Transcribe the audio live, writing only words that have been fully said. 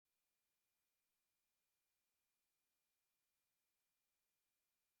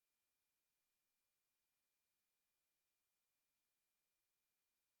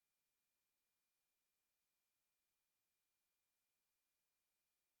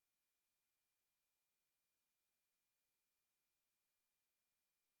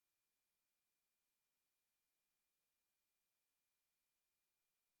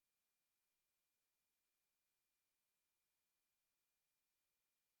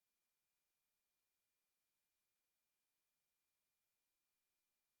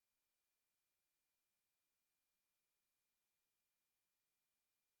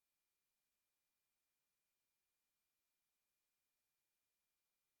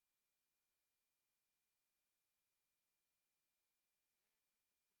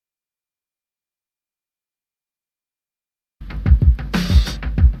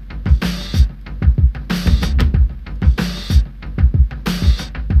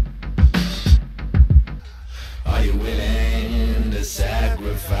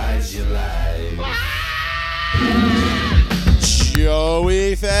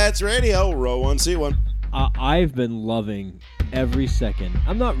Joey Fats Radio, row 1C1. I've been loving every second.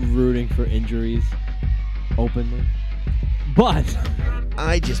 I'm not rooting for injuries openly, but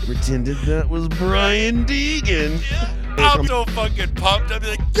I just pretended that was Brian Deegan. I'm so fucking pumped. I'll be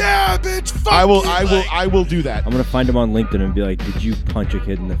like, yeah, bitch, fuck I will do that. I'm gonna find him on LinkedIn and be like, "Did you punch a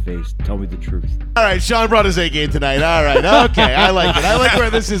kid in the face? Tell me the truth." All right, Sean brought his A game tonight. All right, okay, I like it. I like where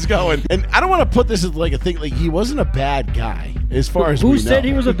this is going. And I don't want to put this as like a thing. Like, he wasn't a bad guy, as far as we know. Who said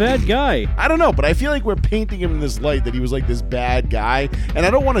he was a bad guy? I don't know, but I feel like we're painting him in this light that he was like this bad guy, and I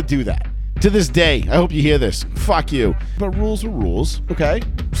don't want to do that. To this day, I hope you hear this. Fuck you. But rules are rules, okay?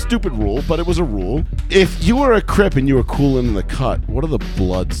 Stupid rule, but it was a rule. If you were a Crip and you were cooling in the cut, what do the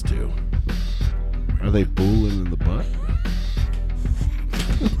Bloods do? Are they booling in the butt?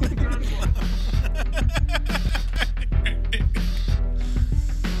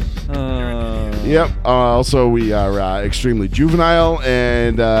 Yep. Also, we are extremely juvenile,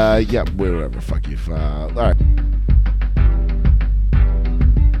 and yeah, whatever. Fuck you. All right.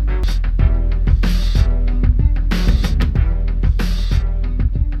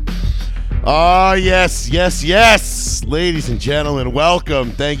 Oh, yes. Ladies and gentlemen,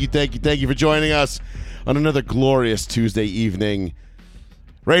 welcome. Thank you for joining us on another glorious Tuesday evening.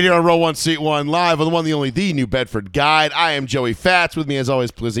 Right here on Row 1C1, live on the one, the only, the New Bedford Guide. I am Joey Fats. With me, as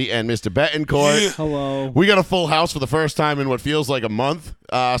always, Plizzy and Mr. Betancourt. Yeah. Hello. We got a full house for the first time in what feels like a month,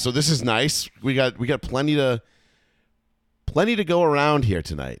 so this is nice. We got plenty to go around here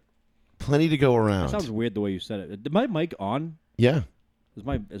tonight. Plenty to go around. That sounds weird the way you said it. Did my mic on? Yeah. Is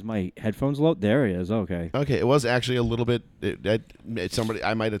my headphones low? There it is. Okay. Okay, it was actually a little bit. Somebody,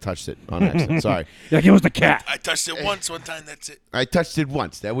 I might have touched it on accident. Sorry. Like it was the cat. I touched it one time, that's it. I touched it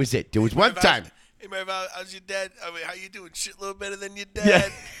once. That was it. There was one time. Hey, man, how's your dad? I mean, how you doing? Shit, a little better than your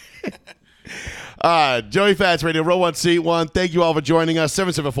dad. Joey Fats Radio, Row 1C1. Thank you all for joining us.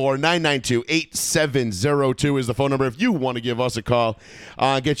 774-992-8702 is the phone number if you want to give us a call.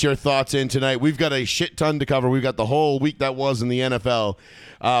 Get your thoughts in tonight. We've got a shit ton to cover. We've got the whole week that was in the NFL.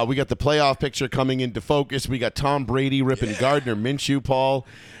 We got the playoff picture coming into focus. We got Tom Brady ripping Gardner Minshew, Paul.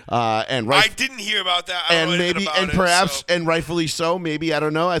 I didn't hear about that. I don't know anything about it, perhaps, and rightfully so. Maybe, I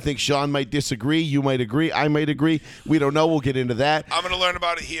don't know. I think Sean might disagree. You might agree. I might agree. We don't know. We'll get into that. I'm going to learn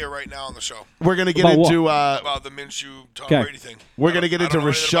about it here right now on the show. We're going to get into about the Minshew Tom Brady thing. We're going to get into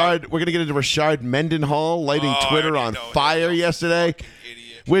Rashard. We're going to get into Rashard Mendenhall lighting Twitter on fire yesterday,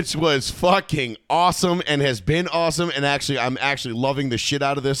 which was fucking awesome and has been awesome. And actually, I'm actually loving the shit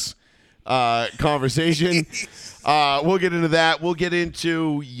out of this conversation. We'll get into that. We'll get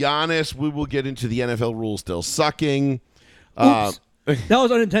into Giannis. We will get into the NFL rules still sucking. Oops. That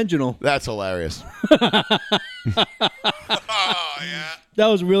was unintentional. That's hilarious. Oh, yeah. That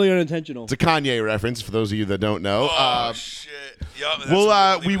was really unintentional. It's a Kanye reference for those of you that don't know. Oh, shit.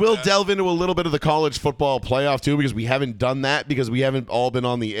 Yep, we will delve into a little bit of the college football playoff too, because we haven't done that because we haven't all been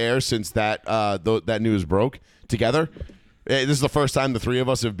on the air since that news broke together. This is the first time the three of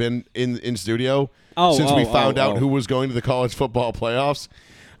us have been in studio since we found out who was going to the college football playoffs.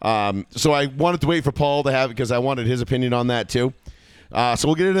 So I wanted to wait for Paul to have it because I wanted his opinion on that too. So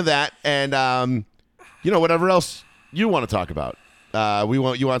we'll get into that and whatever else you want to talk about. You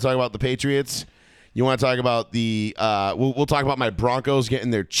want to talk about the Patriots? You want to talk about the we'll talk about my Broncos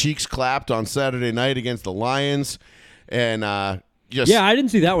getting their cheeks clapped on Saturday night against the Lions, and I didn't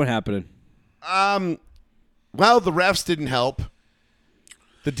see that one happening. Well, the refs didn't help.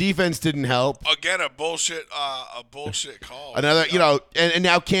 The defense didn't help. Again, a bullshit call. Another, and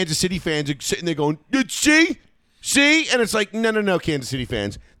now Kansas City fans are sitting there going, see, and it's like, no, Kansas City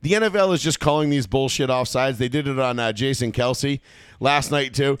fans. The NFL is just calling these bullshit offsides. They did it on Jason Kelce last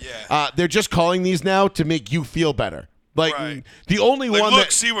night too. Yeah. They're just calling these now to make you feel better. Like right. The only one we're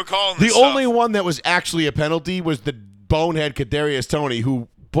calling this stuff. only one that was actually a penalty was the bonehead Kadarius Toney, who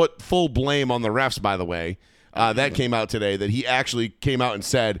put full blame on the refs. By the way, that came out today that he actually came out and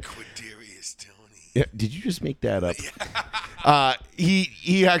said. Kadarius Toney. Yeah, did you just make that up?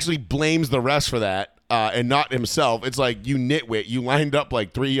 He actually blames the refs for that. And not himself. It's like, you nitwit. You lined up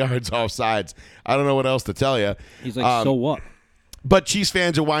like 3 yards off sides. I don't know what else to tell you. He's like, so what? But Chiefs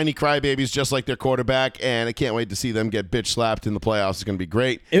fans are whiny crybabies just like their quarterback, and I can't wait to see them get bitch slapped in the playoffs. It's going to be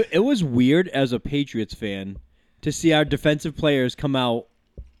great. It was weird as a Patriots fan to see our defensive players come out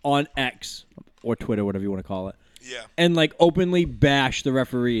on X or Twitter, whatever you want to call it. Yeah. And like openly bash the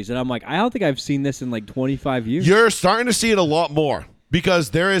referees. And I'm like, I don't think I've seen this in like 25 years. You're starting to see it a lot more. Because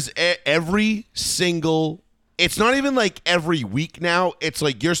there is every single, it's not even like every week now. It's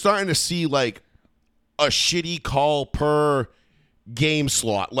like you're starting to see like a shitty call per game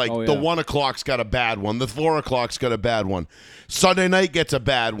slot. Like Oh, the yeah. 1 o'clock's got a bad one. The 4 o'clock's got a bad one. Sunday night gets a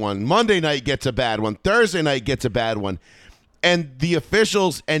bad one. Monday night gets a bad one. Thursday night gets a bad one. And the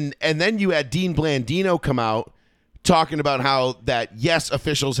officials, and then you had Dean Blandino come out talking about how that, yes,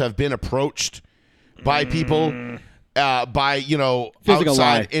 officials have been approached by people, by, Feels like a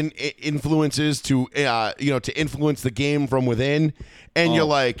outside lie. influences to, to influence the game from within. And you're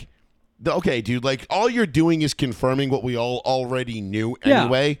like, okay, dude, like all you're doing is confirming what we all already knew Yeah.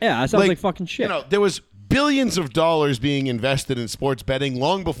 anyway. Yeah, that sounds like fucking shit. There was billions of dollars being invested in sports betting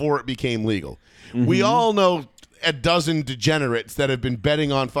long before it became legal. Mm-hmm. We all know a dozen degenerates that have been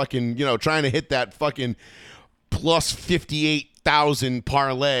betting on fucking, trying to hit that fucking plus 58,000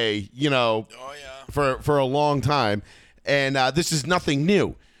 parlay, Oh yeah. for a long time. And this is nothing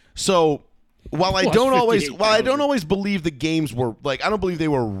new. So while I Plus don't always 58,000. believe the games were like, I don't believe they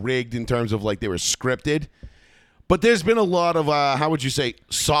were rigged in terms of like they were scripted, but there's been a lot of how would you say,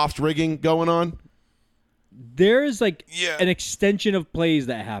 soft rigging going on. There's like Yeah. an extension of plays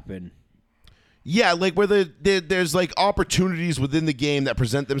that happen. Yeah, like where there's like opportunities within the game that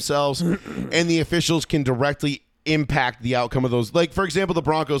present themselves, and the officials can directly impact the outcome of those. Like for example, the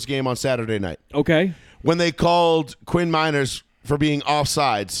Broncos game on Saturday night Okay. when they called Quinn Miners for being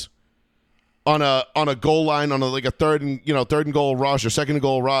offsides on a goal line on a third and goal rush or second and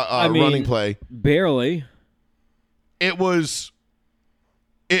goal running play. Barely. It was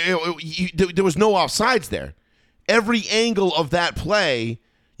there was no offsides there. Every angle of that play,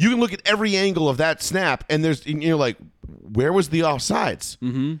 you can look at every angle of that snap, and you're like, where was the offsides?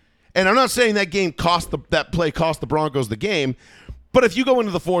 Mm-hmm. And I'm not saying that play cost the Broncos the game, but if you go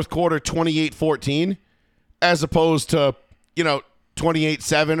into the fourth quarter 28-14, as opposed to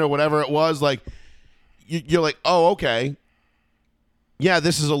 28-7 or whatever it was, like you're like, oh, okay. Yeah,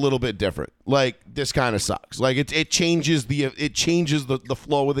 this is a little bit different. Like this kind of sucks. Like it changes the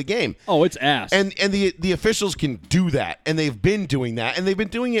flow of the game. Oh, it's ass. And the officials can do that, and they've been doing that, and they've been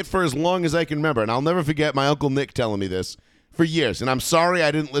doing it for as long as I can remember. And I'll never forget my Uncle Nick telling me this for years. And I'm sorry I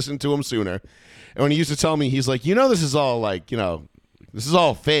didn't listen to him sooner. And when he used to tell me, he's like, this is all like, this is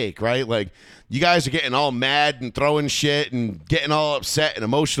all fake, right? Like you guys are getting all mad and throwing shit and getting all upset and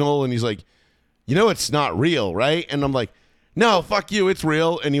emotional. And he's like, it's not real, right? And I'm like, no, fuck you, it's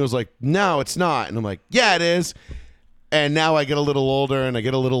real. And he was like, no, it's not. And I'm like, yeah, it is. And now I get a little older and I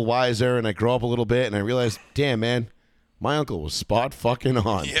get a little wiser and I grow up a little bit and I realize, damn, man, my uncle was spot fucking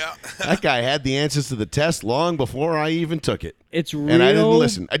on. Yeah. That guy had the answers to the test long before I even took it. it's real. And I didn't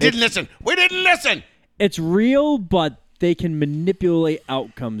listen. We didn't listen. It's real, but they can manipulate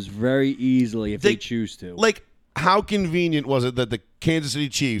outcomes very easily if they choose to. Like, how convenient was it that the Kansas City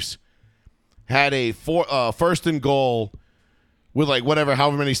Chiefs had a first and goal with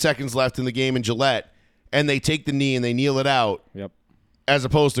however many seconds left in the game in Gillette, and they take the knee and they kneel it out Yep. as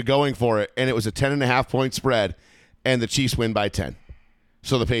opposed to going for it, and it was a 10.5 point spread, and the Chiefs win by 10.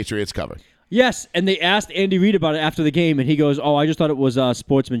 So the Patriots cover. Yes, and they asked Andy Reid about it after the game, and he goes, "Oh, I just thought it was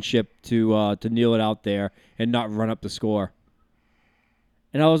sportsmanship to kneel it out there and not run up the score."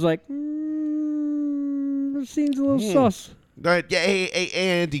 And I was like, "It seems a little sus." All right, yeah, hey,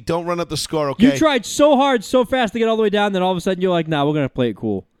 Andy, don't run up the score, okay? You tried so hard, so fast to get all the way down, then all of a sudden you're like, "Nah, we're gonna play it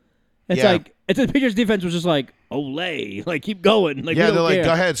cool." It's Yeah. like the Patriots defense was just like, "Olay, like keep going." Like, Yeah, we they're don't like, care.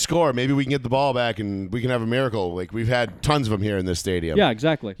 go ahead, score. Maybe we can get the ball back and we can have a miracle. Like, we've had tons of them here in this stadium. Yeah,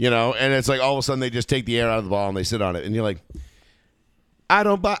 exactly. And it's like all of a sudden they just take the air out of the ball and they sit on it. And you're like, I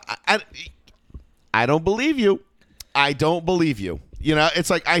don't believe you. I don't believe you. It's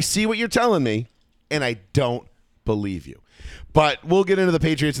like I see what you're telling me and I don't believe you. But we'll get into the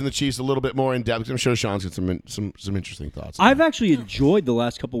Patriots and the Chiefs a little bit more in depth. I'm sure Sean's got some interesting thoughts. I've actually enjoyed the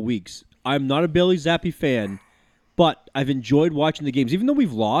last couple weeks. I'm not a Bailey Zappi fan, but I've enjoyed watching the games. Even though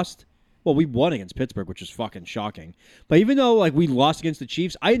we've lost, well, we won against Pittsburgh, which is fucking shocking. But even though we lost against the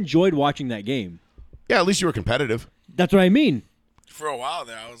Chiefs, I enjoyed watching that game. Yeah, at least you were competitive. That's what I mean. For a while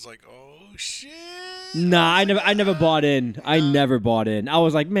there, I was like, oh shit. Nah, I never bought in. I never bought in. I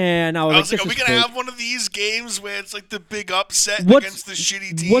was like, man, I was like, this are we is gonna fake. have one of these games where it's like the big upset What's- against the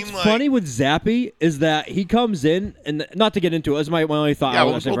shitty team? What's like, funny with Zappi is that he comes in, and not to get into it, that's my only thought. Yeah, I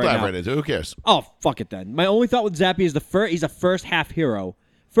we'll was gonna say dive now. right into it. Who cares? Oh, fuck it then. My only thought with Zappi is he's a first half hero.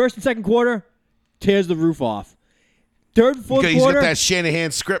 First and second quarter, tears the roof off. Third and fourth He's quarter, got that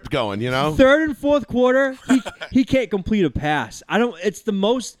Shanahan script going, third and fourth quarter, he can't complete a pass. It's the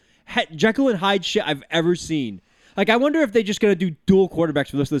most Jekyll and Hyde shit I've ever seen. Like, I wonder if they're just going to do dual quarterbacks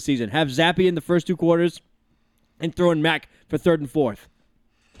for the rest of the season. Have Zappi in the first two quarters and throw in Mac for third and fourth.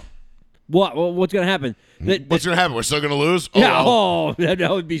 What's going to happen? What's going to happen? We're still going to lose? Yeah. Well.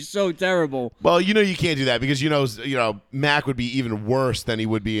 That would be so terrible. Well, you can't do that because Mac would be even worse than he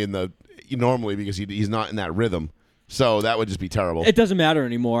would be normally because he's not in that rhythm. So that would just be terrible. It doesn't matter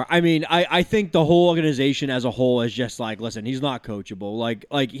anymore. I mean, I think the whole organization as a whole is just like, listen, he's not coachable.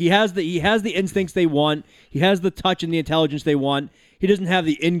 Like he has the instincts they want. He has the touch and the intelligence they want. He doesn't have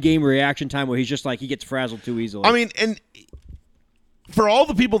the in-game reaction time where he's just like he gets frazzled too easily. I mean, and for all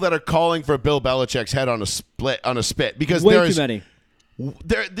the people that are calling for Bill Belichick's head on a spit, because way too many.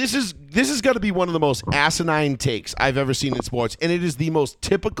 This is going to be one of the most asinine takes I've ever seen in sports, and it is the most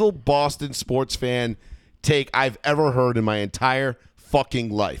typical Boston sports fan take I've ever heard in my entire fucking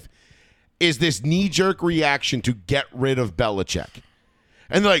life. Is this knee-jerk reaction to get rid of Belichick?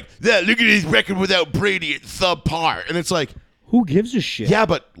 And they're like, yeah, look at his record without Brady at subpar, and it's like, who gives a shit? Yeah,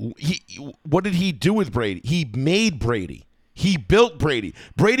 but what did he do with Brady? He made Brady. He built Brady.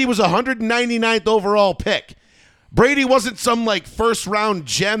 Brady was 199th overall pick. Brady wasn't some like first round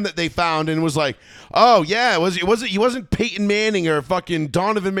gem that they found and was like, oh yeah, he wasn't Peyton Manning or fucking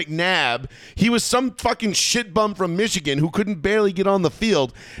Donovan McNabb. He was some fucking shit bum from Michigan who couldn't barely get on the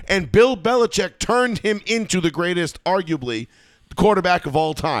field. And Bill Belichick turned him into the greatest, arguably, quarterback of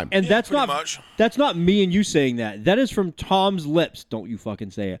all time. And that's not me and you saying that. That is from Tom's lips. Don't you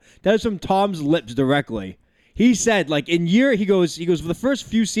fucking say it. That is from Tom's lips directly. He said, like, he goes, for the first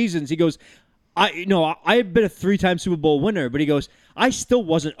few seasons, he goes, I've been a 3-time Super Bowl winner, but he goes, I still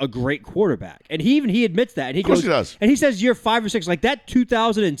wasn't a great quarterback. And he admits that. And he goes, he does. And he says year 5 or 6, like that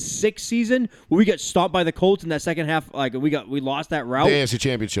 2006 season where we got stomped by the Colts in that second half, like we lost that route. The AFC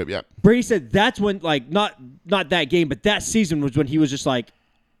Championship, yeah. Brady said that's when, like, not that game, but that season was when he was just like,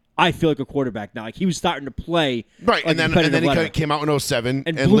 I feel like a quarterback now. Like he was starting to play. Right, like, and then he kind of came out in 07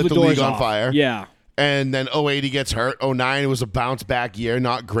 and blew lit the league on off. fire. Yeah. And then 08 he gets hurt. 09 it was a bounce back year,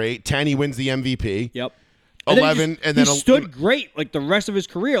 not great. 10 he wins the MVP. Yep. 11 and then he stood great like the rest of his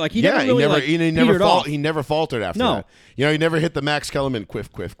career. Like he never really he never faltered after that. He never hit the Max Kellerman quiff.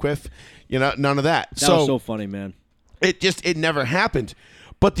 None of that. That was so funny, man. It never happened.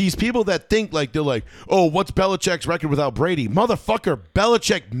 But these people that think like they're like, oh, what's Belichick's record without Brady? Motherfucker,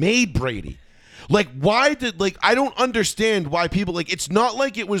 Belichick made Brady. Like, I don't understand why people, like, it's not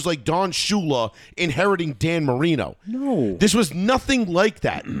like it was like Don Shula inheriting Dan Marino. No. This was nothing like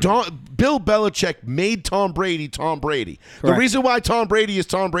that. Bill Belichick made Tom Brady Tom Brady. Correct. The reason why Tom Brady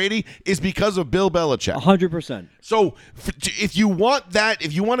is because of Bill Belichick. 100%. So if you want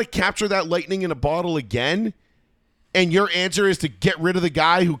to capture that lightning in a bottle again, and your answer is to get rid of the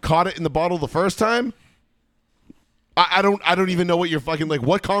guy who caught it in the bottle the first time, I don't even know what you're fucking like.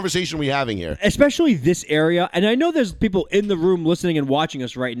 What conversation are we having here? Especially this area, and I know there's people in the room listening and watching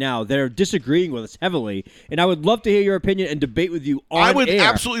us right now that are disagreeing with us heavily, and I would love to hear your opinion and debate with you on I would air.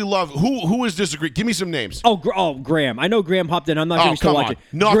 absolutely love who is disagreeing. Give me some names. Oh, Graham. I know Graham hopped in. I'm not sure he's still watching.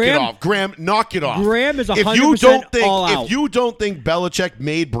 Knock it off, Graham. Knock it off. Graham is 100% all out. If you don't think Belichick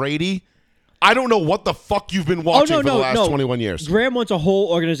made Brady, I don't know what the fuck you've been watching for the last 21 years. Graham wants a whole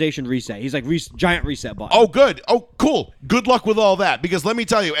organization reset. He's like giant reset button. Oh, good. Oh, cool. Good luck with all that. Because let me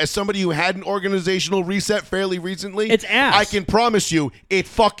tell you, as somebody who had an organizational reset fairly recently, it's ass. I can promise you it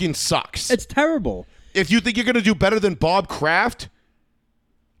fucking sucks. It's terrible. If you think you're going to do better than Bob Kraft,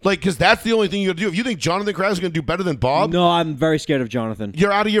 because that's the only thing you're going to do. If you think Jonathan Kraft is going to do better than Bob, no, I'm very scared of Jonathan.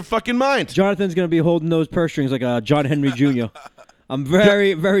 You're out of your fucking mind. Jonathan's going to be holding those purse strings like John Henry Jr. I'm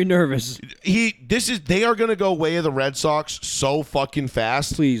very, very nervous. They are going to go way of the Red Sox so fucking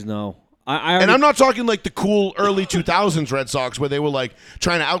fast. Please, no. And I'm not talking like the cool early 2000s Red Sox where they were like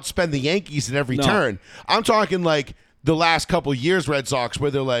trying to outspend the Yankees in every turn. I'm talking like the last couple years Red Sox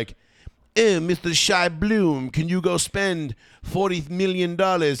where they're like, Mr. Shy Bloom, can you go spend $40 million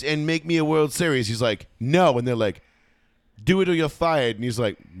and make me a World Series? He's like, no. And they're like, do it or you're fired. And he's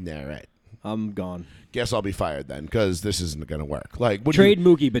like, all right. I'm gone. Guess I'll be fired then because this isn't going to work. Like, trade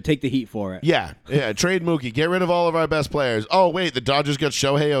Mookie, but take the heat for it. Yeah, trade Mookie. Get rid of all of our best players. Oh, wait, the Dodgers got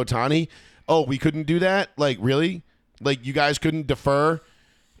Shohei Ohtani? Oh, we couldn't do that? Like, really? Like, you guys couldn't defer?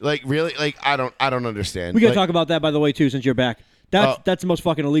 Like, really? Like, I don't understand. We got to talk about that, by the way, too, since you're back. That's the most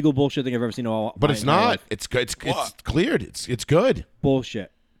fucking illegal bullshit thing I've ever seen all. But it's not. It's good. It's cleared. It's good.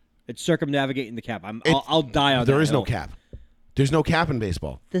 Bullshit. It's circumnavigating the cap. I'll die on that. There is no cap. There's no cap in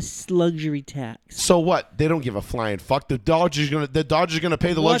baseball. The luxury tax. So what? They don't give a flying fuck. The Dodgers gonna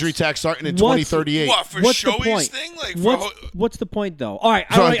pay the luxury tax starting in 2038. What for Shoei's thing? Like what's the point though? All right,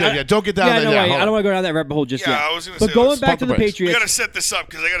 don't get down there. I don't want to go down that rabbit hole just yet. I was gonna but say, going back to the Patriots, we gotta set this up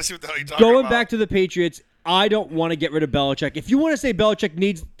because I gotta see what the hell you're talking about. Going back to the Patriots, I don't want to get rid of Belichick. If you want to say Belichick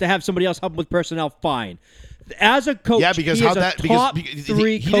needs to have somebody else help him with personnel, fine. As a coach, Yeah, because he how is a that top because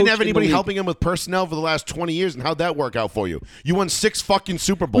three he didn't coach have in the anybody league. helping him with personnel for the last 20 years, and how'd that work out for you? You won 6 fucking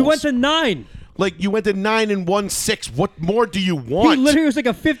Super Bowls. We went to 9. Like, you went to 9 and won 6. What more do you He want? literally was like a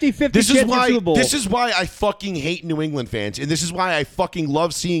 50-50 This chance is at why. Super Bowl. This is why I fucking hate New England fans, and this is why I fucking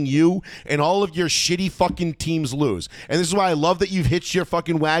love seeing you and all of your shitty fucking teams lose. And this is why I love that you've hitched your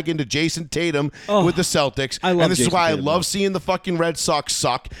fucking wagon to Jason Tatum with the Celtics. I love and this Jason is why Tatum, I love though. seeing the fucking Red Sox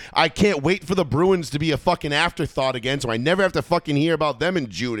suck. I can't wait for the Bruins to be a fucking afterthought again, so I never have to fucking hear about them in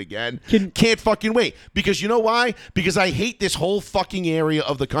June again. Can't fucking wait because you know why? Because I hate this whole fucking area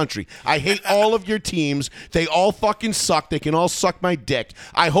of the country. I hate all of your teams. They all fucking suck. They can all suck my dick.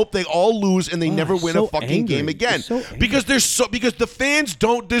 I hope they all lose and they never win so a fucking angry. game again. You're so angry. Because the fans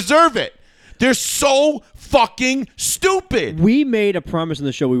don't deserve it. They're so fucking stupid. We made a promise in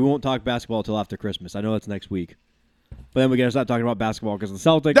the show we won't talk basketball until after Christmas. I know that's next week. But then we got to start talking about basketball because the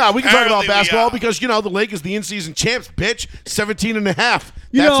Celtics. Nah, we can talk about Apparently we basketball are. because, the Lakers, the in-season champs, bitch, 17.5. That's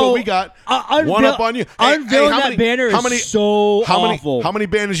know, what we got. One unveil- up on you. unveiling how that many- banner how is many, so how many, awful. How many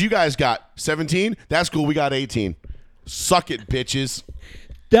banners you guys got? 17? That's cool. We got 18. Suck it, bitches.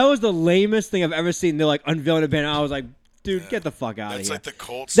 That was the lamest thing I've ever seen. They're like unveiling a banner. I was like, dude, get the fuck out of That's here. like the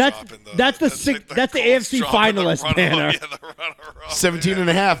Colts That's- dropping the. that's the like six- that's the Colts AFC dropping the finalist runner-up. banner. Yeah, the runner-up.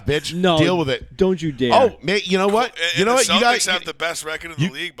 17.5, bitch. No, Deal with it. Don't you dare. Oh, mate, you know what? And You know what? the You Celtics guys have the best record in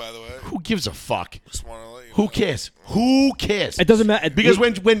the league, by the way. Who gives a fuck? Just want to let you Who know. cares? Who cares? It doesn't matter. Because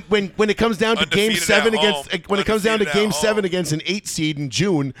when it comes down to Game Undefeated 7 at home. against when it comes down to Undefeated Game at 7 home. against an 8 seed in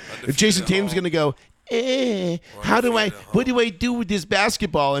June, Undefeated Jason at Tatum's home. going to go, how do I? Undefeated at What do I do with this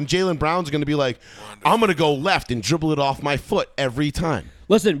basketball? And Jalen Brown's going to be like, I'm going to go left and dribble it off my foot every time.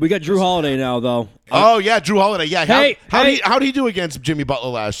 Listen, we got Drew Holiday now, though. Oh yeah, Drew Holiday. Yeah, Hey, how did he do against Jimmy Butler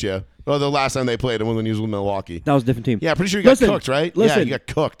last year? Or the last time they played him when he was with Milwaukee? That was a different team. Yeah, pretty sure he got Listen, cooked, right? Listen, Yeah, he got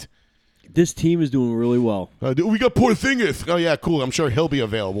cooked. this team is doing really well. We got Porzingis. Oh yeah, cool. I'm sure he'll be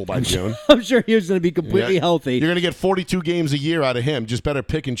available by June. I'm sure he was going to be completely Yeah. healthy. You're gonna get 42 games a year out of him. Just better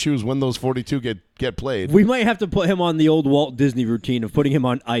pick and choose when those 42 get played. We might have to put him on the old Walt Disney routine of putting him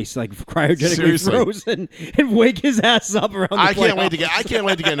on ice, like cryogenically Seriously. frozen, and wake his ass up around the I can't wait to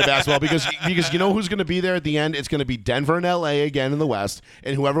playoffs. get into basketball because you know who's gonna be there at the end? It's gonna be Denver and LA again in the West,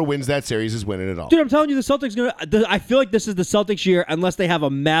 and whoever wins that series is winning it all. Dude, I'm telling you, the Celtics gonna. I feel like this is the Celtics year unless they have a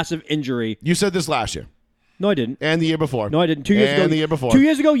massive injury. You said this last year No, I didn't. and the year before. No, I didn't. 2 years ago. And the year before. 2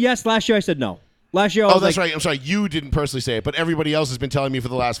 years ago, yes. Last year, I said no. Last year, I was Oh, that's like, right. I'm sorry. You didn't personally say it, but everybody else has been telling me for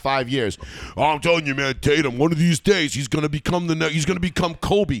the last 5 years. Oh, I'm telling you, man, Tatum. One of these days, he's gonna become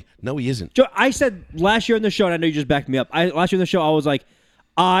Kobe. No, he isn't. Joe, I said last year in the show, and I know you just backed me up. Last year in the show, I was like,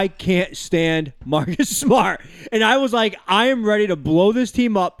 I can't stand Marcus Smart. And I was like, I am ready to blow this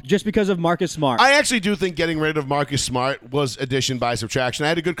team up just because of Marcus Smart. I actually do think getting rid of Marcus Smart was addition by subtraction. I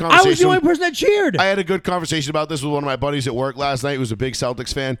had a good I conversation. was the only person that cheered. I had a good conversation about this with one of my buddies at work last night who was a big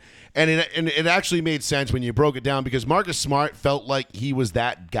Celtics fan. And it actually made sense when you broke it down because Marcus Smart felt like he was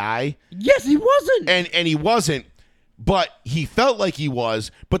that guy. Yes, he wasn't. And he wasn't, but he felt like he was.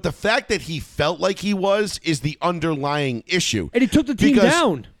 But the fact that he felt like he was is the underlying issue. And he took the team Because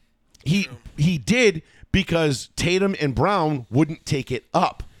down. He did because Tatum and Brown wouldn't take it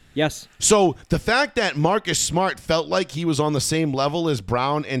up. Yes. So the fact that Marcus Smart felt like he was on the same level as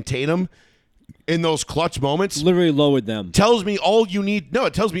Brown and Tatum in those clutch moments Literally lowered them. tells me all you need. No,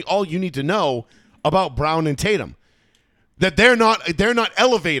 it tells me all you need to know about Brown and Tatum. That they're not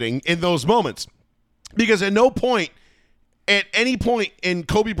elevating in those moments. Because at any point in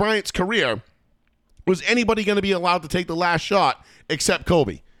Kobe Bryant's career was anybody going to be allowed to take the last shot except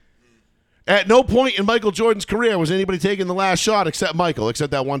Kobe. At no point in Michael Jordan's career was anybody taking the last shot except Michael,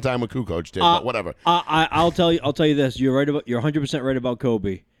 except that one time when Kukoc did, but whatever. I'll tell you this. You're 100% right about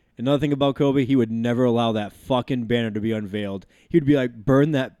Kobe. Another thing about Kobe, he would never allow that fucking banner to be unveiled. He'd be like,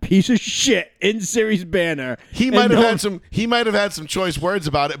 burn that piece of shit in series banner. He And might have no- had some choice words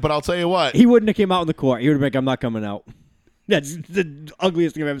about it, but I'll tell you what. He wouldn't have came out in the court. He would have been like, I'm not coming out. That's the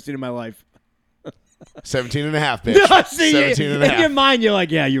ugliest thing I've ever seen in my life. 17.5, bitch. See, 17 and a in your half. mind, you're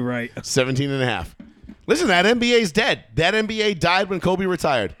like, yeah, you're right. 17.5. Listen, that NBA's dead. That NBA died when Kobe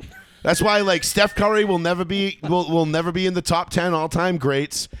retired. That's why, like, Steph Curry will never be in the top 10 all-time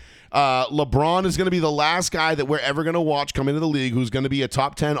greats. LeBron is going to be the last guy that we're ever going to watch come into the league who's going to be a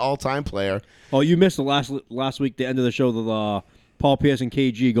top 10 all-time player. Oh, you missed the last week, the end of the show, the Paul Pierce and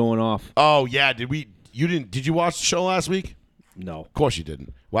KG going off. Oh yeah, did you watch the show last week? No. Of course you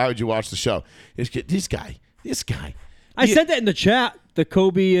didn't. Why would you watch the show? This guy. I said that in the chat. The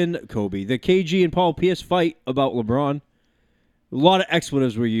KG and Paul Pierce fight about LeBron. A lot of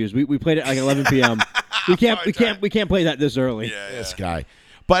expletives were used. We played it at like 11 p.m. We can't play that this early. Yeah, This guy.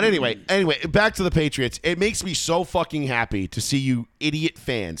 But anyway, back to the Patriots. It makes me so fucking happy to see you idiot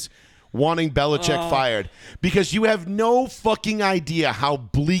fans wanting Belichick fired because you have no fucking idea how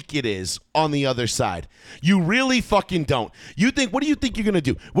bleak it is on the other side. You really fucking don't. What do you think you're gonna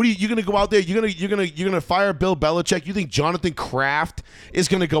do? What are you gonna go out there? You're gonna fire Bill Belichick? You think Jonathan Kraft is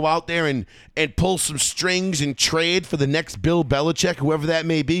gonna go out there and pull some strings and trade for the next Bill Belichick, whoever that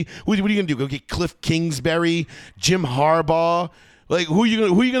may be? What are you gonna do? Go get Cliff Kingsbury, Jim Harbaugh? Like who are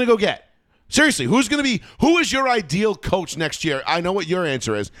you gonna go get? Seriously, who is your ideal coach next year? I know what your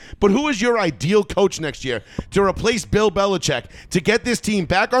answer is, but who is your ideal coach next year to replace Bill Belichick to get this team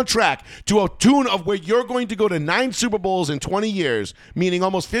back on track to a tune of where you're going to go to 9 Super Bowls in 20 years, meaning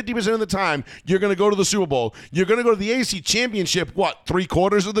almost 50% of the time you're going to go to the Super Bowl. You're going to go to the AC Championship,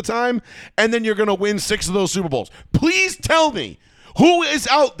 3/4 of the time? And then you're going to win 6 of those Super Bowls. Please tell me who is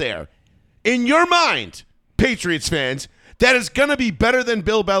out there in your mind, Patriots fans, that is going to be better than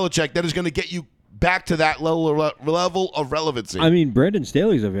Bill Belichick, that is going to get you back to that level of relevancy. I mean, Brandon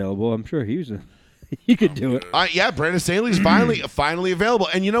Staley's available. I'm sure he could do it. Yeah, Brandon Staley's finally available.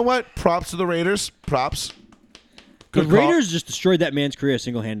 And you know what? Props to the Raiders. Props. The Good call. Raiders just destroyed that man's career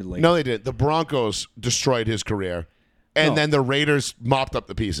single-handedly. No, they did. The Broncos destroyed his career. And then the Raiders mopped up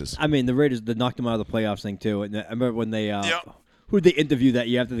the pieces. I mean, the Raiders they knocked him out of the playoffs thing, too. And I remember when they who'd they interview that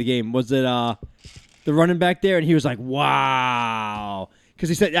year after the game? Was it the running back there? And he was like, wow. Because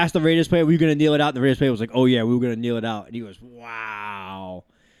he said, asked the Raiders player, were you going to kneel it out? And the Raiders player was like, oh, yeah, we were going to kneel it out. And he goes, wow.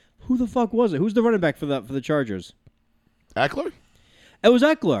 Who the fuck was it? Who's the running back for the Chargers? Eckler? It was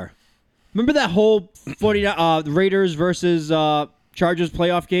Eckler. Remember that whole Raiders versus Chargers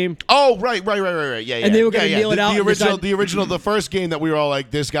playoff game? Oh, right. Yeah. And they were going to kneel it out. The first game that we were all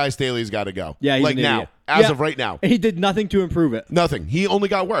like, this guy Staley's got to go. Yeah, he's like an now. idiot. As of right now. And he did nothing to improve it. Nothing. He only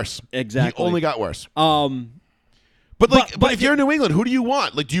got worse. Exactly. He only got worse. But But if you're in New England, who do you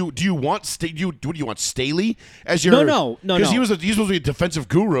want? Like, do you want Staley as your? No. Because he's supposed to be a defensive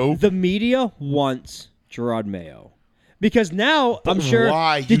guru. The media wants Gerard Mayo. Because now, I'm sure.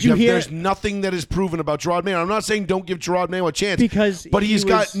 Why? Did you hear? There's nothing that is proven about Gerard Mayo. I'm not saying don't give Gerard Mayo a chance. But he's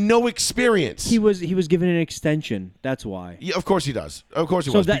got no experience. He was given an extension. That's why. Yeah, of course he does. Of course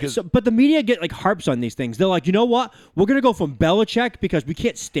he so was. But the media get like harps on these things. They're like, you know what? We're gonna go from Belichick because we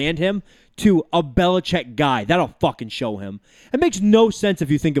can't stand him to a Belichick guy. That'll fucking show him. It makes no sense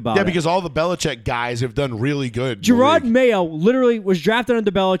if you think about it. Yeah, because all the Belichick guys have done really good. Gerard Mayo literally was drafted under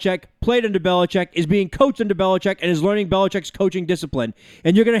Belichick, played under Belichick, is being coached under Belichick, and is learning Belichick's coaching discipline.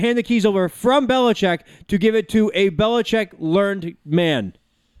 And you're going to hand the keys over from Belichick to give it to a Belichick-learned man.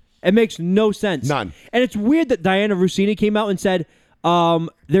 It makes no sense. None. And it's weird that Diana Rossini came out and said,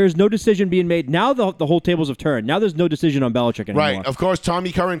 there's no decision being made. Now the whole tables have turned. Now there's no decision on Belichick anymore. Right. Of course,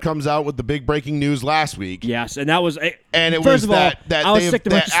 Tommy Curran comes out with the big breaking news last week. Yes, and that was after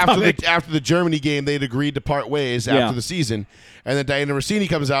the Germany game, they'd agreed to part ways after the season. And then Diana Rossini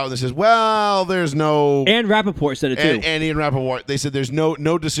comes out and says, well, there's no... And Rappaport said it too. And Ian Rappaport. They said there's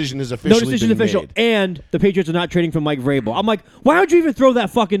no decision is officially been made. And the Patriots are not trading for Mike Vrabel. I'm like, why would you even throw that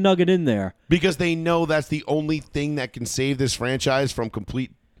fucking nugget in there? Because they know that's the only thing that can save this franchise from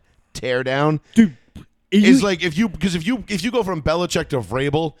complete teardown. Dude, it's like if you go from Belichick to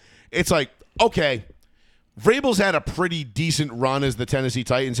Vrabel, it's like, okay, Vrabel's had a pretty decent run as the Tennessee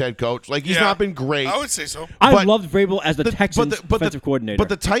Titans head coach. Like, he's not been great. I would say so. I loved Vrabel as the Texans defensive coordinator. But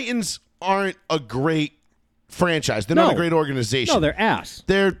the Titans aren't a great franchise. They're not a great organization. No, they're ass.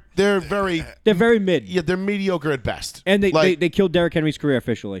 They're very mid. Yeah, they're mediocre at best. And they killed Derrick Henry's career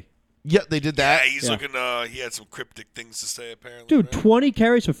officially. Yeah, they did that. Yeah, he's looking. He had some cryptic things to say apparently. Dude, right? 20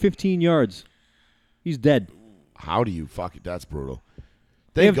 carries for 15 yards. He's dead. How do you fuck it? That's brutal.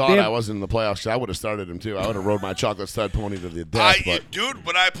 Thank God I wasn't in the playoffs. I would have started him too. I would have rode my chocolate stud pony to the death. Dude,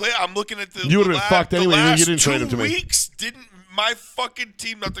 when I play, I'm looking at the. You would have been fucked anyway. You didn't trade him to me. Weeks didn't my fucking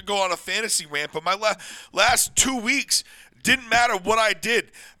team, not to go on a fantasy rant, but my last 2 weeks didn't matter what I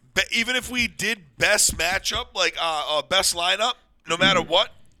did. But even if we did best matchup, like best lineup, no matter what,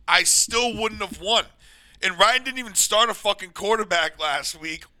 I still wouldn't have won. And Ryan didn't even start a fucking quarterback last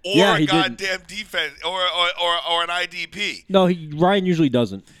week, or a goddamn defense, or an IDP. No, Ryan usually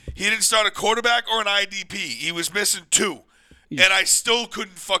doesn't. He didn't start a quarterback or an IDP. He was missing 2, and I still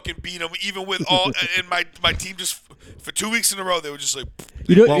couldn't fucking beat him, even with all. And my team just for 2 weeks in a row, they were just like.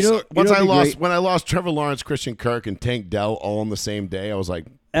 When I lost Trevor Lawrence, Christian Kirk, and Tank Dell all on the same day, I was like,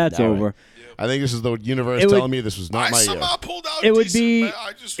 that's over. Right. I think this is the universe telling me this was not my year. Pulled out it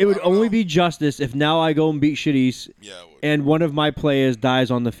would only be justice if now I go and beat Shit East, and one of my players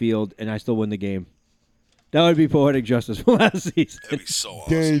dies on the field, and I still win the game. That would be poetic justice for last season. That'd be so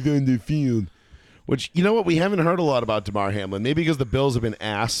awesome. Dies on the field. Which, you know what? We haven't heard a lot about DeMar Hamlin. Maybe because the Bills have been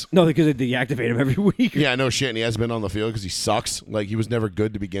ass. No, because they deactivate him every week. Yeah, no shit. And he hasn't been on the field because he sucks. Like, he was never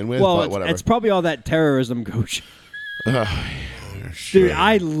good to begin with, Well, but whatever. it's probably all that terrorism coach. Sure. Dude,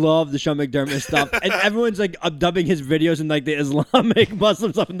 I love the Sean McDermott stuff. And everyone's like dubbing his videos in like the Islamic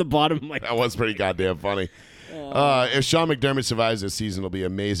Muslims up in the bottom. I'm like, That was pretty goddamn funny. If Sean McDermott survives this season, it'll be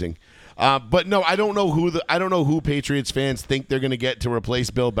amazing. But no, I don't know who Patriots fans think they're going to get to replace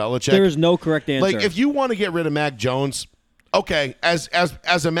Bill Belichick. there is no correct answer. Like, if you want to get rid of Mac Jones, okay, as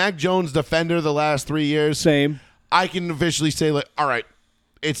a Mac Jones defender the last 3 years, Same. I can officially say, like, all right,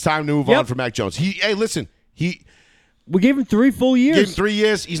 it's time to move on from Mac Jones. We gave him 3 full years. Gave him 3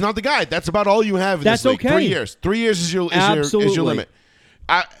 years. He's not the guy. That's about all you have in That's this league. okay. 3 years. 3 years is your Absolutely. limit.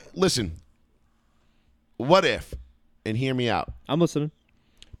 Listen, what if, and hear me out, I'm listening.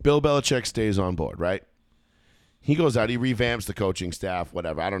 Bill Belichick stays on board, right? He goes out, he revamps the coaching staff,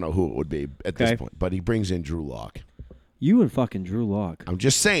 whatever. I don't know who it would be at this Okay. point, but he brings in Drew Lock. You and fucking Drew Lock. I'm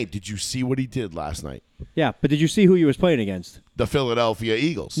just saying, did you see what he did last night? Yeah, but did you see who he was playing against? The Philadelphia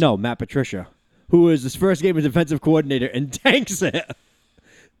Eagles. No, Matt Patricia, who was his first game as defensive coordinator and tanks it.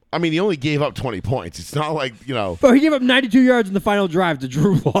 I mean, he only gave up 20 points. It's not like, But he gave up 92 yards in the final drive to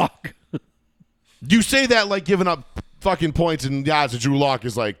Drew Lock. you say that like giving up fucking points and yards to Drew Lock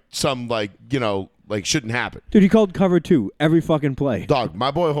is like some like shouldn't happen. Dude, he called cover 2 every fucking play. Dog,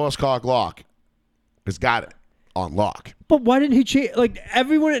 my boy Horsecock Lock has got it on lock. But why didn't he change? Like,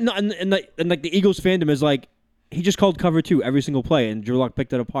 everyone in the Eagles fandom is like, he just called cover 2 every single play, and Drew Lock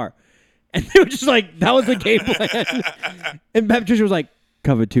picked it apart. And they were just like, that was the game plan. And Matt Patricia was like,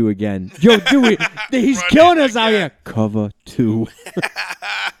 cover 2 again. Yo, dude, he's killing us out here. Cover 2.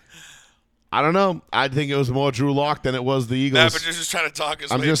 I don't know. I think it was more Drew Lock than it was the Eagles. Matt Patricia's trying to talk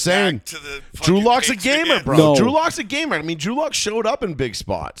us. I'm way just back saying. To the Drew fucking Lock's a Patriots. gamer, bro. No. Drew Lock's a gamer. I mean, Drew Lock showed up in big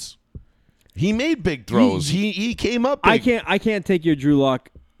spots. He made big throws. He came up big. I can't take your Drew Lock.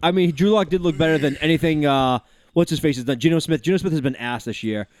 I mean, Drew Lock did look better than anything. What's his face has done? Geno Smith. Geno Smith has been ass this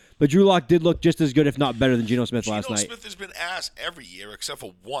year, but Drew Lock did look just as good, if not better, than Geno Smith last Geno night. Smith has been ass every year except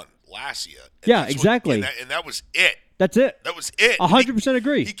for one last year. And Yeah, that's exactly. And that was it. That's it. That was it. 100%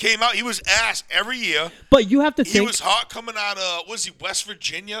 agree. He came out. He was ass every year. But you have to He think, was hot coming out of was he West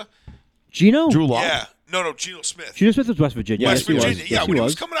Virginia? Geno. Drew Lock. Yeah. No, Geno Smith. Geno Smith was West Virginia. West yes, he was. Virginia. Yeah, Yes, when he he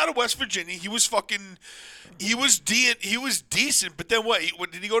was was. coming out of West Virginia, he was decent. But then what?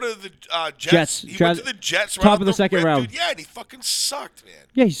 Did he go to the Jets? Jets. He went to the Jets. Top right of off the second rip, round. Dude. Yeah, and he fucking sucked, man.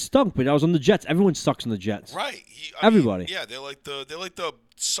 Yeah, he stunk, but I was on the Jets. Everyone sucks on the Jets. Right. Everybody. Yeah, they're like the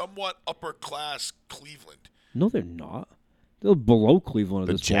somewhat upper class Cleveland. No, they're not. They're below Cleveland at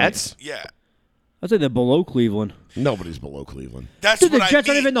The this Jets? Yeah. point. I'd say they're below Cleveland. Nobody's below Cleveland. That's Dude, the what Jets I aren't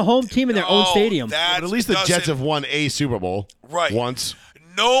mean. even the home team in their own No, stadium. that But at least the Jets doesn't- have won a Super Bowl. Right. Once.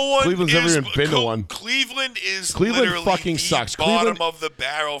 No one Cleveland's never is, even been to one. Cleveland is Cleveland literally fucking the sucks. bottom Cleveland- of the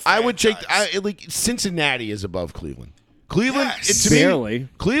barrel I would take franchise. Cincinnati is above Cleveland. Cleveland, Yes. to me, Barely.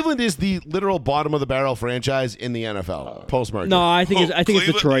 Cleveland is the literal bottom of the barrel franchise in the NFL post merger. No, I think it's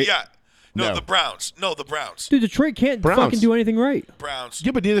Cleveland- Detroit. Yeah. No, No. the Browns. No, the Browns. Dude, Detroit can't Browns. fucking do anything right. Browns.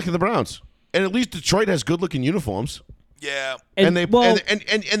 Yeah, but neither can the Browns. And at least Detroit has good looking uniforms. Yeah. And they well, and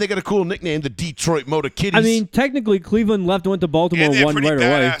they got a cool nickname, the Detroit Motor Kitties. I mean, technically, Cleveland left and went to Baltimore And they're one pretty right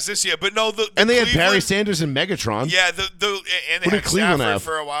away. badass this year. But no, the and they had Cleveland, Barry Sanders and Megatron. Yeah, and they Who had did Cleveland Stafford have?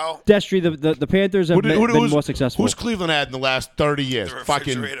 for a while. Destry, the Panthers have been more successful. Who's Cleveland had in the last 30 years? The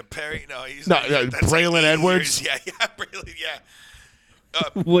Fucking refrigerator Perry. No, he's No, not. That's Braylon like 8 Edwards? years. Yeah, Braylon. Yeah.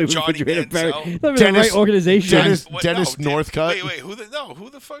 Wait, Johnny refrigerator Perry. Manziel. They're in the Dennis- right organization. Dennis Northcutt. Wait, who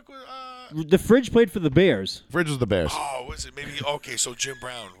the fuck was? The Fridge played for the Bears. Fridge was the Bears. Oh, was it maybe? Okay, so Jim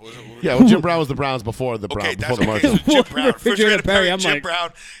Brown. Was it, Yeah, well, Jim Brown was the Browns before the Okay, before that's the merger. okay. So Jim Brown, Refrigerator Perry, I'm Jim like- Brown,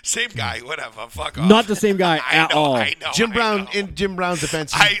 same guy. Whatever. Fuck off. Not the same guy at all. I know. Jim I Brown know. in Jim Brown's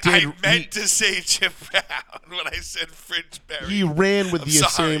defense, I he meant to say Jim Brown when I said Fridge Perry. he ran with I'm the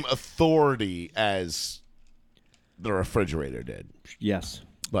sorry. same authority as the refrigerator did. Yes.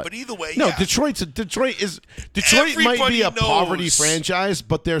 But either way, no, yeah. Detroit might be a Everybody poverty knows. franchise,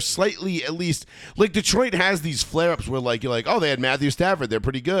 but they're slightly at least like Detroit has these flare ups where like you're like, oh, they had Matthew Stafford, they're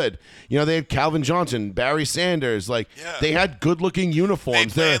pretty good. You know, they had Calvin Johnson, Barry Sanders, like Yeah. they had good looking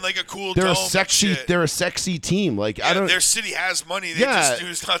uniforms. They play They're in, like, a cool they're dome a and sexy shit. they're a sexy team. Like I Yeah, don't their city has money. They Yeah. just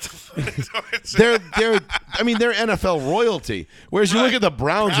choose not to. they're I mean they're NFL royalty. Whereas you look Right. at the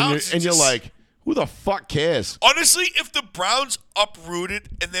Browns, Browns and you're just- like, who the fuck cares? Honestly, if the Browns uprooted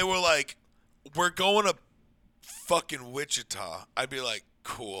and they were like, "We're going to fucking Wichita," I'd be like,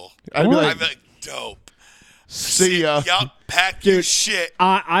 "Cool." I'd be like, "Dope." see ya. Yup, pack your Dude, shit.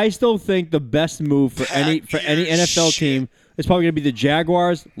 I still think the best move for any Pack NFL your team It's probably going to be the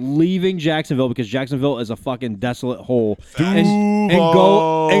Jaguars leaving Jacksonville because Jacksonville is a fucking desolate hole,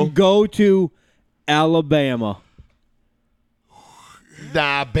 and go to Alabama.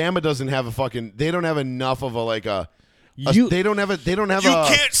 Nah, Bama doesn't have a fucking. They don't have enough of they don't have a.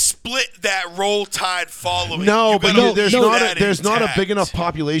 You can't split that Roll Tide following. No, but there's not a intact. big enough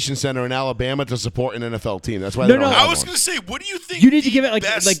population center in Alabama to support an NFL team. That's why No, they don't no. have I was one. going to say, what do you think? You need to give it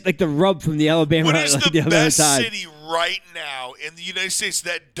best, like the rub from the Alabama. What is like the Alabama best Tide. city right now in the United States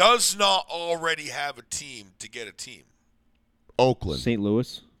that does not already have a team to get a team? Oakland, St.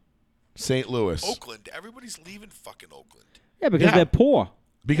 Louis. St. Louis, Oakland. Everybody's leaving fucking Oakland. Yeah, because Yeah. they're poor.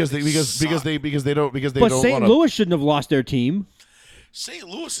 because they don't But St. wanna, Louis shouldn't have lost their team. St.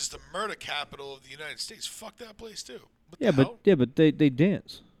 Louis is the murder capital of the United States. Fuck that place too. What the Yeah, hell? but they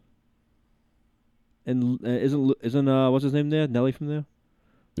dance. And isn't what's his name there? Nelly from there.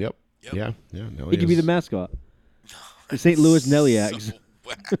 Yep. Yep. Yeah. No, He could be the mascot. The St. Louis Nelliacs. So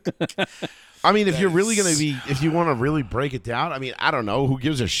whack. I mean, if That you're really is- gonna be, if you want to really break it down, I mean, I don't know. Who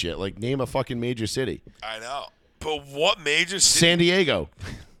gives a shit? Like, name a fucking major city. I know. But what major city? San Diego.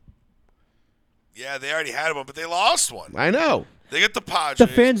 Yeah, they already had one, but they lost one. I know. They get the Padres. The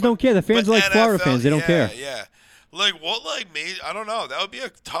fans don't care. The fans but are like Florida NFL fans. They don't care. Yeah. Like what? Like major? I don't know. That would be a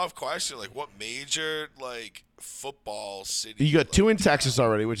tough question. Like what major football city? You got two in Texas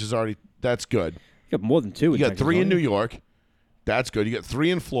already, which is that's good. You got more than two. You got three in New York. That's good. You got three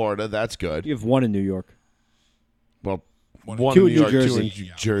in Florida. That's good. You have one in New York. Well, One one Two in in New New York, Jersey. two in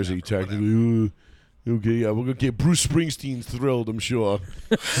New Jersey, whatever, technically. Okay, yeah, we're gonna get Bruce Springsteen thrilled. I'm sure.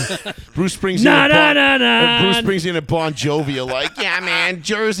 Bruce Springsteen. Nah, and nah, Bon- nah, nah. and Bruce Springsteen and Bon Jovi are like, yeah, man,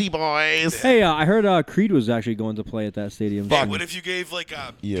 Jersey boys. Hey, I heard Creed was actually going to play at that stadium. Hey, what if you gave Butte,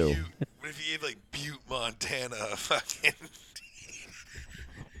 You. what if you gave Butte, Montana, a fucking?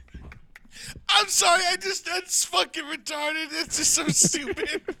 I'm sorry, that's fucking retarded. It's just so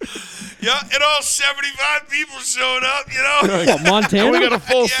stupid. Yeah, and all 75 people showed up. What, And Montana? we got a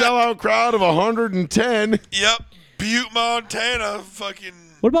full Yeah. sellout crowd of 110. Yep, Butte, Montana, fucking.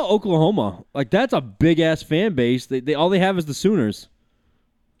 What about Oklahoma? Like that's a big ass fan base. They all they have is the Sooners.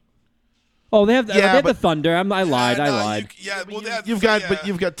 Oh, they have they Yeah, have the but- Thunder. I lied. Yeah, I no, lied.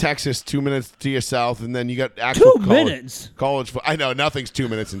 You've got Texas 2 minutes to your south, and then you got actual 2 minutes. college. I know nothing's 2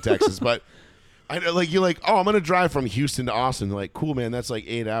 minutes in Texas, but I know, like you're like, oh, I'm gonna drive from Houston to Austin. Like, cool, man, that's like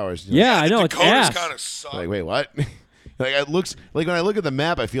 8 hours. You're Yeah, I know it's Dakotas ass. kind of suck. like, wait, what? Like it looks like when I look at the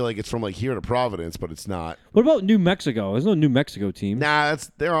map, I feel like it's from like here to Providence, but it's not. What about New Mexico? There's no New Mexico team. Nah,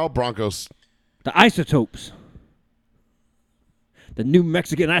 they're all Broncos. The Isotopes. The New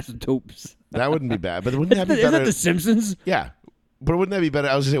Mexican Isotopes. That wouldn't be bad, but wouldn't that be Isn't better? that The Simpsons? Yeah, but wouldn't that be better?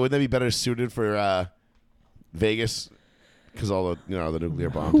 I was gonna say, wouldn't that be better suited for Vegas because all the nuclear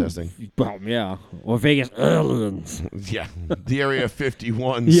bomb testing? Well, yeah. Or Vegas aliens. Yeah, the Area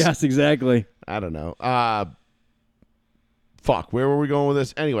 51s. Yes, exactly. I don't know. Fuck, where were we going with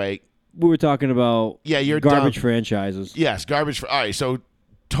this? Anyway, We were talking about you're garbage dumb. franchises. Yes, garbage. All right, so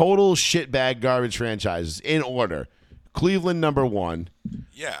total shitbag garbage franchises in order. Cleveland number 1.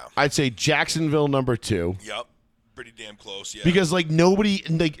 Yeah. I'd say Jacksonville number 2. Yep. Pretty damn close. Yeah. Because like nobody,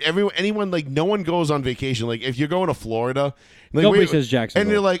 like anyone, like no one goes on vacation. Like if you're going to Florida, like, Nobody where- says Jacksonville.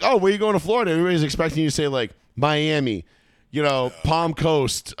 and you're like, oh, where you going to Florida? Everybody's expecting you to say like Miami, Palm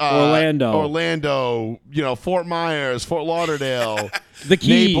Coast, Orlando, Fort Myers, Fort Lauderdale, The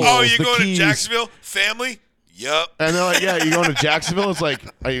Keys. Naples, oh, you're the going Keys. to Jacksonville? Family? Yep. And they're like, yeah, you're going to Jacksonville. It's like,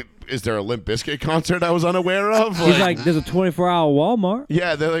 is there a Limp Bizkit concert I was unaware of? He's like, there's a 24-hour Walmart.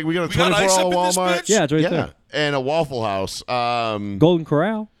 yeah, they're like, we got a We got ice 24-hour up in this Walmart. bitch? Yeah, it's right there. And a Waffle House. Golden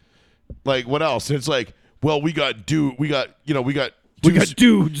Corral. Like what else? It's like, well, we got dudes. We got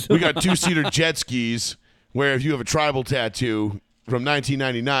two-seater jet skis where if you have a tribal tattoo from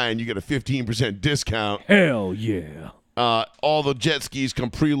 1999, you get a 15% discount. Hell yeah. All the jet skis come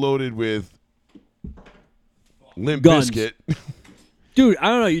preloaded with Limp Guns. Bizkit, Dude, I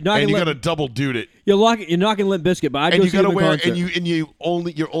don't know. You're knocking and you got Limp, to double dude it. you're knocking Limp Bizkit, but I And go you see got to the wear, concert.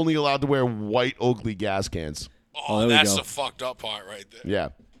 you're only allowed to wear white Oakley gas cans. Oh, there we that's go. the fucked up part right there. Yeah,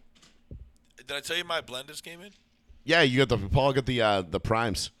 Did I tell you my blenders came in? yeah. You got Paul got the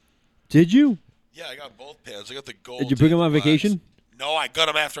primes. Did you? Yeah, I got both pairs. I got the gold. Did you bring them on tinted vacation? glass. No, I got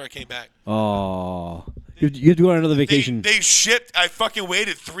them after I came back. Oh. You have to go on another vacation. They shipped. I fucking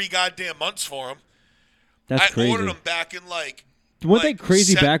waited 3 goddamn months for them. That's I crazy. ordered them back in Weren't they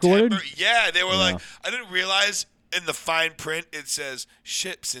crazy back September. ordered? Yeah, they were Yeah. like, I didn't realize in the fine print it says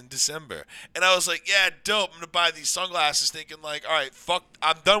ships in December. And I was like, yeah, dope. I'm going to buy these sunglasses thinking like, all right, fuck,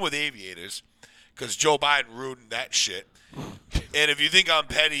 I'm done with aviators because Joe Biden ruined that shit. And if you think I'm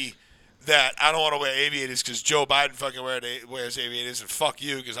petty, that I don't want to wear aviators because Joe Biden fucking wears aviators, and fuck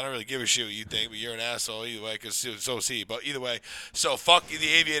you because I don't really give a shit what you think, but you're an asshole either way because so is he. But either way, so fuck the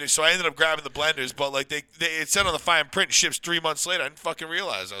aviators. So I ended up grabbing the blenders, but like it said on the fine print, ships 3 months later. I didn't fucking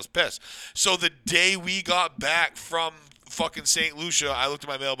realize. I was pissed. So the day we got back from fucking St. Lucia, I looked at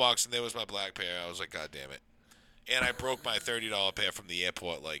my mailbox and there was my black pair. I was like, God damn it. And I broke my $30 pair from the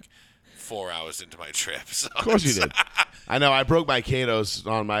airport like 4 hours into my trip. So Of course you did. I know. I broke my Katos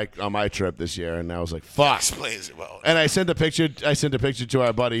on my trip this year, and I was like, "Fuck." Explains it well. And I sent a picture to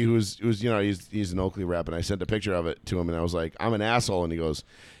our buddy who's he's an Oakley rep, and I sent a picture of it to him, and I was like, "I'm an asshole," and he goes,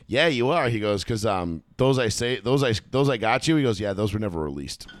 "Yeah, you are." He goes, "Because those I got you." He goes, "Yeah, those were never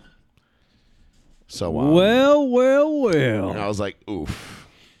released." So Well. and I was like, "Oof."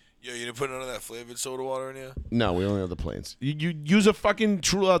 Yo, you didn't put none of that flavored soda water in here? No, we only have the plains. You use a fucking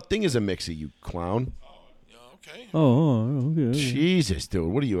true thing as a mixie, you clown. Yeah, okay. Oh, okay. Jesus, dude,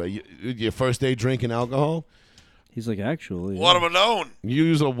 what are you? Your first day drinking alcohol? He's like, actually. Watermelon. You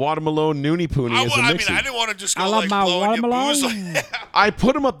use a watermelon noonie poonie as a I mixie. mean, I didn't want to just I go love like my blowing your booze. watermelon. Like, I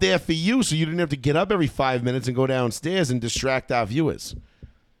put them up there for you so you didn't have to get up every 5 minutes and go downstairs and distract our viewers.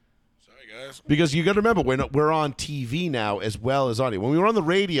 sorry, guys. Because you got to remember, we're on TV now as well as audio. When we were on the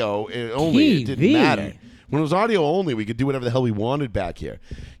radio only, it didn't TV. matter. When it was audio only, we could do whatever the hell we wanted back here.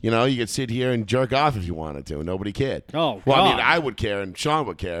 You know, you could sit here and jerk off if you wanted to, and nobody cared. Oh, well, I mean, God. I would care and Sean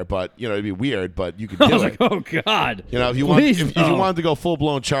would care, but you know, it'd be weird. But you could do I was it. like, oh, God. You know, if you wanted to go full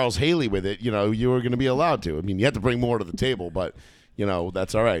blown Charles Haley with it, you know, you were going to be allowed to. I mean, you had to bring more to the table, but you know,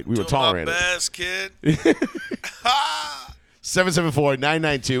 that's all right. We were Doing my tolerating it. best, kid.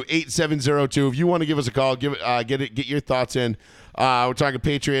 774-992-8702. If you want to give us a call, get your thoughts in. We're talking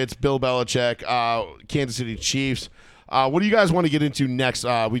Patriots, Bill Belichick, Kansas City Chiefs. What do you guys want to get into next?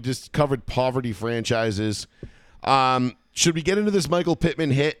 We just covered poverty franchises. Should we get into this Michael Pittman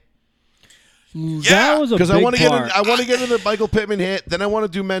hit? That was a big Because I want to part. get into the Michael Pittman hit. Then I want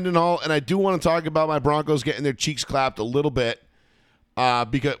to do Mendenhall, and I do want to talk about my Broncos getting their cheeks clapped a little bit. Let's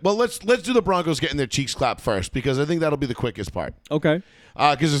do the Broncos getting their cheeks clapped first, because I think that'll be the quickest part. Okay.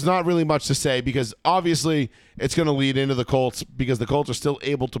 Because there's not really much to say, because obviously it's going to lead into the Colts, because the Colts are still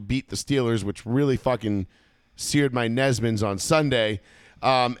able to beat the Steelers, which really fucking seared my Nesmans on Sunday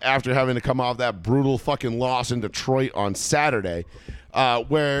after having to come off that brutal fucking loss in Detroit on Saturday,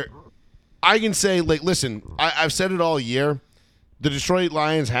 where I can say, like, listen, I've said it all year, the Detroit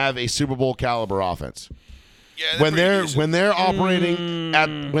Lions have a Super Bowl caliber offense. Yeah, When they're operating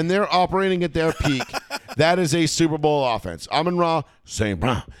at their peak, that is a Super Bowl offense. Amon-Ra, St.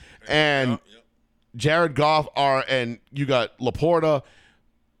 Brown, and Jared Goff and you got Laporta,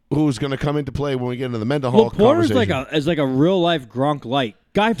 who's going to come into play when we get into the Mendenhall Porter's conversation. like a real life Gronk light.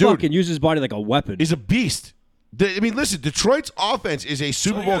 Guy fucking uses his body like a weapon. He's a beast. I mean, listen, Detroit's offense is a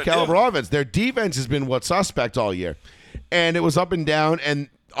Super you Bowl gotta do. caliber offense. Their defense has been suspect all year, and it was up and down. And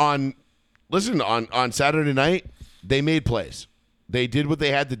on Saturday night, they made plays. They did what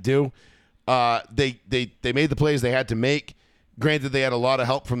they had to do. They made the plays they had to make. Granted, they had a lot of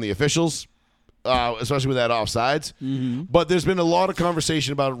help from the officials, especially with that offsides. Mm-hmm. But there's been a lot of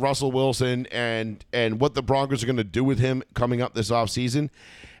conversation about Russell Wilson and what the Broncos are going to do with him coming up this offseason.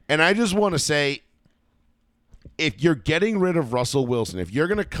 And I just want to say, if you're getting rid of Russell Wilson, if you're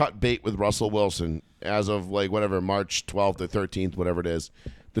going to cut bait with Russell Wilson as of March 12th or 13th, whatever it is,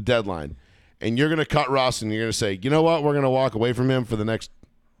 the deadline, and you're going to cut Russ and you're going to say, you know what, we're going to walk away from him for the next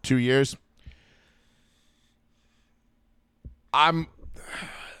 2 years, I'm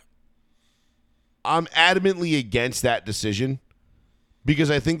adamantly against that decision,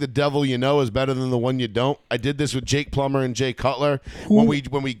 because I think the devil you know is better than the one you don't. I did this with Jake Plummer and Jay Cutler. When we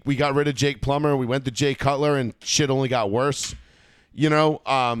got rid of Jake Plummer, we went to Jay Cutler, and shit only got worse. You know,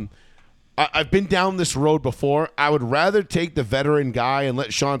 I've been down this road before. I would rather take the veteran guy and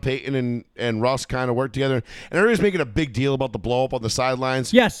let Sean Payton and Russ kind of work together. And everybody's making a big deal about the blow up on the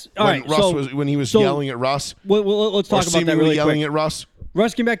sidelines. Yes. All when right. When he was yelling at Russ. Let's talk about that really yelling quick. at Russ.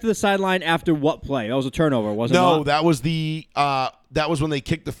 Russ came back to the sideline after what play? That was a turnover, wasn't it? No, that was that was when they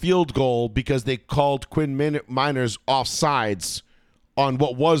kicked the field goal because they called Quinn Miners offsides on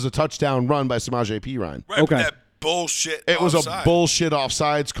what was a touchdown run by Samaje Perine. Right, Okay. but that bullshit. It was offside. a bullshit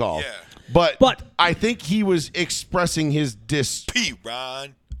offsides call. Yeah. But I think he was expressing his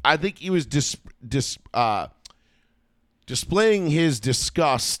Ron. I think he was displaying his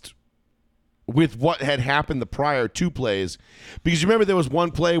disgust with what had happened the prior two plays, because you remember there was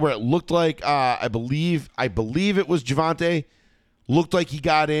one play where it looked like I believe it was Javonte, looked like he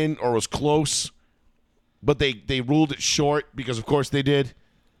got in or was close, but they ruled it short because of course they did.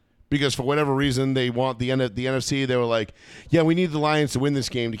 because for whatever reason they want the NFC. They were like, yeah, we need the Lions to win this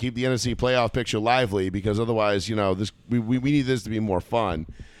game to keep the NFC playoff picture lively, because otherwise, this we need this to be more fun.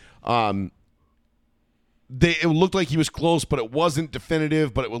 It looked like he was close, but it wasn't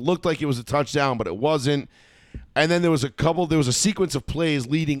definitive. But it looked like it was a touchdown, but it wasn't. And then there was a sequence of plays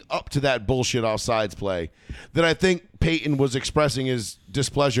leading up to that bullshit offsides play that I think Peyton was expressing his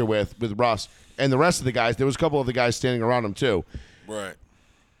displeasure with Russ and the rest of the guys. There was a couple of the guys standing around him too. Right.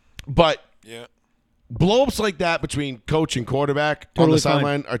 But Yeah. blow-ups like that between coach and quarterback on Totally the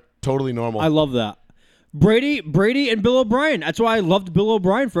sideline are totally normal. I love that. Brady and Bill O'Brien. That's why I loved Bill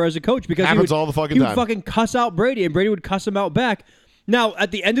O'Brien as a coach, because Happens all the fucking he time. would fucking cuss out Brady, and Brady would cuss him out back. Now,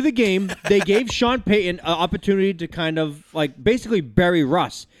 at the end of the game, they gave Sean Payton an opportunity to kind of basically bury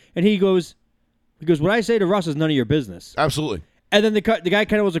Russ, and he goes, "What I say to Russ is none of your business." Absolutely. And then the guy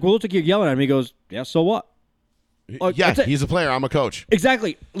kind of was like, "Well, looks like you're yelling at him." He goes, "Yeah, so what?" Yeah, that's it. he's a player. I'm a coach.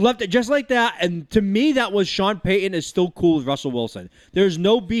 Exactly. Left it just like that. And to me, that was Sean Payton is still cool with Russell Wilson. There's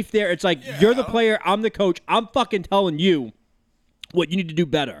no beef there. It's like, you're the player. I'm the coach. I'm fucking telling you what you need to do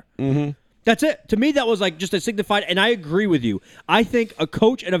better. Mm-hmm. That's it. To me, that was just a signified, and I agree with you. I think a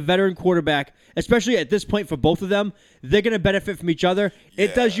coach and a veteran quarterback, especially at this point for both of them, they're going to benefit from each other. Yeah.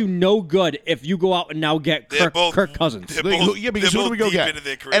 It does you no good if you go out and now get Kirk Cousins. Because who do we go get?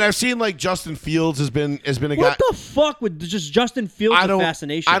 And I've seen Justin Fields has been a guy. What the fuck with just Justin Fields and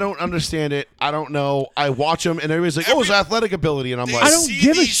fascination? I don't understand it. I don't know. I watch him, and everybody's like, "Oh, his athletic ability," and I'm like, I don't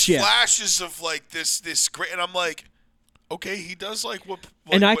give a shit. Flashes of this great, and I'm like, okay, he does what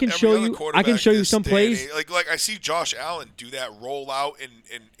and I can show you. I can show you some plays. Like I see Josh Allen do that rollout and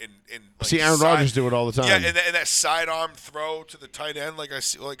see Aaron Rodgers do it all the time. Yeah, and that sidearm throw to the tight end. I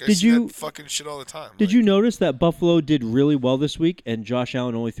see that fucking shit all the time. Did you notice that Buffalo did really well this week, and Josh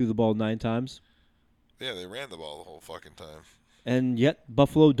Allen only threw the ball 9 times? Yeah, they ran the ball the whole fucking time. And yet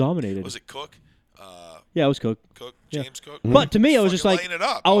Buffalo dominated. Was it Cook? Yeah, it was Cook. James Cook. But to me, I was just like,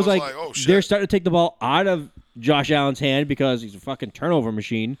 I was like, oh, shit. They're starting to take the ball out of Josh Allen's hand because he's a fucking turnover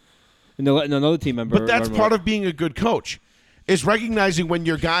machine, and they're letting another team member. But that's part of being a good coach, is recognizing when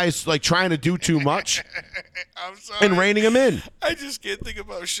your guy's trying to do too much. I'm sorry. And reining him in. I just can't think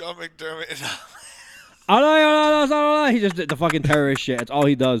about Sean McDermott. He just did the fucking terrorist shit. That's all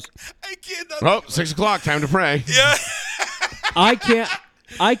he does. I can't. Oh, 6 o'clock. Time to pray. Yeah.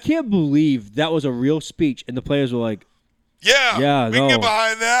 I can't believe that was a real speech, and the players were like, "Yeah, we can get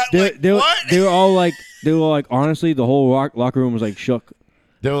behind that." What? They were all like, honestly, the whole locker room was shook.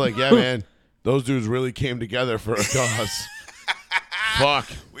 They were like, "Yeah, man, those dudes really came together for a cause." Fuck.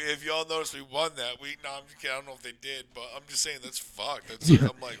 If y'all noticed, we won that. I'm just kidding. I don't know if they did, but I'm just saying that's fuck. That's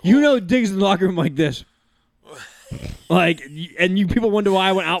I'm like, Diggs in the locker room like this. And you people wonder why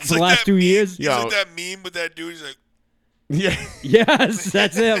I went out for the last 2 years. Is it that meme with that dude? He's like, yeah. Yes,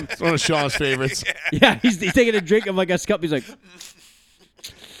 that's him. It's one of Sean's favorites. Yeah, he's taking a drink of a cup. He's like,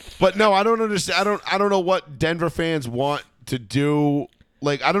 but no, I don't understand. I don't know what Denver fans want to do.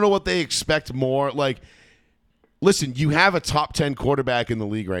 I don't know what they expect more. Listen, you have a top 10 quarterback in the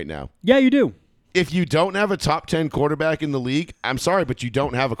league right now. Yeah, you do. If you don't have a top 10 quarterback in the league, I'm sorry, but you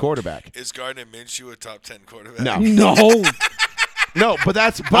don't have a quarterback. Is Gardner Minshew a top 10 quarterback? No. No, but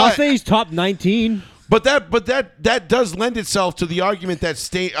I'll say he's top 19. But that does lend itself to the argument that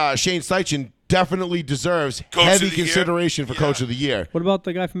Shane Steichen definitely deserves heavy consideration for Coach of the Year. What about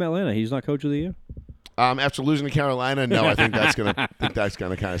the guy from Atlanta? He's not Coach of the Year? After losing to Carolina, no, I think that's gonna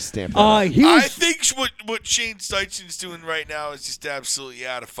kind of stamp that I think what Shane Steichen's doing right now is just absolutely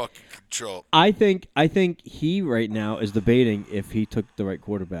out of fucking control. I think he right now is debating if he took the right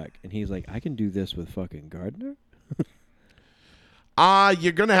quarterback, and he's like, I can do this with fucking Gardner.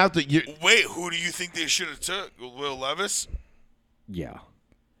 You're gonna have to. Wait, who do you think they should have took? Will Levis? Yeah,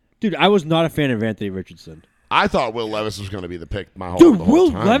 dude, I was not a fan of Anthony Richardson. I thought Will Levis was going to be the pick the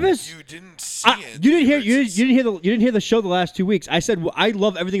whole time. Levis. You didn't see it. You didn't hear the show the last 2 weeks. I said I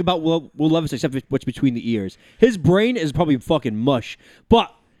love everything about Will Levis except what's between the ears. His brain is probably fucking mush,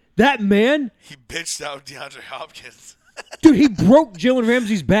 but that man. He bitched out DeAndre Hopkins. Dude, he broke Jalen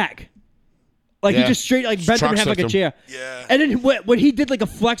Ramsey's back. He just straight bent him and had a chair. Yeah. And then when he did a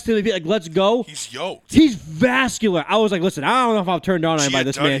flex to be let's go. He's yoked. He's vascular. I was like, listen, I don't know if I'll turn on by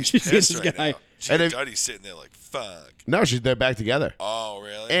this man. This guy. And Duddy's sitting there like, fuck. No, they're back together. Oh,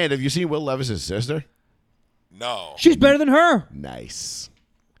 really? And have you seen Will Levis' sister? No. She's better than her. Nice.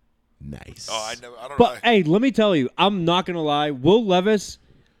 Oh, I don't know. But hey, let me tell you, I'm not gonna lie. Will Levis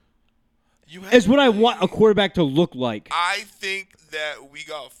is what I want a quarterback to look like. I think that we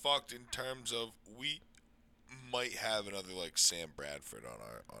got fucked in terms of we might have another Sam Bradford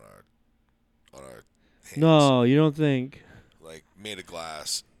on our hands. No, you don't think? like made of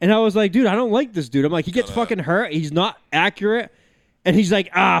glass. And I was like, dude, I don't like this dude. I'm like, he gets fucking hurt. He's not accurate. And he's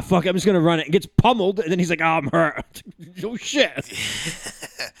like, fuck, I'm just going to run it. And gets pummeled. And then he's like, I'm hurt. Oh, shit.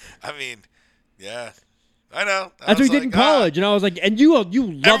 I mean, yeah. I know. That's what he did in college. And I was like, and you love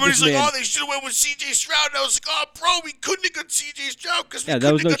everybody's this man. like, they should have went with C.J. Stroud. And I was like, bro, we couldn't have got C.J. Stroud because we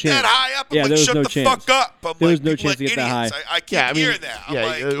couldn't have got that high up. I'm like, shut the fuck up. I'm there like, was no chance to get that high. I keep hearing that. I'm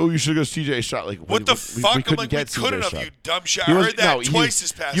like, you should go C.J. Stroud. Like, what the fuck? I'm like, we couldn't have, you dumb shit. I heard that twice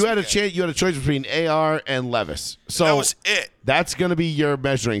this past You had a weekend. chance. You had a choice between AR and Levis. So that was it. That's going to be your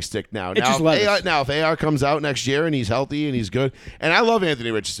measuring stick now. It's just Levis. If AR comes out next year and he's healthy and he's good, and I love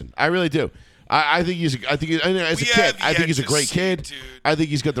Anthony Richardson, I really do. I think he's. I think as a kid, I think he's a great kid. Dude. I think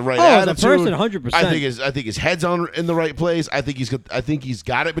he's got the right as attitude. a person, 100%. I think his head's in the right place. I think he's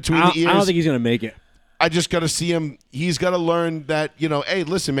got it between the ears. I don't think he's gonna make it. I just got to see him. He's got to learn that hey,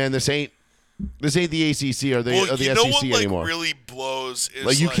 listen, man, this ain't the ACC or the you SEC know what, anymore. Really blows is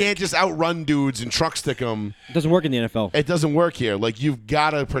like you can't just outrun dudes and truck stick them. It doesn't work in the NFL. It doesn't work here. Like you've got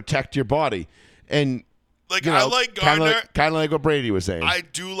to protect your body and. Like I like Gardner. Kind of like what Brady was saying. I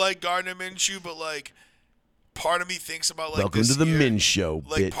do like Gardner Minshew, but like. Part of me thinks about like welcome this to the year, Min Show,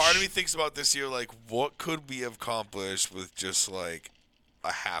 like bitch. part of me thinks about this year, like what could we have accomplished with just like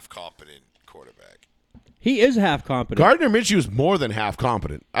a half competent quarterback? He is half competent. Gardner Minshew is more than half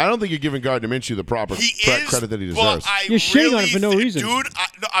competent. I don't think you're giving Gardner Minshew the proper credit that he deserves. You're shitting on him for no reason, dude.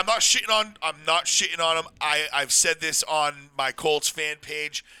 I'm not shitting on him. I've said this on my Colts fan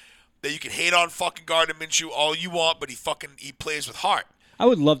page that you can hate on fucking Gardner Minshew all you want, but he plays with heart. I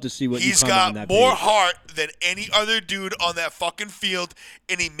would love to see what he's you got on that more page. heart than any other dude on that fucking field,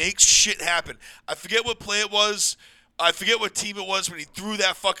 and he makes shit happen. I forget what play it was. I forget what team it was when he threw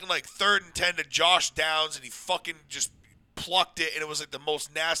that fucking like 3rd and 10 to Josh Downs, and he fucking just plucked it, and it was like the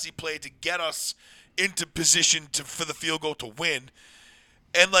most nasty play to get us into position for the field goal to win.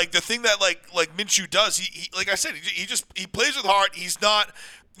 And like the thing that like Minshew does, he like I said, he plays with heart. He's not,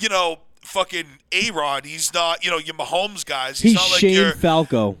 fucking A-Rod. He's not, your Mahomes guys. He's not like Shane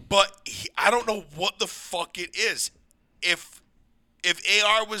Falco. But I don't know what the fuck it is. If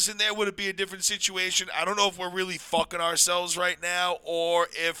AR was in there, would it be a different situation? I don't know if we're really fucking ourselves right now or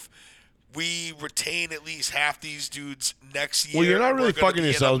if we retain at least half these dudes next year. Well, you're not really fucking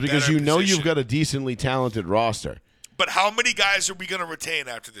yourselves because you've got a decently talented roster. But how many guys are we going to retain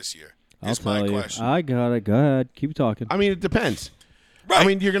after this year? Is my question. I got it. Go ahead. Keep talking. I mean, it depends. Right. I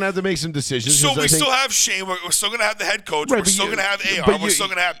mean, you're going to have to make some decisions. So we still have Shane. We're still going to have the head coach. Right, we're still going to have AR. We're still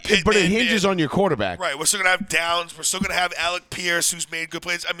going to have Pittman. But it hinges on your quarterback. Right. We're still going to have Downs. We're still going to have Alec Pierce, who's made good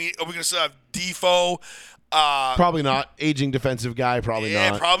plays. I mean, are we going to still have Defoe? Probably not. Aging defensive guy, probably not.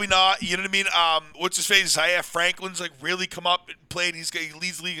 Yeah, probably not. You know what I mean? What's his face? Zaire Franklin's like really come up and played. He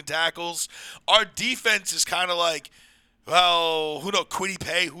leads the league in tackles. Our defense is kind of like, well, who knows? Quiddy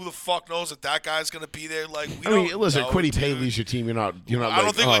Pay. Who the fuck knows if that guy's gonna be there? Like, listen, know, Quiddy Pay leads your team. You're not. I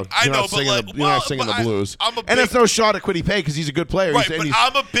don't think. I know, but like, you're not singing the blues. And it's no shot at Quiddy Pay because he's a good player. Right, but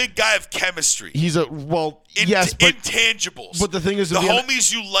I'm a big guy of chemistry. Yes, but intangibles. But the thing is, the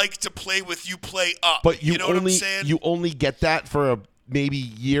homies you like to play with, you play up. But you know what I'm saying? You only get that for a maybe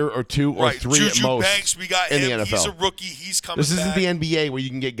year or two or three Juju at most. Banks, we got in him. the NFL. He's a rookie. He's coming. This isn't the NBA where you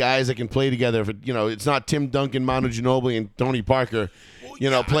can get guys that can play together. For it's not Tim Duncan, Manu Ginobili, and Tony Parker.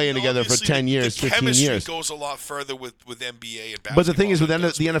 Playing together for 10 years, 15 years. Chemistry goes a lot further with NBA and basketball. But the thing is, with the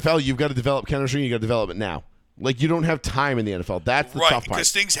NFL, you've got to develop chemistry. You got to develop it now. Like you don't have time in the NFL. That's the tough part.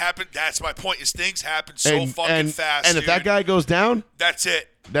 Because things happen. That's my point. Is things happen so fucking fast. And if that guy goes down, that's it.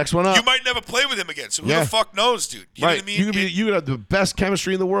 Next one up. You might never play with him again. So who the fuck knows, dude? You know what I mean? You could have the best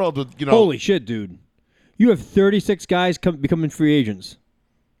chemistry in the world. With, Holy shit, dude! You have 36 guys becoming free agents.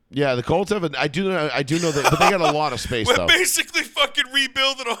 Yeah, the Colts have. I do know that, but they got a lot of space. We're though. basically fucking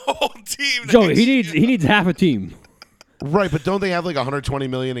rebuilding a whole team. Joey, he needs half a team. Right, but don't they have like 120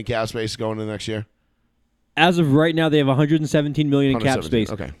 million in cap space going into next year? As of right now, they have 117 million in cap space.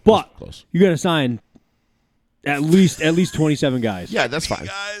 Okay, but close. You got to sign at least 27 guys. Yeah, that's fine.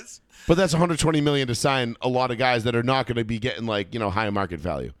 Guys. But that's 120 million to sign a lot of guys that are not going to be getting high market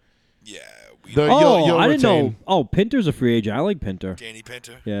value. Yeah. I didn't know. Oh, Pinter's a free agent. I like Pinter. Danny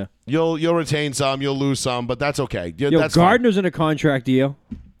Pinter. Yeah. You'll retain some, you'll lose some, but that's okay. That's Gardner's in a contract deal.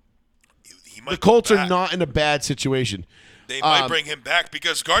 The Colts are not in a bad situation. They might bring him back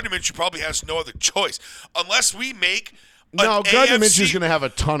because Gardner Minshew probably has no other choice – unless we make Gardner Minshew's going to have a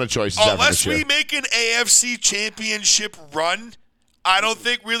ton of choices after this year. Unless we make an AFC championship run, I don't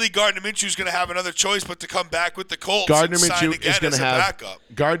think really Gardner Minshew is going to have another choice but to come back with the Colts. Gardner and sign Minshew again is going as to a have backup.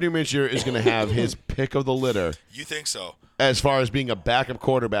 Gardner Minshew is going to have his pick of the litter You think so? as far as being a backup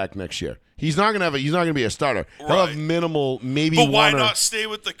quarterback next year. He's not going to he's not going to be a starter. He'll Right. have minimal, maybe But why one not stay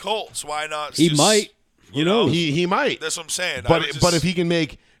with the Colts? Why not? He just, might. You know, he might. that's what I'm saying. But if he can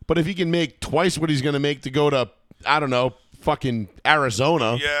make twice what he's going to make to go to, I don't know, fucking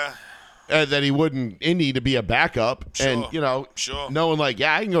Arizona, yeah, that he would in Indy to be a backup, and Sure. knowing like,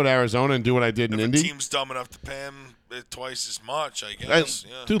 yeah, I can go to Arizona and do what I did in if a Indy. team's dumb enough to pay him twice as much, I And, guess.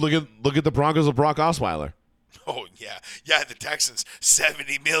 Yeah. Dude, look at the Broncos of Brock Osweiler. Oh yeah. The Texans,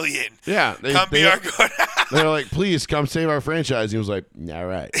 $70 million. Yeah, Come be our good. They're like, please come save our franchise. He was like, all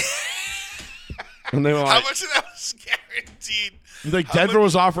right. And they were How like, much of that was guaranteed? Denver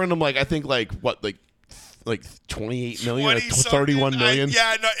was offering him like 28 million or 31 million. And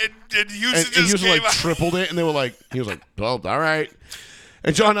Houston And just Houston gave like up. tripled it, and he was like, well, all right.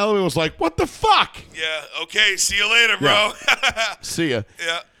 And John Elway was like, what the fuck? Yeah. Okay. See you later, bro. See ya.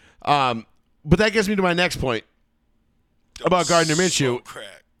 Yeah. But that gets me to my next point about Gardner Minshew, So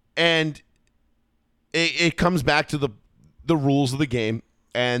crack. and it comes back to the rules of the game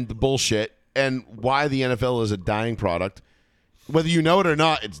and the bullshit and why the NFL is a dying product. Whether you know it or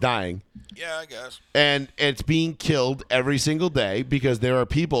not, it's dying. Yeah, I guess. And it's being killed every single day because there are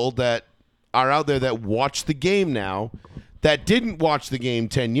people that are out there that watch the game now that didn't watch the game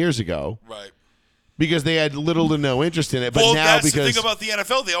 10 years ago Right. because they had little to no interest in it. But Well, now that's because the thing about the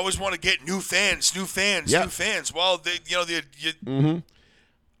NFL. They always want to get new fans. Yeah. New fans. Well, you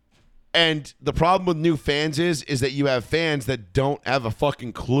and the problem with new fans is that you have fans that don't have a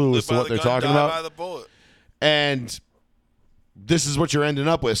fucking clue as to by what the they're gun, talking die about. by the bullet. And this is what you're ending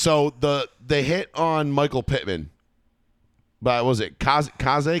up with. So the hit on Michael Pittman by, what was it, Quasi?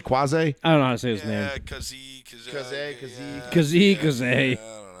 I don't know how to say his Yeah, name. Kazi. Kazi.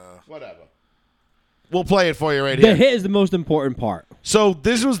 Whatever. We'll play it for you right The here. hit is the most important part. So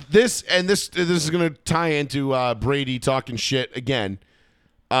this is going to tie into Brady talking shit again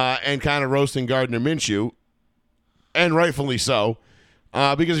and kind of roasting Gardner Minshew, and rightfully so,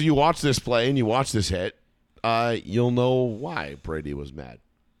 because if you watch this play and you watch this hit, you'll know why Brady was mad.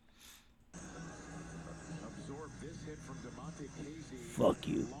 Fuck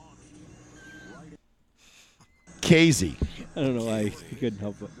you. Casey. I don't know why he couldn't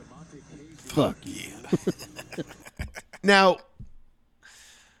help it. Fuck you. Now,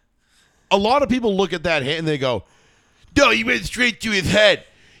 a lot of people look at that hit and they go, no, he went straight to his head.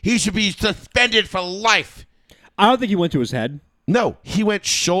 He should be suspended for life. I don't think he went to his head. No, he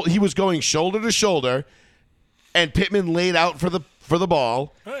was going shoulder to shoulder, and Pittman laid out for the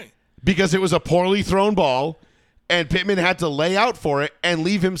ball Right. because it was a poorly thrown ball, and Pittman had to lay out for it and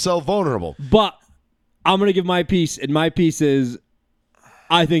leave himself vulnerable. But I'm going to give my piece, and my piece is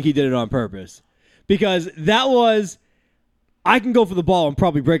I think he did it on purpose. Because that was, I can go for the ball and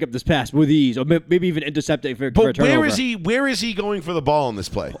probably break up this pass with ease, or maybe even intercept it for a But turnover. where is he going for the ball in this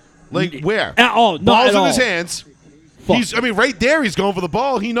play? Like, where? Not Ball's at in all. his hands. Fuck. Right there, he's going for the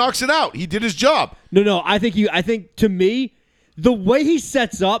ball. He knocks it out. He did his job. No, I think to me, the way he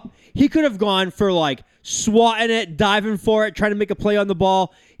sets up, he could have gone for like swatting it, diving for it, trying to make a play on the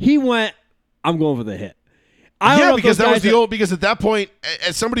ball. He went, I'm going for the hit. I don't know if because those that was guys the are- old. Because at that point,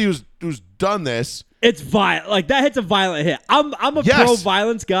 as somebody who's done this, It's violent. Like that hit's a violent hit. I'm a Yes. pro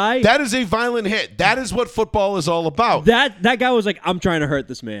violence guy. that is a violent hit. That is what football is all about. That guy was like, I'm trying to hurt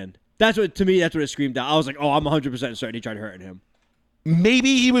this man. That's what it screamed out. I was like, oh, I'm 100% certain he tried hurting him.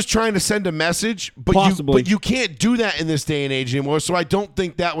 Maybe he was trying to send a message, but Possibly. you can't do that in this day and age anymore. So I don't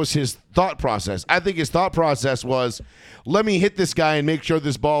think that was his thought process. I think his thought process was, let me hit this guy and make sure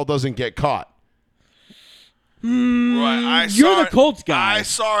this ball doesn't get caught. Right. You're the Colts guy. I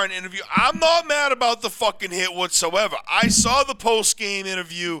saw an interview. I'm not mad about the fucking hit whatsoever. I saw the post game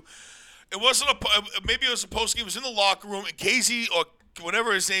interview. It wasn't maybe it was a post game. It was in the locker room, and Casey or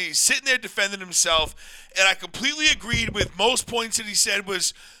whatever his name, he's sitting there defending himself, and I completely agreed with most points that he said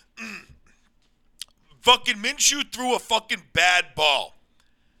was, fucking Minshew threw a fucking bad ball.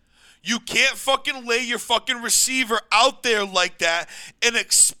 You can't fucking lay your fucking receiver out there like that and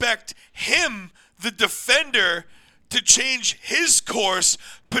expect him, the defender, to change his course,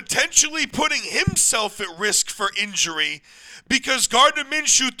 potentially putting himself at risk for injury because Gardner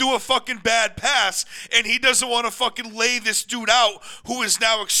Minshew threw a fucking bad pass and he doesn't want to fucking lay this dude out who is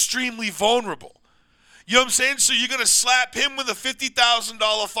now extremely vulnerable. You know what I'm saying? So you're going to slap him with a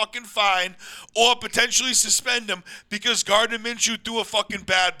 $50,000 fucking fine or potentially suspend him because Gardner Minshew threw a fucking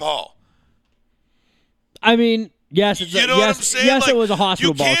bad ball. I mean, yes, it's You know what I'm saying? yes, Like, it was a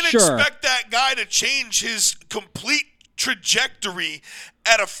hospital you ball. can't Sure. expect that guy to change his complete trajectory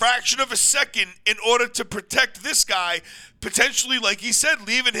at a fraction of a second in order to protect this guy, potentially, like he said,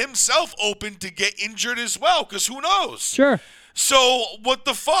 leaving himself open to get injured as well, because who knows? Sure. So what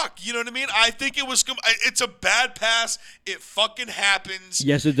the fuck? You know what I mean? I think it's a bad pass. It fucking happens.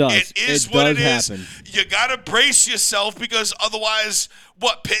 Yes, it does. It is It what does it is. happen. You gotta brace yourself, because otherwise,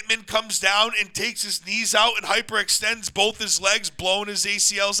 Pittman comes down and takes his knees out and hyperextends both his legs, blowing his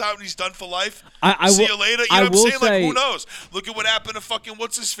ACLs out, and he's done for life. See you later. You know what I'm saying? Like, who knows? Look at what happened to fucking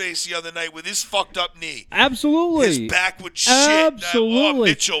what's his face the other night with his fucked up knee. Absolutely. His back would shit. Absolutely.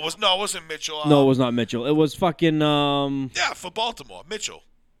 Mitchell it wasn't Mitchell. No, it was not Mitchell. It was fucking Yeah, for Baltimore, Mitchell.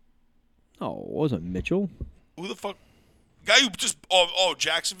 No, it wasn't Mitchell. Who the fuck? Guy who just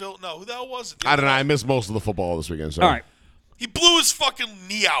Jacksonville? No, who the hell was it? I don't know. I missed most of the football this weekend. So. All right. He blew his fucking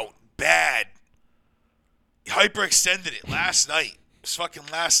knee out bad. He hyperextended it last night. It was fucking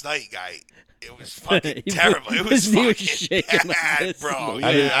last night, guy. It was fucking terrible. It was his knee was fucking shaking like bad, this. bro.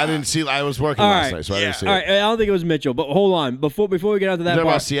 I didn't see. I was working All last right. night, so I didn't see All it. right, I don't think it was Mitchell, but hold on. Before we get onto that You're talking part,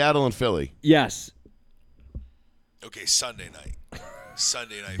 about Seattle and Philly, yes. Okay, Sunday night.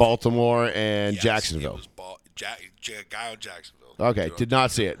 Baltimore and Yes, Jacksonville. It was guy on Jacksonville. Okay, did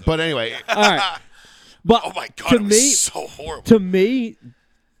not see it, but anyway, All right. But Oh my god, to it was me, so horrible. to me,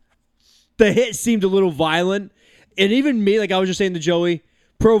 the hit seemed a little violent, and even me, like I was just saying to Joey,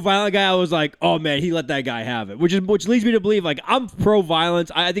 pro-violent guy, I was like, oh man, he let that guy have it, which leads me to believe like I'm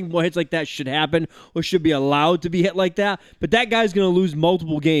pro-violence. I think more hits like that should happen or should be allowed to be hit like that. But that guy's gonna lose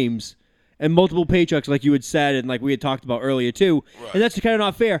multiple games and multiple paychecks, like you had said, and like we had talked about earlier too, Right. and that's kind of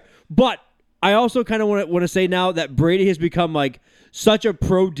not fair. But I also kind of want to say now that Brady has become like such a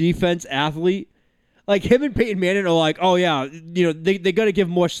pro-defense athlete. Like him and Peyton Manning are like, oh yeah, they got to give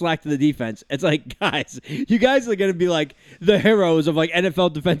more slack to the defense. It's like, guys, you guys are gonna be like the heroes of like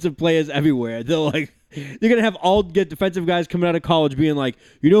NFL defensive players everywhere. They're gonna have all get defensive guys coming out of college being like,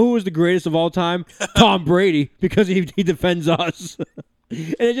 you know who was the greatest of all time? Tom Brady, because he defends us.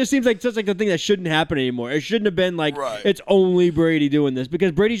 And it just seems like such like the thing that shouldn't happen anymore. It shouldn't have been like It's only Brady doing this,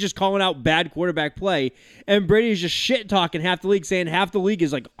 because Brady's just calling out bad quarterback play, and Brady's just shit talking half the league, saying half the league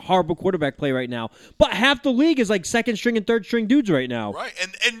is like horrible quarterback play right now. But half the league is like second string and third string dudes right now. Right,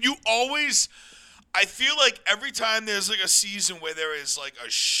 and you always, I feel like every time there's like a season where there is like a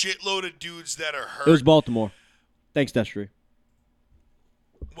shitload of dudes that are hurt. It was Baltimore. Thanks, Destry.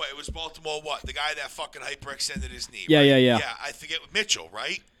 What, it was Baltimore, what? The guy that fucking hyperextended his knee, Yeah, right? yeah. Yeah, I think it was Mitchell,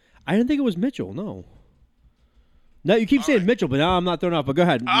 right? I didn't think it was Mitchell. No. No, you keep saying right. Mitchell, but now I'm not throwing off. But go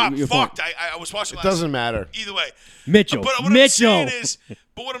ahead. Your point. Fucked. I was watching last doesn't matter. Either way. Mitchell. But what Mitchell.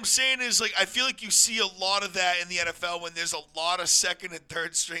 I'm saying is, like, I feel like you see a lot of that in the NFL when there's a lot of second and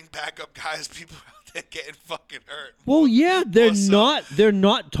third string backup guys, people out there getting fucking hurt. Well, yeah, they're Also-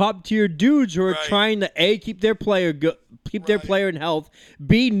 not top tier dudes who are Right. trying to keep their player their player in health,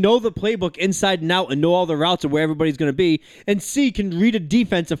 B, know the playbook inside and out and know all the routes of where everybody's going to be, and C, can read a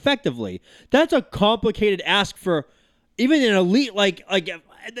defense effectively. That's a complicated ask for even an elite like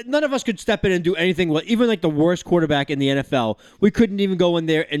none of us could step in and do anything. Even like the worst quarterback in the NFL, we couldn't even go in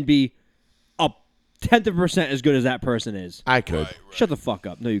there and be a 10% as good as that person is. I could. Right. Shut the fuck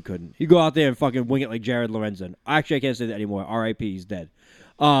up. No, you couldn't. You go out there and fucking wing it like Jared Lorenzen. Actually, I can't say that anymore. R.I.P. He's dead.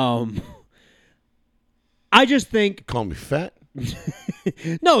 I just think Call me fat.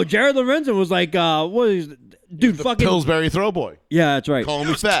 no. Jared Lorenzen was like, what is dude? The Fucking Pillsbury throw boy. yeah, that's right. Call It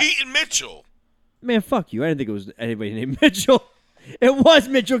me was fat. Keaton Mitchell. Man, fuck you. I didn't think it was anybody named Mitchell. It was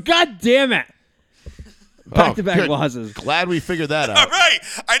Mitchell. God damn it. Back-to-back good. losses. Glad we figured that All out. right.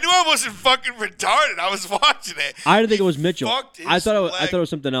 I knew I wasn't fucking retarded. I was watching it. I didn't think it was Mitchell. fucked his I thought it was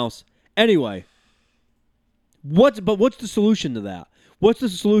something else. Anyway, what's the solution to that? What's the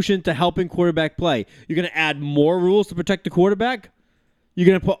solution to helping quarterback play? You're going to add more rules to protect the quarterback? You're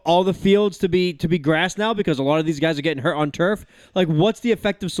going to put all the fields to be grass now because a lot of these guys are getting hurt on turf? Like, what's the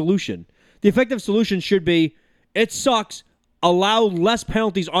effective solution? The effective solution should be, it sucks, allow less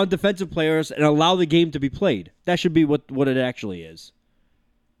penalties on defensive players and allow the game to be played. That should be what it actually is.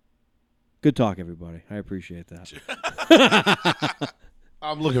 Good talk, everybody. I appreciate that.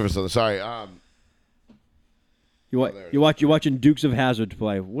 I'm looking for something. Sorry. You're watching Dukes of Hazzard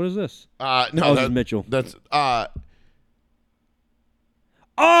play. What is this? No, this is Mitchell. That's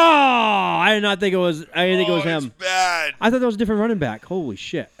Oh, I did not think it was. I didn't think it was It's him. bad. I thought that was a different running back. Holy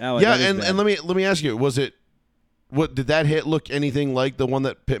shit! Oh, yeah. that is And bad. let me ask you, was it? What did that hit look anything like the one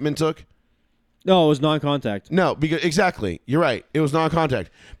that Pittman took? No, it was non-contact. No, because exactly, you're right. It was non-contact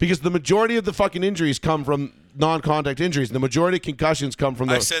because the majority of the fucking injuries come from non-contact injuries. And the majority of concussions come from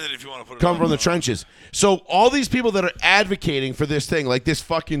I the said it if you want to put it come on. from the trenches. So all these people that are advocating for this thing, like this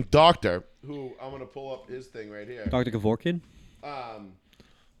fucking doctor, who I'm gonna pull up his thing right here. Dr. Kevorkian?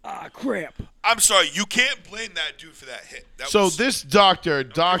 Crap. I'm sorry, you can't blame that dude for that hit. So this doctor,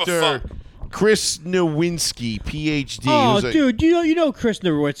 give a fuck. Chris Nowinski, PhD. Oh, who's a- dude, you know Chris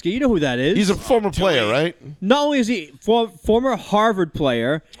Nowitzki. You know who that is. he's a former player, right? Not only is he former Harvard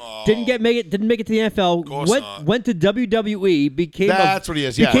player, didn't make it to the NFL. course not. Went to WWE, became That's what he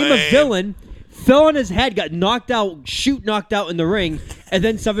is, yeah. became a Lame. villain. Fell on his head, got knocked out in the ring, and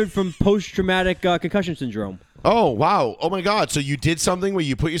then suffered from post-traumatic concussion syndrome. Oh wow! Oh my God! So you did something where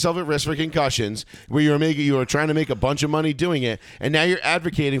you put yourself at risk for concussions, where you were trying to make a bunch of money doing it, and now you're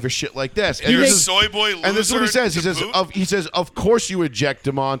advocating for shit like this. And You're a this is- soy boy loser. And this is what he says. He to says, boot? of course you eject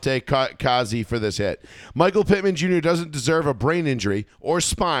DeMonte Kazi for this hit. Michael Pittman Jr. doesn't deserve a brain injury or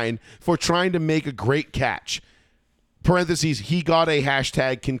spine for trying to make a great catch. Parentheses, he got a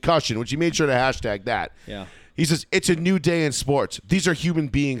hashtag concussion, which he made sure to hashtag that. Yeah. He says, it's a new day in sports. These are human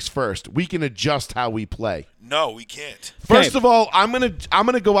beings first. We can adjust how we play. No, we can't. First of all, I'm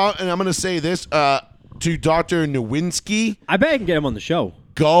gonna go out and I'm gonna say this to Dr. Nowinski. I bet I can get him on the show.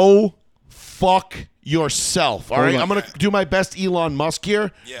 Go fuck yourself. All right, on. I'm gonna do my best Elon Musk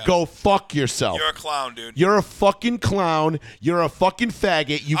here. Yeah. Go fuck yourself. You're a clown, dude. You're a fucking clown. You're a fucking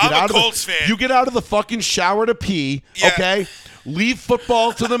faggot. You get I'm a out of Colts the fan. you get out of the fucking shower to pee. Yeah. Okay, leave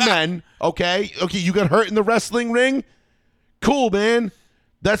football to the men. Okay, you got hurt in the wrestling ring. Cool, man.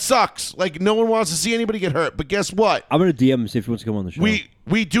 That sucks. Like no one wants to see anybody get hurt. But guess what? I'm gonna DM him see if he wants to come on the show.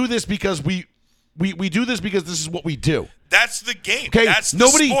 We do this because we do this because this is what we do. That's the game. Okay, That's the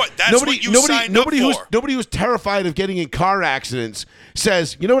sport. That's what you signed up for. Nobody who's terrified of getting in car accidents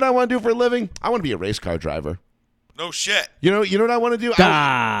says, you know what I want to do for a living? I want to be a race car driver. No shit. You know what I want to do?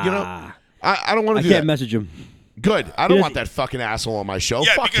 I don't want to I do can't that. message him. Good. I don't doesn't- want that fucking asshole on my show.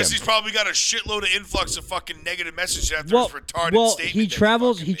 Yeah, Fuck because him. he's probably got a shitload of influx of fucking negative messages after Well, his retarded statement. he that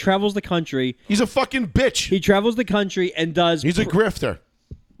travels. fucking He made. travels the country. He's a fucking bitch. He travels the country and does. He's a grifter.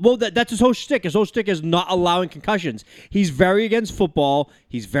 Well, that's his whole shtick. His whole shtick is not allowing concussions. He's very against football.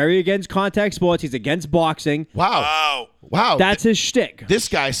 He's very against contact sports. He's against boxing. Wow. Wow. That's his shtick. This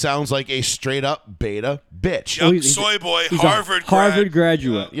guy sounds like a straight up beta bitch. Yup, he's- soy boy, He's a Harvard grad.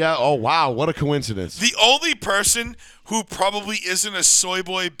 graduate. Yeah. Oh wow. What a coincidence. The only person who probably isn't a soy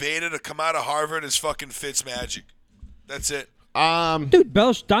boy beta to come out of Harvard is fucking Fitzmagic. That's it. Dude,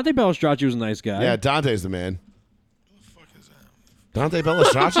 Dante Bellistracci was a nice guy. Yeah. Dante's the man. Who the fuck is that? Dante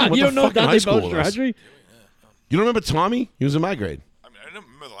Bellistracci. What you the don't know fuck in high Dante school was? Bellistracci? You don't remember Tommy? He was in my grade. I mean, I don't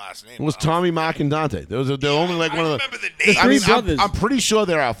remember the last name. It was Tommy, Mark, and Dante. They're only like I one of the. remember the name. I mean, Three brothers. I'm pretty sure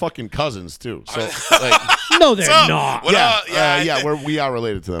they're our fucking cousins too. So, like, No, they're What's up? not. What up? we are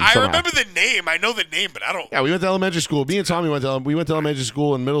related to them. I somehow. remember the name. I know the name, but I don't. Yeah, we went to elementary school. Me and Tommy went to elementary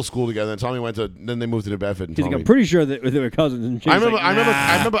school and middle school together. And Tommy then they moved to New Bedford. And He's like, Tommy, I'm pretty sure that they were cousins. And I James remember,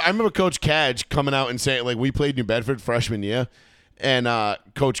 like, I remember Coach Cadge coming out and saying, like, we played New Bedford freshman year, and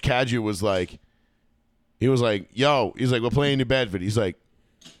Coach Cadge was like, he's like, we're playing New Bedford. He's like,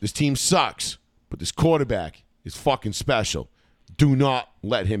 this team sucks, but this quarterback is fucking special. Do not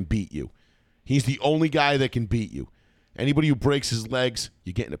let him beat you. He's the only guy that can beat you. Anybody who breaks his legs,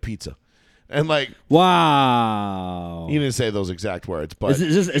 you're getting a pizza. And like, wow. he didn't say those exact words, but Is He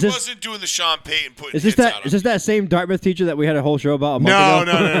this wasn't doing the Sean Payton putting is this hits that out is this that same Dartmouth teacher that we had a whole show about a month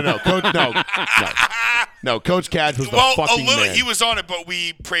ago? no. Coach, no. Coach Cadge was the Well, a fucking little. man. He was on it, but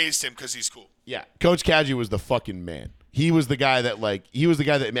we praised him because he's cool. Yeah, Coach Cadge was the fucking man. He was the guy that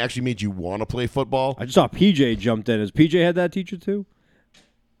actually made you want to play football. I just saw PJ jumped in. Has PJ had that teacher too?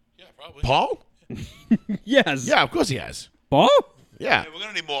 Yeah, probably. Paul? Yes. Yeah, of course he has. Paul? Yeah. Yeah, we're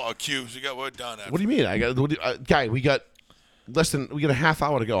gonna need more cues. We got what done. After. What do you mean? Guy, we got a half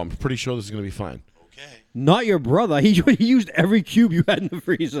hour to go. I'm pretty sure this is gonna be fine. Okay, Not your brother. He used every cube you had in the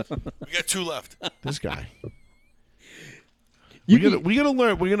freezer. we got 2 left. This guy. You we gotta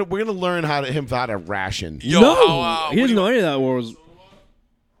learn. We're gonna learn how to ration. Yo, no, how, he doesn't know any of that. Was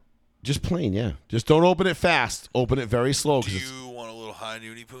Just plain, yeah. Just don't open it fast. Open it very slow. Do 'Cause it's, you want a little high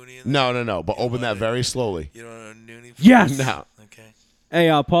noonie poonie in there? no. But open that very slowly. You don't want a noonie? yes. No. Okay.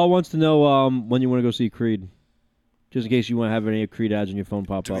 Hey, Paul wants to know when you want to go see Creed. Just in case you want to have any Creed ads on your phone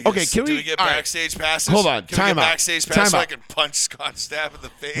pop up. Okay, can do we- we get all right. backstage passes? Hold on, Can we time get out. backstage Time passes so I out. can punch Scott Stapp in the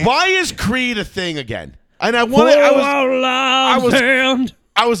face? Why is Creed a thing again? And I Pull want to. out love's was- hand.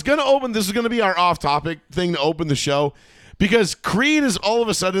 I was gonna open. This is gonna be our off-topic thing to open the show, because Creed is all of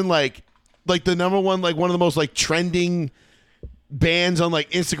a sudden like the number one, like one of the most like trending bands on like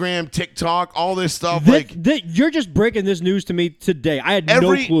Instagram, TikTok, all this stuff. You're just breaking this news to me today. I had no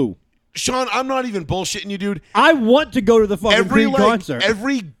Every- clue. Sean, I'm not even bullshitting you, dude. I want to go to the fucking Creed concert.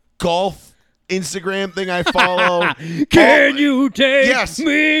 Every golf Instagram thing I follow. Can you take Yes.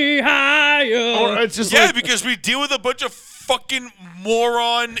 me higher? Or it's just Yeah, like, because we deal with a bunch of fucking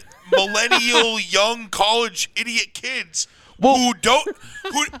moron, millennial, young college idiot kids who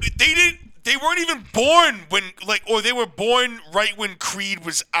they weren't even born when or they were born right when Creed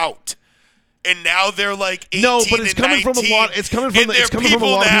was out. And now they're like 18 No, but it's and coming 19, from a lot. It's coming from. and It's they're coming from a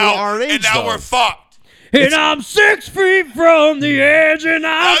people lot of people now, our age. and now though. we're fucked. And I'm 6 feet from the edge, and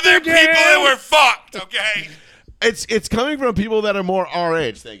Now I'm they're the people that were fucked. Okay. It's coming from people that are more our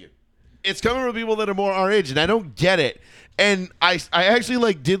age. Thank you. It's coming from people that are more our age, and I don't get it. And I actually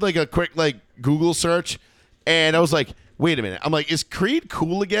like did like a quick like Google search, and I was like, wait a minute. I'm like, is Creed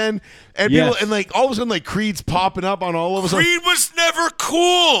cool again? And Yes. people and like all of a sudden like Creed's popping up on all of us. Creed was never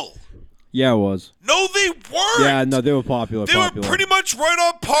cool. Yeah, it was. No, they weren't. Yeah, no, they were popular. They were pretty much right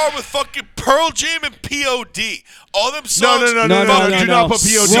on par with fucking Pearl Jam and POD. All them No, songs. no. no, Do no. not put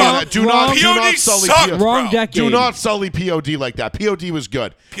POD on Wrong- that. Do not POD sully sucked, POD. bro. Wrong decade. Do not sully POD like that. POD was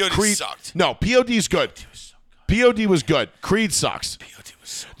good. POD sucked. No, POD's good. POD was good. Creed sucks. POD was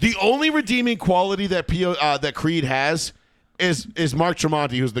so The only redeeming quality that that Creed has is Mark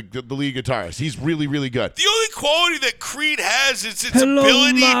Tremonti, who's the lead guitarist. He's really, really good. The only quality that Creed has is its Hello,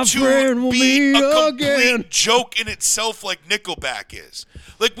 ability my friend, we'll to be meet a complete again. joke in itself, like Nickelback is.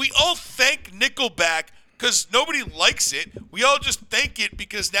 Like, we all thank Nickelback because nobody likes it. We all just thank it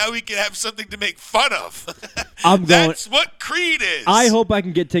because now we can have something to make fun of. I'm going- That's what Creed is. I hope I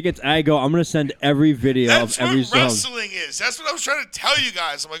can get tickets. I'm going to send every video That's of every what song. wrestling is. That's what I was trying to tell you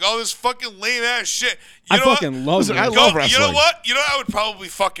guys. I'm like, all this fucking lame ass shit. You I know fucking what? love Listen, it. I Go- love wrestling. You know what? You know, I would probably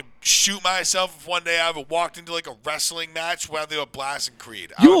fucking shoot myself if one day I ever walked into like a wrestling match while they were blasting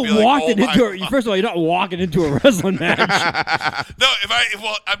Creed. I You would be like, walked oh my into God. first of all, you're not walking into a wrestling match. No,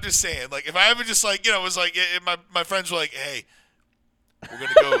 well, I'm just saying, like, if I ever just like, you know, it was like, my friends were like, hey, we're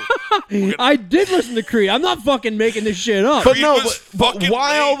gonna go. I did listen to Creed. I'm not fucking making this shit up. But Creed no, was but fucking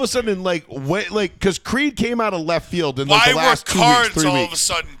why all lame. of a sudden because Creed came out of left field in like Why the were last 2 cards weeks, 3 all weeks. of a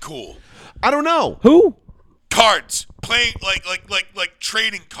sudden cool? I don't know. Who? Cards playing like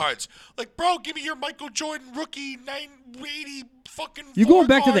trading cards. Like, bro, give me your Michael Jordan rookie 980 fucking. You going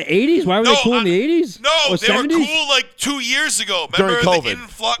back to the 80s? Why were they cool in the 80s? No, Or they 70s? were cool like 2 years ago. During Remember COVID. the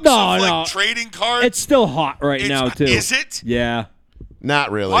influx No, of like no. trading cards? It's still hot right It's- now too. Is it? Yeah.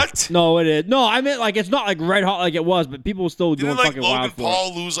 Not really. What? No, it is. No, I meant like it's not like red hot like it was, but people still Didn't doing like fucking Logan wild for it.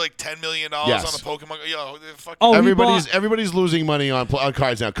 Paul lose like $10 million Yes. on a Pokemon? Yo, they're fucking. Oh, he Everybody's losing money on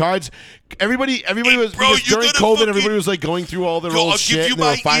cards now. Cards. Everybody Hey, was bro, because you during gotta COVID. fucking- Everybody was like going through all their Yo, old shit. And they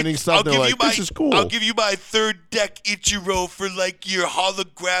were finding stuff. I'll They're give like, you my, this is cool. I'll give you my third deck Ichiro for like your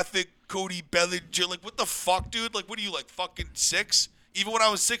holographic Cody Bellinger. Like, what the fuck, dude? Like, what are you, like, fucking 6? Even when I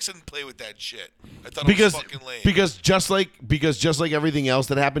was 6, I didn't play with that shit. I thought it was fucking lame. because just like everything else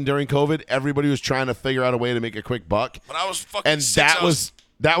that happened during COVID, everybody was trying to figure out a way to make a quick buck, when I was fucking and 6,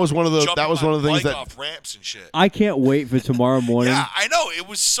 that I was one of the jumping things my bike that off ramps and shit. I can't wait for tomorrow morning. Yeah, I know. It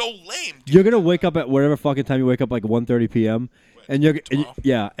was so lame, dude. You're gonna wake up at whatever fucking time you wake up, like 1:30 p.m. And you're tomorrow?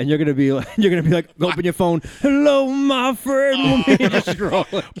 and you're gonna be like, open your phone. Hello, my friend. Just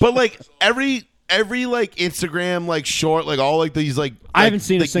scrolling. But like every like Instagram like short like all like these like I haven't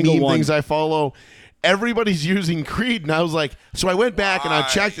seen a single meme one. things I follow. Everybody's using Creed, and I was like, so I went back and I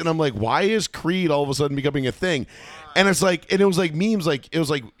checked, and I'm like, why is Creed all of a sudden becoming a thing? And it's like, and it was like memes, like it was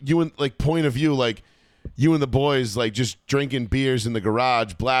like you and like point of view, like you and the boys like just drinking beers in the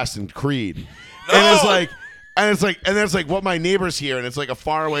garage, blasting Creed, and it's No! like. And then it's like what my neighbor's here, and it's like a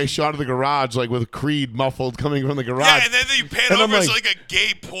faraway shot of the garage, like with Creed muffled coming from the garage. Yeah, and then you pan And I'm over, it's like- like a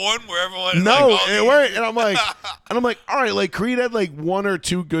gay porn where everyone is No, like, all it these- weren't. And I'm like, all right, like Creed had like 1 or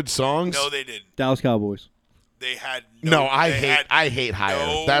 2 good songs. No, they didn't. Dallas Cowboys. They had No, I they hate Higher.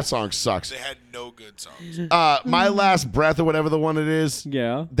 no- That song sucks. They had no good songs. My Last Breath or whatever the one it is.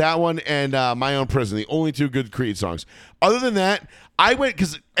 Yeah. That one and My Own Prison, the only 2 good Creed songs. Other than that, I went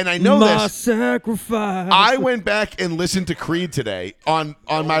and I know My this. sacrifice. I went back and listened to Creed today on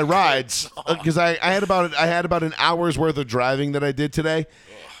my rides because I had about an hour's worth of driving that I did today,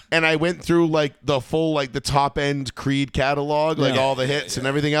 and I went through like the full like the top end Creed catalog, like Yeah. all the hits and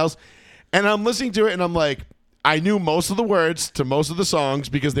everything else, and I'm listening to it and I'm like, I knew most of the words to most of the songs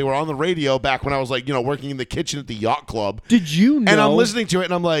because they were on the radio back when I was like working in the kitchen at the yacht club. Did you know? And I'm listening to it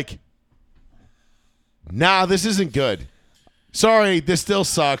and I'm like, nah, this isn't good. Sorry, this still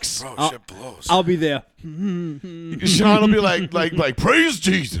sucks. Bro, shit blows. I'll be there. Sean will be like, praise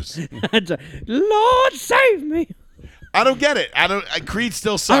Jesus. Lord save me. I don't get it. Creed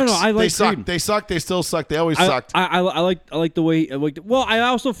still sucks. I don't know. I like they suck. Creed. They suck. They still suck. They always I sucked. like the way. Well, I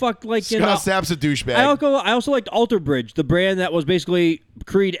also fucked like Scott Stapp's a douchebag. I also liked Alter Bridge, the brand that was basically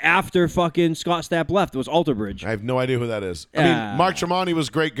Creed after fucking Scott Stapp left. It was Alter Bridge. I have no idea who that is. I mean, Mark Tremonti was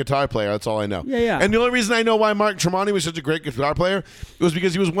a great guitar player. That's all I know. Yeah. And the only reason I know why Mark Tremonti was such a great guitar player was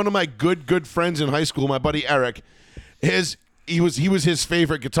because he was one of my good friends in high school. My buddy Eric, he was his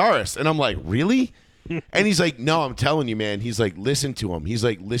favorite guitarist, and I'm like, really? And he's like, no, I'm telling you, man. He's like, listen to him. He's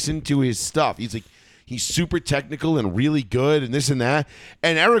like, listen to his stuff. He's like, he's super technical and really good, and this and that.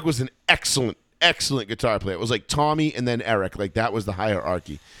 And Eric was an excellent guitar player. It was like Tommy and then Eric. Like that was the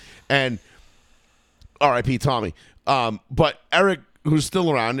hierarchy. And R.I.P. Tommy. But Eric, who's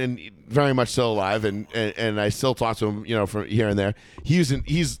still around and very much still alive, and I still talk to him, from here and there. He's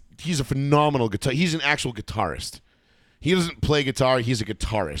a phenomenal guitar. He's an actual guitarist. He doesn't play guitar. He's a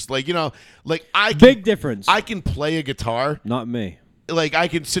guitarist. Big difference. I can play a guitar. Not me. Like I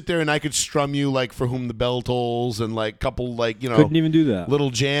could sit there and I could strum you like For Whom the Bell Tolls and like couple couldn't even do that.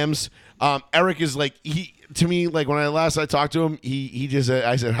 little jams. Eric is like to me like when I talked to him he just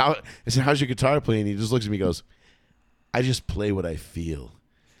I said how's your guitar playing? He just looks at me and goes, I just play what I feel.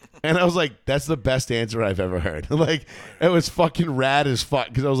 And I was like, that's the best answer I've ever heard. Like it was fucking rad as fuck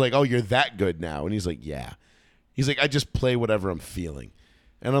because I was like, oh, you're that good now. And he's like, yeah. He's like, I just play whatever I'm feeling.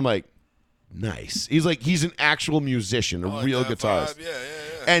 And I'm like, nice. He's like, he's an actual musician, a real guitarist.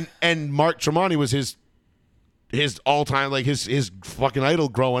 Yeah. And Mark Tremonti was his all time, like his fucking idol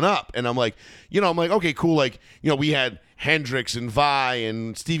growing up. And I'm like, I'm like, okay, cool. Like, we had Hendrix and Vi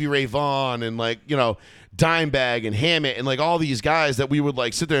and Stevie Ray Vaughan and like, Dimebag and Hammett and like all these guys that we would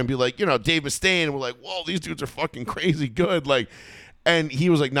like sit there and be like, Dave Mustaine. And we're like, whoa, these dudes are fucking crazy good. Like, and he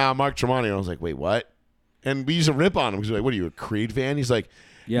was like, nah, Mark Tremonti. And I was like, wait, what? And we used to rip on him because we're like, what are you, a Creed fan? He's like,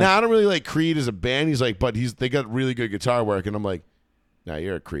 nah, I don't really like Creed as a band. He's like, but they got really good guitar work. And I'm like, nah,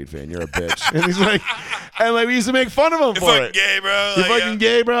 you're a Creed fan. You're a bitch. And he's like, and like we used to make fun of him for it. You're fucking gay, bro. You're fucking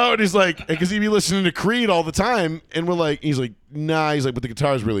gay, bro. And he's like, because he'd be listening to Creed all the time. And we're like, he's like, nah. He's like, but the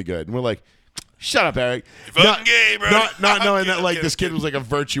guitar's really good. And we're like, shut up, Eric. You're fucking gay, bro. Not knowing that like this kid was like a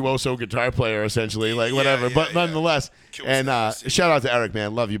virtuoso guitar player essentially, like whatever. But nonetheless, and shout out to Eric,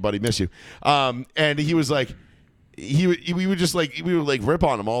 man. Love you, buddy. Miss you. And he was like, we would like rip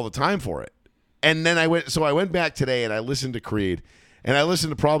on him all the time for it. And then I went back today and I listened to Creed. And I listened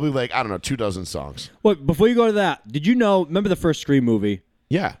to probably like, I don't know, 24 songs. Wait, before you go to that, did you know, remember the first Scream movie?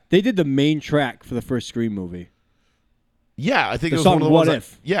 Yeah. They did the main track for the first Scream movie. Yeah, I think the it was song one of the What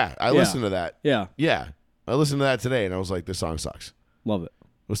ones. If. I listened to that. Yeah. Yeah. I listened to that today and I was like, this song sucks. Love it.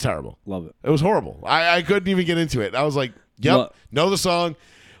 It was terrible. Love it. It was horrible. I couldn't even get into it. I was like, yep, know the song.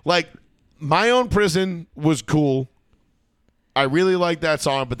 Like, My Own Prison was cool. I really liked that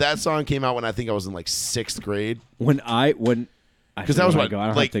song, but that song came out when I think I was in like 6th grade. Because that was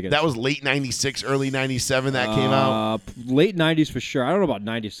that was late 96, early 97 that came out. Late 90s for sure. I don't know about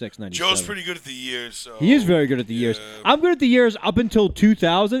 96, 97. Joe's pretty good at the years. So. He is very good at the years. I'm good at the years up until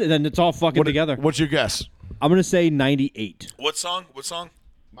 2000, and then it's all fucking together. What's your guess? I'm going to say 98. What song?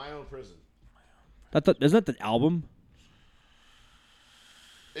 My Own Prison. Isn't that the album?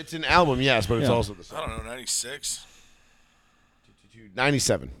 It's an album, yes, but it's also the song. I don't know, 96?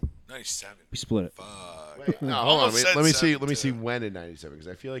 97. 97. We split it. Wait, no, hold on. Wait, let me see. Let me see when in 97 because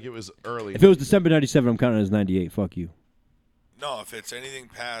I feel like it was early. If it was December 97, I'm counting it as 98. Fuck you. No, if it's anything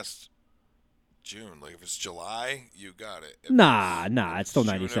past June, like if it's July, you got it. Nah, it's still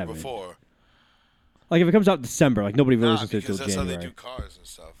June or 97. before. Like if it comes out in December, like nobody really listens to it because till that's January. how they do cars and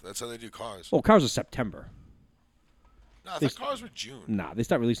stuff. That's how they do cars. Oh, cars are September. No, I thought cars were June. Nah, they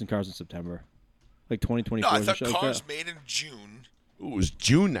start releasing cars in September, like 2024. No, I thought cars made in June. Ooh, it was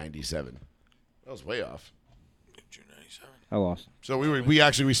June 97. That was way off. June 97. I lost. So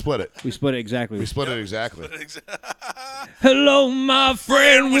we split it. We split it exactly. We split it exactly. Hello, my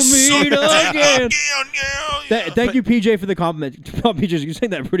friend. We'll meet again. Thank you, PJ, for the compliment. PJ, you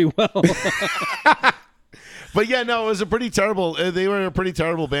sang that pretty well. But yeah, no, it was a pretty terrible. They were a pretty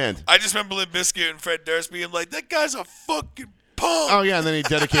terrible band. I just remember Limp Bizkit and Fred Durst being like, "That guy's a fucking punk." Oh yeah, and then he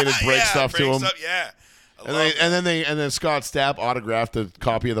dedicated break stuff to him. Yeah. And then Scott Stapp autographed a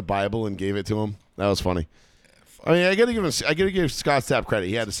copy of the Bible and gave it to him. That was funny. I mean, I gotta give Scott Stapp credit.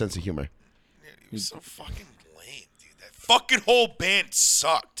 He had a sense of humor. Yeah, he was so fucking lame, dude. That fucking whole band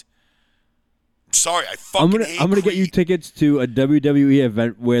sucked. I'm sorry, I fucking hate I'm gonna Creed. get you tickets to a WWE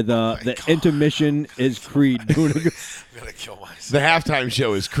event where the intermission is Creed. I'm gonna kill myself. The halftime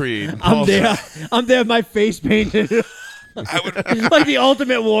show is Creed. I'm there with my face painted. I would Like the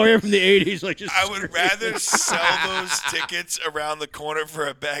Ultimate Warrior from the 80s. Like just I would rather sell those tickets around the corner for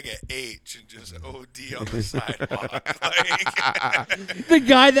a bag of H and just OD on the sidewalk. Like, the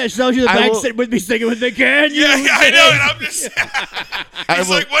guy that sells you the I bag will- sitting with me singing with me. Can you? yeah, I know, and I'm just. He's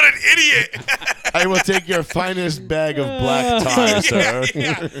will- like, what an idiot. I will take your finest bag of black ties, sir.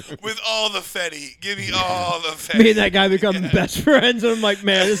 Yeah, with all the Fetty. Give me all the Fetty. Me and that guy become best friends, and I'm like,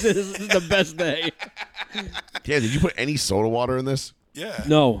 man, this is the best day. Yeah, did you put any soda water in this? Yeah.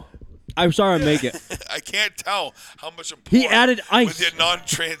 No, I'm sorry I make it. I can't tell how much I'm He pouring added ice. with your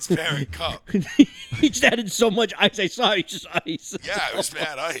non-transparent cup. He just added so much ice. I saw it, just ice. Yeah, it was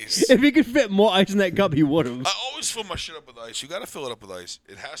mad ice. If he could fit more ice in that cup, he would have. I always fill my shit up with ice. You got to fill it up with ice.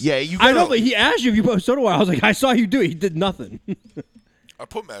 It has to. Yeah, you. I know, gotta- but he asked you if you put soda water. I was like, I saw you do it. He did nothing. I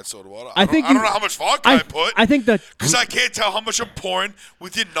put mad soda water. I I think don't you- know how much vodka I put. I think that Because I can't tell how much I'm pouring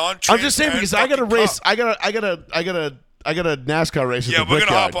with your non-transparent I'm just saying because I got to fucking race. cup. I got a NASCAR race at Yeah, the we're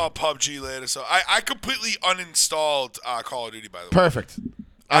gonna Brickyard. hop on PUBG later. So I completely uninstalled Call of Duty, by the way. Perfect.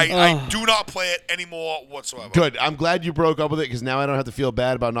 I do not play it anymore whatsoever. Good. I'm glad you broke up with it because now I don't have to feel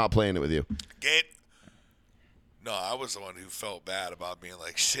bad about not playing it with you. No, I was the one who felt bad about being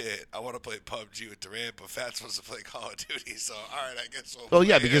like, shit, I want to play PUBG with Durant, but Fat's supposed to play Call of Duty, so all right, I guess we'll Well,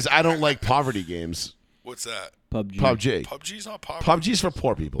 yeah, play because it. I don't like poverty games. What's that? PUBG. PUBG's not poverty. PUBG's for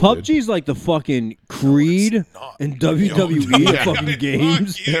poor people. dude. PUBG's like the fucking Creed not. and WWE Yeah. fucking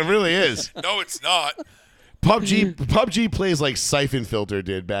games. Fuck you. It really is. No, it's not. PUBG plays like Siphon Filter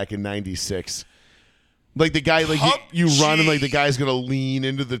did back in '96. Like the guy, like you run and like the guy's gonna lean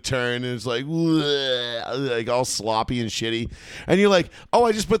into the turn and it's like all sloppy and shitty, and you're like, oh,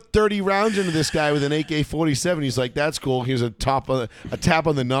 I just put 30 rounds into this guy with an AK-47. He's like, that's cool. Here's a tap on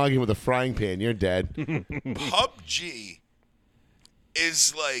the noggin with a frying pan. You're dead. PUBG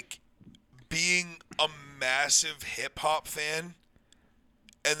is like being a massive hip hop fan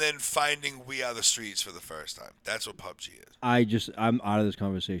and then finding We Are the Streets for the first time. That's what PUBG is. I'm out of this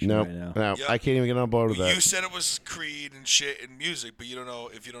conversation No, right now. no, Yep. I can't even get on board with that. You said it was Creed and shit and music, but you don't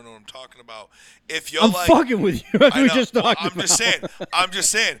know if you don't know what I'm talking about. If you're I'm like, fucking with you. As I we know, just well, talked I'm about. just saying. I'm just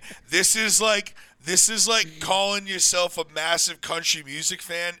saying. This is like calling yourself a massive country music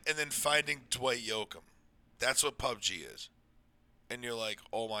fan and then finding Dwight Yoakam. That's what PUBG is. And you're like,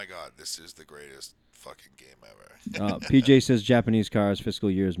 oh my god, this is the greatest fucking game ever. PJ says Japanese cars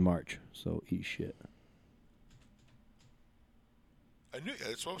fiscal year is March, so eat shit. I knew.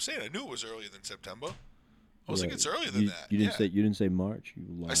 That's what I'm saying. I knew it was earlier than September. I was like, it's earlier than you, that. You didn't Yeah. say you didn't say March. You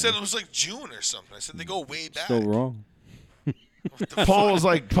lied. I said it was like June or something. I said they go way back. Still wrong. Paul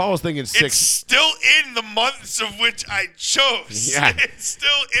was thinking It's 6. still in the months of which I chose. Yeah. It's still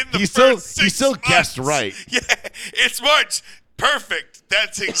in the He still- first he 6 still months. guessed right. Yeah, it's March. Perfect.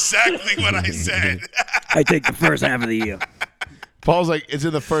 That's exactly what I said. I take the first half of the year. Paul's like, it's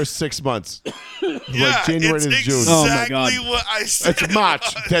in the first 6 months. Yeah, like January it's to June. Oh, my exactly God. what I said. It's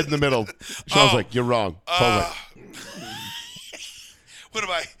March, dead in the middle. Sean's Oh. like, you're wrong. Paul's like, What am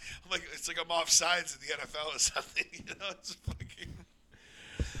I? I'm like, it's like I'm off sides in the NFL or something. You know, it's fucking.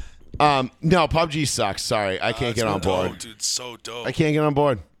 no, PUBG sucks. Sorry, I can't get on board. Dope, dude, it's so dope. I can't get on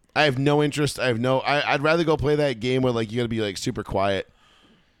board. I have no interest. I'd rather go play that game where like you got to be like super quiet.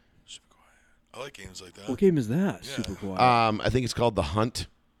 Super quiet. I like games like that. What game is that? Super quiet. I think it's called The Hunt.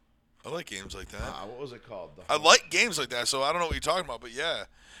 I like games like that. What was it called? I like games like that, so I don't know what you're talking about, but yeah.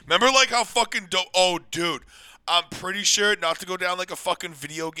 Remember like how fucking dope? Oh, dude. I'm pretty sure, not to go down like a fucking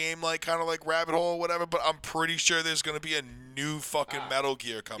video game like kind of like rabbit hole or whatever, but I'm pretty sure there's going to be a new fucking Metal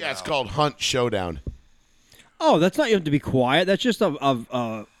Gear coming out. Yeah, it's called Hunt Showdown. Oh, that's not you have to be quiet. That's just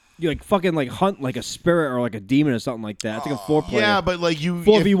you like fucking like hunt like a spirit or like a demon or something like that. It's like a 4-player. Yeah, but like you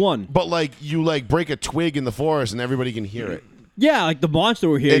 4v1. But like you like break a twig in the forest and everybody can hear it. Yeah, like the monster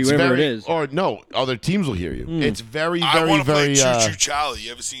will hear you, whatever very, it is. Or no, other teams will hear you. It's very, I very, want to play very. Choo Choo Charlie.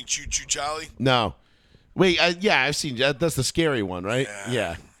 You ever seen Choo Choo Charlie? No, wait. I've seen that. That's the scary one, right?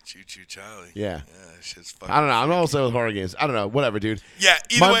 Yeah. Choo Choo Charlie. Yeah. That shit's fucking. I don't know. I'm also with horror games. I don't know. Whatever, dude. Yeah,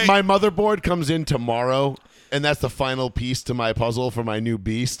 either way. My motherboard comes in tomorrow, and that's the final piece to my puzzle for my new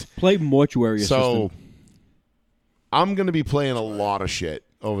beast. Play Mortuary So Assistant. I'm gonna be playing a lot of shit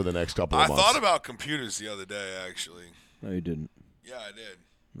over the next couple of I months. thought about computers the other day, actually. No, you didn't. Yeah, I did.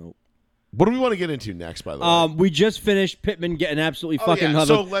 Nope. What do we want to get into next, by the way? We just finished Pittman getting absolutely fucking yeah,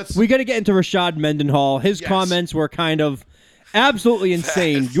 huddled. so let's- We got to get into Rashad Mendenhall. His Yes. comments were kind of absolutely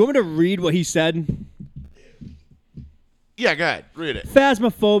insane. Do you want me to read what he said? Yeah, go ahead. Read it.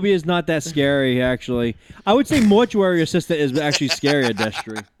 Phasmophobia is not that scary, actually. I would say Mortuary Assistant is actually scarier,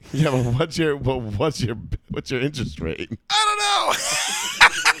 Destry. Yeah, but what's your interest rate? I don't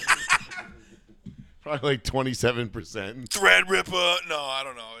know. probably like 27%. Threadripper. No, I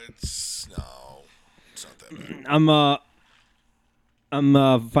don't know. It's not that bad.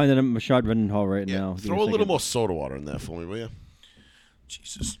 I'm finding a Rashad Mendenhall right now. Give me Throw a little second. more soda water in there for me, will you?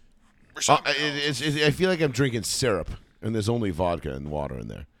 Jesus. Rashad Mendenhall. I feel like I'm drinking syrup, and there's only vodka and water in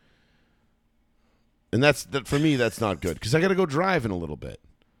there. And that for me, that's not good because I got to go drive in a little bit.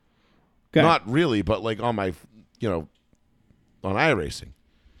 Okay. Not really, but like on my, on iRacing.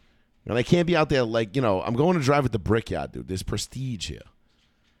 And I can't be out there like, I'm going to drive at the Brickyard, dude. There's prestige here.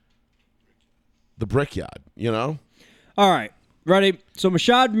 The Brickyard, All right. Ready? So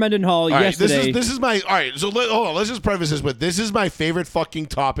Rashad Mendenhall All right, yesterday. this is my all right. So hold on. Let's just preface this with this is my favorite fucking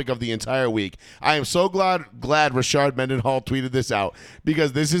topic of the entire week. I am so glad Rashad Mendenhall tweeted this out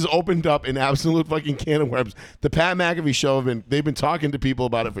because this has opened up an absolute fucking can of worms. The Pat McAfee show they've been talking to people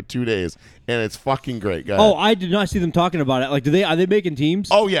about it for 2 days, and it's fucking great. Go ahead. Oh, I did not see them talking about it. Like, are they making teams?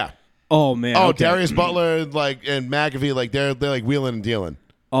 Oh yeah. Oh man. Oh, okay. Darius Butler and McAfee they're like wheeling and dealing.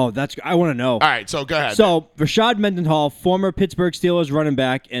 Oh, I want to know. All right, so go ahead. So Rashad Mendenhall, former Pittsburgh Steelers running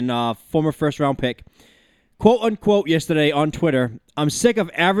back and former first-round pick, quote unquote yesterday on Twitter, "I'm sick of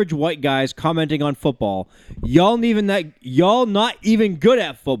average white guys commenting on football. Y'all not even good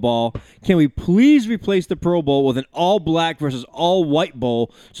at football. Can we please replace the Pro Bowl with an all-black versus all-white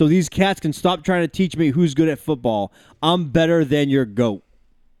bowl so these cats can stop trying to teach me who's good at football? I'm better than your GOAT."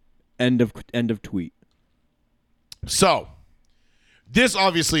 End of tweet. So, this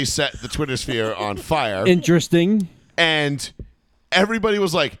obviously set the Twitter sphere on fire. Interesting. And everybody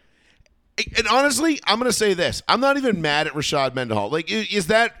was like, and honestly, I'm going to say this. I'm not even mad at Rashad Mendenhall. Like, is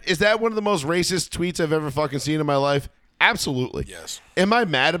that one of the most racist tweets I've ever fucking seen in my life? Absolutely. Yes. Am I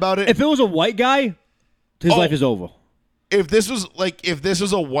mad about it? If it was a white guy, his life is over. If this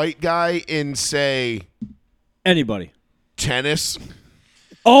was a white guy in, say, Anybody. tennis,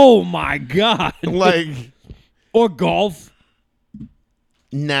 Oh, my God. like, Or golf.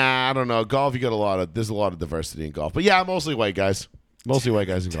 nah, I don't know. Golf, there's a lot of diversity in golf. But yeah, mostly white guys. Mostly white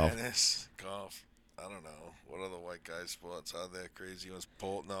guys in golf. Tennis, golf. I don't know. What other white guy sports are there? Crazy ones.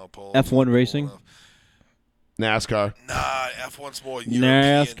 Pole. F1 racing? NASCAR. Nah, F1's more European.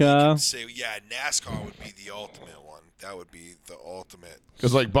 NASCAR. NASCAR would be the ultimate one. That would be the ultimate.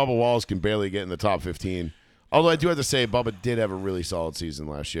 Because like Bubba Wallace can barely get in the top 15. Although I do have to say, Bubba did have a really solid season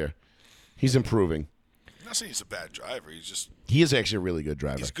last year. He's improving. I'm not saying he's a bad driver. He is actually a really good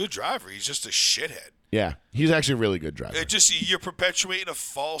driver. He's a good driver. He's just a shithead. Yeah, he's actually a really good driver. You're perpetuating a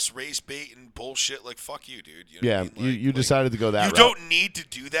false race bait and bullshit. Like, fuck you, dude. You know Yeah, what I mean? you decided to go that You route. don't need to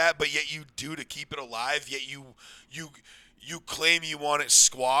do that, but yet you do to keep it alive. Yet you claim you want it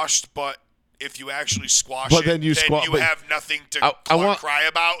squashed, but if you actually squash But it, then you have nothing to cry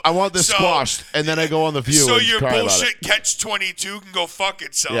about. I want this So- squashed, and then I go on The View So and your cry about it. bullshit catch-22 can go fuck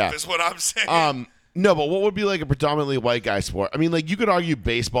itself. Yeah. Is what I'm saying. No, but what would be like a predominantly white guy sport? I mean, like you could argue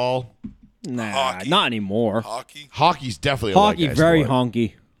baseball. Nah, Hockey. not anymore. Hockey. Hockey's definitely a Hockey, white guy very sport.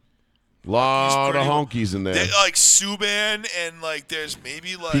 honky. Lot of pretty- honkies in there. Like Subban and like there's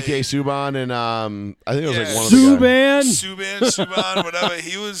maybe like PK Subban and I think it was like Yeah. one of the guys. Subban, whatever.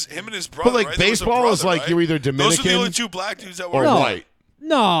 Him and his brother. But like right? There was a baseball is brother, like right? you're either Those are the Dominican only two black dudes that or were. No. white.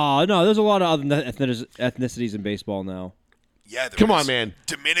 No, there's a lot of other ethnicities in baseball now. Yeah, there Come is. on, man.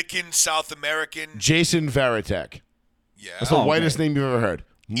 Dominican, South American. Jason Varitek. Yeah. That's the Oh, whitest okay. name you've ever heard.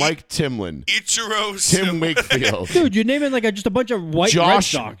 Mike Timlin. Ichiro. Tim Wakefield. Dude, you're naming like just a bunch of white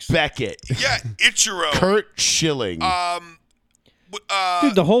Josh Red Sox. Beckett. Yeah, Ichiro. Kurt Schilling.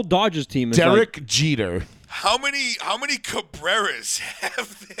 Dude, the whole Dodgers team is Derek Jeter. How many Cabreras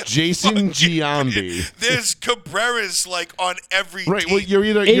have there? Jason Giambi. There's Cabreras like on every Right. team. Well, you're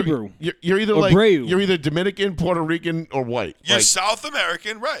either Abreu. you're either Or like Abreu. you're either Dominican, Puerto Rican, or white. You're Like, South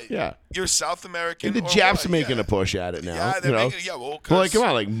American, right? Yeah. You're South American. and the or Japs what? are making yeah. a push at it now. Yeah, you they're know? making. Yeah, well, But like, come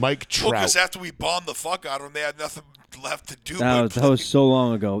on, like Mike Trout. because after we bombed the fuck out of them, they had nothing left to do. that but was so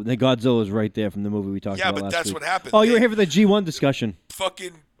long ago. The Godzilla's right there from the movie we talked Yeah, about but last that's week. what happened. Oh, you were They- here for the G1 discussion.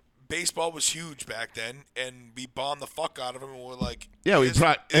 fucking baseball was huge back then, and we bombed the fuck out of them, and we're like, Yeah, we here's-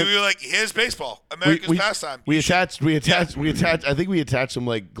 brought- and we were like, here's baseball, America's pastime. We You should- attached. I think we attached some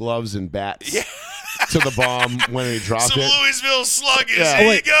like gloves and bats to the bomb when he dropped some it. Louisville Sluggers. Yeah. Here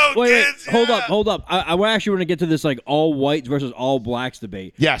Oh, you go, wait, kids. hold Yeah. up. I actually want to get to this like all whites versus all blacks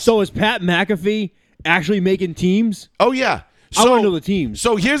debate. Yes. So is Pat McAfee actually making teams? Oh yeah. I want to know the teams.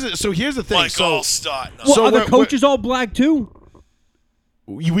 So here's the thing. Like so Allstott. No. Well, so are the we're- coaches all black too?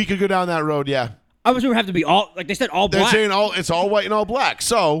 we could go down that road. Yeah. I was going to have to be all like they said all They're black. saying it's all white and all black.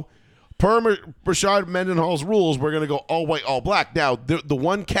 So, per Rashad Mendenhall's rules, we're going to go all white, all black. Now, the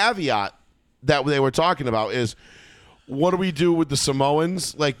one caveat that they were talking about is, what do we do with the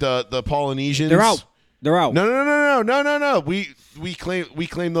Samoans, like the Polynesians? They're out. They're out. No. We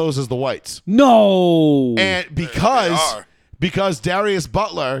claim those as the whites. No. And They are. because Darius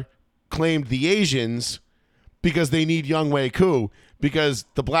Butler claimed the Asians because they need Young Wei Koo because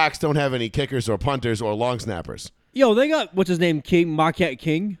the blacks don't have any kickers or punters or long snappers. Yo, they got what's his name? King Marquette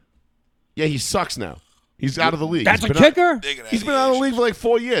King. Yeah, he sucks now. He's out of the league. That's He's a been out- kicker. They're gonna He's have been out of the Asians. league for like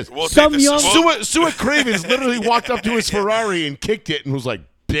 4 years. We'll Some take the- young- we'll- Stuart Cravens literally walked up to his Ferrari and kicked it and was like,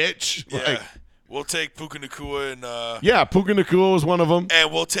 "Bitch!" Yeah. Like, We'll take Puka Nacua and yeah, Puka Nacua was one of them.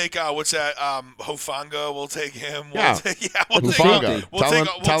 we'll take what's that? Hofanga. We'll take him. We'll Yeah. take Hufanga. We'll take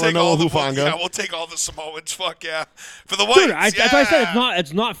Talanoa all the Hufanga. Yeah, we'll take all the Samoans. Fuck yeah, for the whites. Dude, that's why I said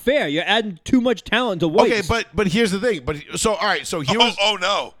it's not fair. You're adding too much talent to whites. Okay, but here's the thing. But so all right, so here was Oh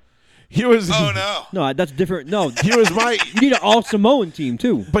no. here was Oh no. no, that's different. No, here was my. you need an all Samoan team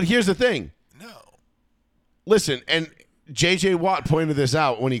too. But here's the thing. No. Listen, and J.J. Watt pointed this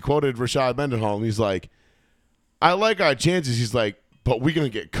out when he quoted Rashad Mendenhall, and he's like, "I like our chances." He's like, "But we're gonna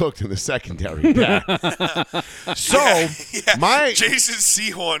get cooked in the secondary." So Yeah. my Jason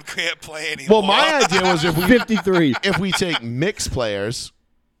Sehorn can't play anymore. well, my idea was if we 53. if we take mixed players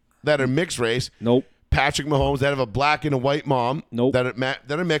that are mixed race, Nope. Patrick Mahomes that have a black and a white mom, Nope. that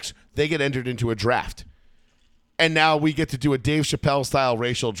are mixed, they get entered into a draft. And now we get to do a Dave Chappelle style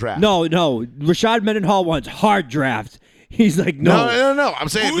racial draft. No. Rashad Mendenhall wants hard draft. He's like, no, no. I'm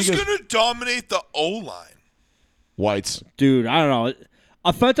saying Who's because gonna dominate the O line? whites. dude. I don't know.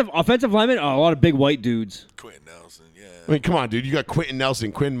 Offensive linemen are a lot of big white dudes. Quentin Nelson. Yeah. I mean, come on, dude. You got Quentin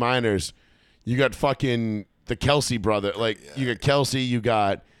Nelson, Quinn Miners. You got fucking the Kelsey brother. Like, you got Kelsey. You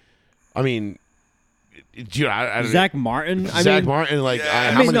got, I mean, I don't Zach Martin. Zach Martin. Like,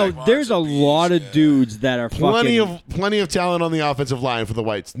 Yeah. how I mean, many- no, there's a lot of dudes that are plenty fucking. of talent on the offensive line for the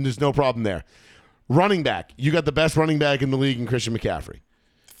whites. There's no problem there. Running back. You got the best running back in the league in Christian McCaffrey.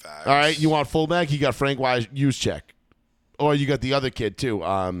 Facts. All right. You want fullback? You got Frank Juszczyk. Or you got the other kid, too.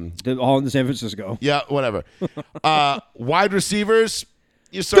 They're all in San Francisco. Yeah, whatever. Wide receivers,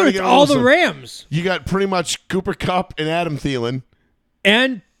 you're starting Dude, to it's get all little the Rams You got pretty much Cooper Kupp and Adam Thielen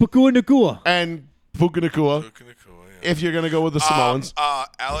and Pakua Nakua. and Puka Nacua. Puka Nacua, yeah. If you're going to go with the Samoans.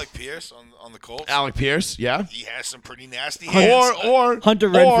 Alec Pierce on the Colts. Alec Pierce, yeah. He has some pretty nasty hands. Or Hunter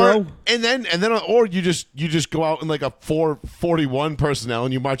Renfrow. and then or you just go out in like a 4-41 personnel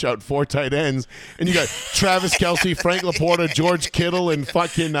and you march out 4 tight ends and you got Travis Kelce, Frank Laporta, George Kittle, and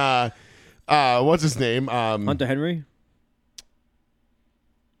fucking what's his name? Hunter Henry.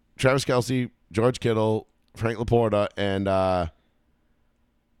 Travis Kelce, George Kittle, Frank Laporta, and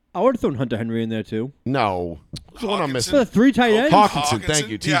I would have thrown Hunter Henry in there too. no. Who's the one I'm For missing? the 3 tight ends. Hawkinson, thank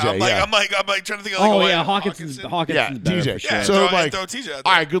you, TJ. Yeah, I'm like, yeah. I'm like trying to think of like Oh a yeah, white- Hawkinson's Yeah, better TJ. for sure. Yeah, So, throw, like, throw TJ out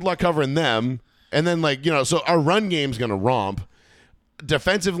All there. right, good luck covering them. And then, like, so our run game's going to romp.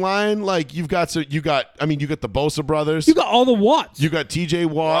 Defensive line, like, you got the Bosa brothers. You got all the Watts. You got TJ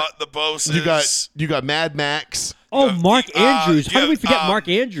Watt. The Boses. You got Mad Max. Mark Andrews. How you did we forget have, Mark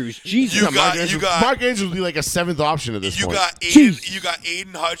Andrews? Jesus. you got- Mark Andrews would be like a 7th option at this You point. got Jeez. Aiden. You got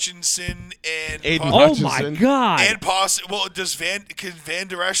Aiden Hutchinson and Aiden Oh Hutchinson. my God. and well, can Van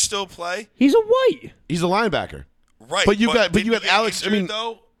Der Esch still play? He's a white. He's a linebacker. Right, But you got didn't he get Alex. injured,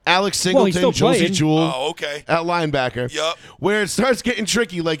 though? Alex Well, he's Singleton, still Josie playing. Jewell. Oh, okay. At linebacker. Yup. Where it starts getting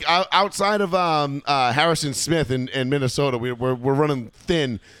tricky, like outside of Harrison Smith in Minnesota, we're running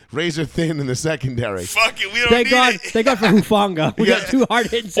thin, razor thin in the secondary. Fuck it, we don't Thank need God. it. Thank God for Hufanga. We got 2 hard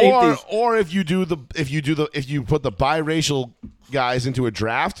hitting Or safeties. if you put the biracial guys into a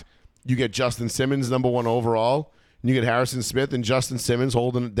draft, you get Justin Simmons number 1 overall, and you get Harrison Smith and Justin Simmons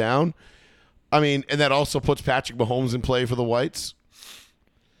holding it down. I mean, and that also puts Patrick Mahomes in play for the whites.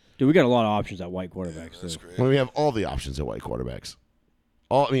 Dude, we got a lot of options at white quarterbacks. Too. When we have all the options at white quarterbacks.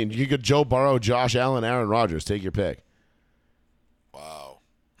 You get Joe Burrow, Josh Allen, Aaron Rodgers. Take your pick. Wow.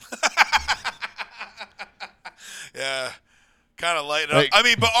 Yeah. Kind of lighten up. Like- I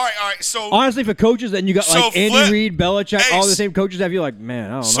mean, but all right. So Honestly, for coaches, then you got So like Andy flip- Reid, Belichick, Hey, all the same coaches have you like,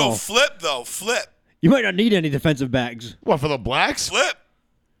 man, I don't know. flip. You might not need any defensive backs. What, for the blacks? Flip.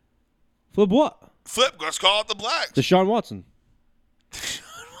 What? Let's call it the Blacks. Deshaun Watson.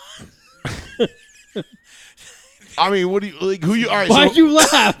 I mean, what do you like? Who you? All right, Why'd so, you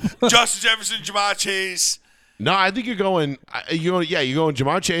laugh? Justin Jefferson, Jamar Chase. no, I think you're going. You're going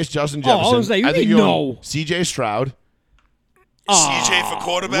Jamar Chase, Justin Oh, I Jefferson. was like, you I think mean you're no. going C.J. Stroud. CJ for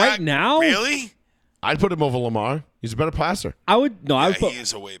quarterback. right now? Really? I'd put him over Lamar. He's a better passer. I would no. I Yeah, would put. he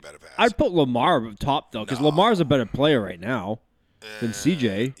is a way better passer. I'd put Lamar top though, because Lamar's a better player right now than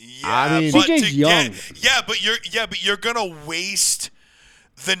CJ. Yeah, I mean- but CJ's to young. but you're gonna waste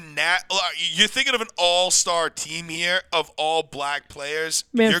you're thinking of an all-star team here of all black players.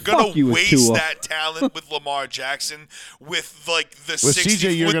 Man, you're gonna fuck you with waste Tua. that talent with Lamar Jackson with like the With 60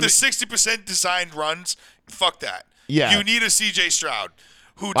 CJ, with the 60% designed runs. Fuck that. Yeah. You need a CJ Stroud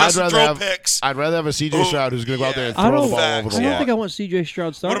who I'd doesn't rather throw have picks. I'd rather have a CJ Stroud who's going to go out there and I throw don't, the ball Facts. over I the don't wall. think I want CJ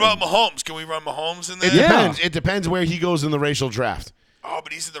Stroud starting. What about Mahomes? Can we run Mahomes in there? It Yeah. depends. It depends where he goes in the racial draft. Oh,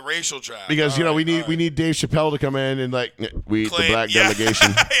 but he's in the racial draft. Because All right, we all right. need Dave Chappelle to come in and like we the Claim- black yeah.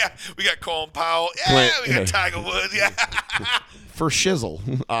 delegation Yeah, we got Colin Powell. Yeah, we got yeah. Tiger Woods. Yeah. for shizzle.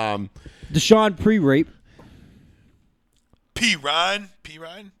 Deshaun pre-rape. P. Ryan.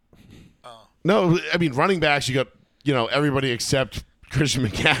 No, I mean running backs. You got everybody except Christian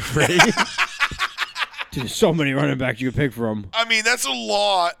McCaffrey. Dude, there's so many running backs you could pick from. I mean, that's a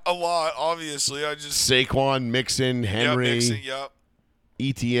lot. Obviously, I just Saquon, Mixon, Henry, Yep, Mixon, yep.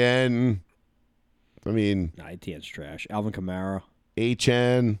 ETN. I mean Nah, ETN's trash. Alvin Kamara,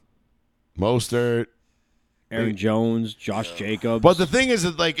 HN, Mostert. Aaron Jones, Josh Jacobs. But the thing is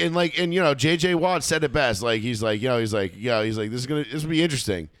that JJ Watt said it best. He's like this will be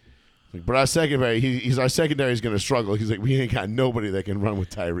interesting. Like, but our secondary, our secondary is gonna struggle. He's like, we ain't got nobody that can run with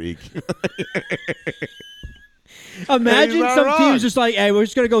Tyreek. Imagine He's not some wrong. teams just like, hey, we're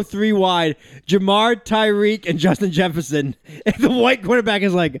just gonna go 3 wide: Jamar, Tyreek, and Justin Jefferson. And the white quarterback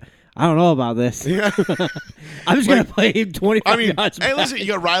is like, I don't know about this. I'm just gonna play him 25 I mean, yards. hey, back. listen, you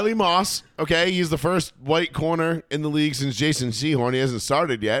got Riley Moss. Okay, he's the first white corner in the league since Jason Sehorn. He hasn't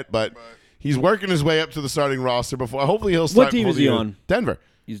started yet, but he's working his way up to the starting roster. Before, hopefully, he'll start. What team before is the he end. on? Denver.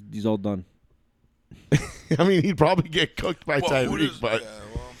 He's all done. I mean, he'd probably get cooked by Well, who Tyreek, does- but yeah,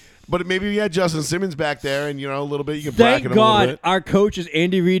 well, but maybe we had Justin Simmons back there, and a little bit you can Thank bracket him a little God bit. our coaches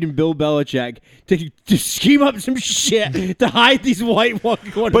Andy Reid and Bill Belichick to scheme up some shit to hide these white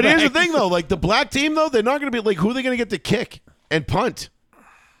quarterbacks. But here's the thing, though: the black team, though, they're not going to be who are they going to get to kick and punt?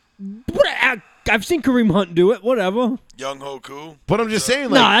 I've seen Kareem Hunt do it. Whatever. Young Hoku. But I'm just saying,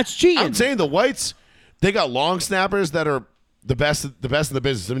 Nah, that's cheating. I'm saying the whites, they got long snappers that are the best in the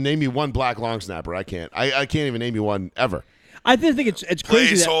business. I mean, name me one black long snapper. I can't. I can't even name you one ever. I just think it's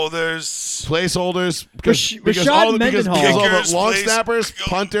crazy that Placeholders. Placeholders Rashad because all the Mendenhall. Kickers, long place- snappers,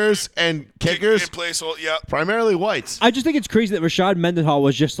 punters, and kickers, And placeholder. Yep. primarily whites. I just think it's crazy that Rashad Mendenhall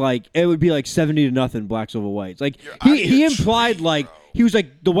was just like it would be like 70-0 blacks over whites. Like You're out of he your implied tree, like bro. he was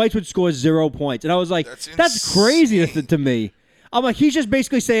like the whites would score 0 points, and I was like that's crazy to me. I'm like he's just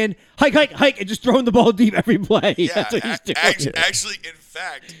basically saying hike, and just throwing the ball deep every play. Yeah. That's what he's doing. Actually, in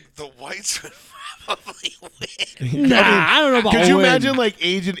fact, the whites would probably win. Nah, I don't know about Could you win. imagine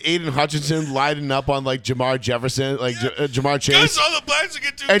Agent Aiden Hutchinson lining up on Jamar Jefferson, Jamar Chase, Because all the blacks would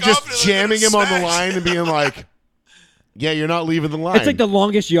get too and just confident, they're jamming him gonna on the smash. line and being like, "Yeah, you're not leaving the line." It's like the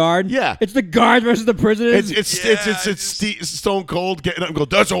longest yard. Yeah. It's the guards versus the prisoners. It's Stone Cold getting up and go.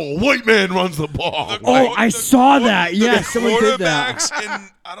 That's a white man runs the ball. Oh, I saw that. Yes, someone did that. Quarterbacks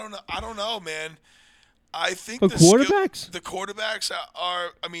and I don't know, man. I think The skill- quarterbacks? the quarterbacks are.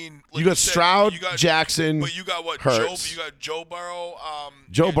 I mean, like You got said, Stroud, you got, Jackson, but you got what? Hurts. You got Joe Burrow.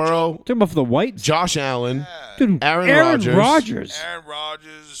 Joe yeah, Burrow, Talking about for the whites. Josh Allen, Dude, Aaron Rodgers. Rodgers. Aaron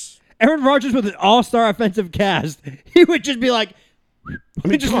Rodgers. Aaron Rodgers with an all-star offensive cast. He would just be like,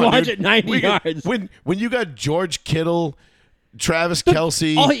 just come on, launch dude. it 90 We could- yards. When you got George Kittle, Travis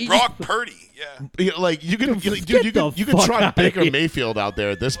Kelsey, all he- Brock Purdy. Yeah. you could Dude, dude, get you the could fuck trot outta Baker here. Mayfield out there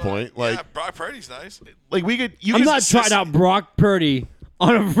at this point. Yeah, Brock Purdy's nice. We could. You I'm could not trying out Brock Purdy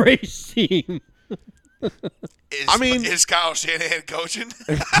on a race team. Is Kyle Shanahan coaching?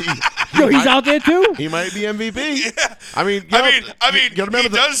 Yo, he's out there too? He might be MVP. Yeah. I mean, you gotta remember he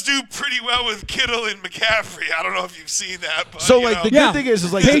the- does do pretty well with Kittle and McCaffrey. I don't know if you've seen that, but So, you like, know. the Yeah. good thing is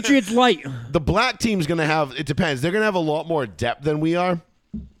Patriots light. the black team's gonna have. It depends. They're gonna have a lot more depth than we are.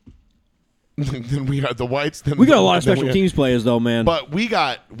 Than we are the whites. We got a lot of special teams players though, man. but we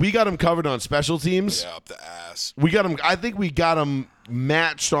got them covered on special teams. yeah, up the ass. We got them. I think we got them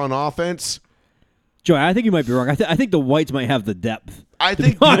matched on offense. Joey, I think you might be wrong. I think the whites might have the depth. I To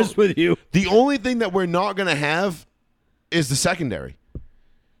think be honest with you. the only thing that we're not gonna have is the secondary.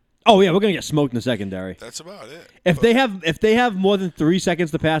 Oh yeah, we're gonna get smoked in the secondary. That's about it. If they have more than 3 seconds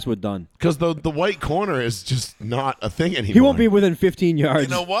to pass, we're done. Because the white corner is just not a thing anymore. He won't be within 15 yards. You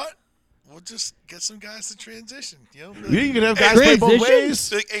know what? We'll just get some guys to transition. You can have guys play both transition?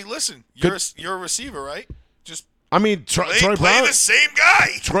 ways. Like, hey, listen, you're a receiver, right? Just I mean, Troy play Brown. the same guy.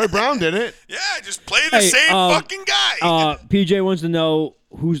 Troy Brown did it. Yeah, just play the Hey, same fucking guy. PJ wants to know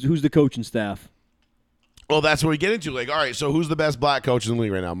who's the coaching staff. Well, that's what we get into. Like, all right, so who's the best black coach in the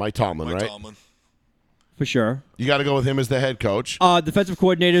league right now? Mike Tomlin, Mike right? Tomlin. For sure. You got to go with him as the head coach. Defensive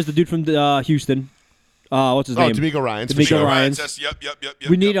coordinator is the dude from Houston. What's his Oh, name? D'Amico Ryans. for D'Amico sure. Ryans. Yep.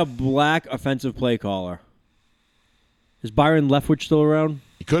 We need a black offensive play caller. Is Byron Leftwich still around?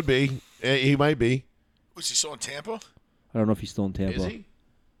 He could be. He might be. Was he still in Tampa? I don't know if he's still in Tampa. Is he?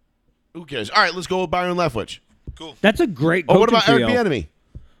 Who cares? All right, let's go with Byron Leftwich. Cool. That's a great. Oh, what about coaching Eric trio.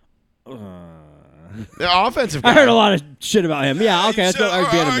 Bieniemy? The offensive guy. I heard a lot of shit about him. Yeah, okay, let's go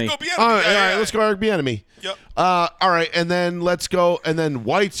Eric All right, Bieniemy. go Bieniemy. All right, Yeah. let's go Eric Bieniemy. Yep. All right, and then let's go. And then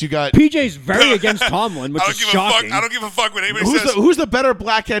Whites, you got. PJ's very against Tomlin, which I is don't give a fuck. shocking. I don't give a fuck what anybody Who's says. who's the better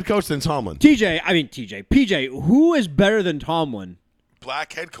black head coach than Tomlin? PJ, who is better than Tomlin?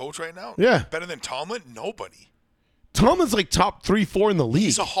 Black head coach right now? Yeah. Better than Tomlin? Nobody. Tomlin's like top 3-4 in the league.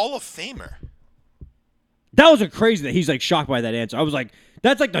 He's a Hall of Famer. That was a crazy that he's like shocked by that answer. I was like,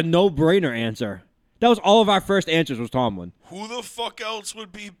 that's like the no-brainer answer. That was all of our first answers was Tomlin. Who the fuck else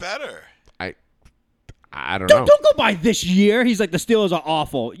would be better? I don't know. Don't go by this year. He's like, the Steelers are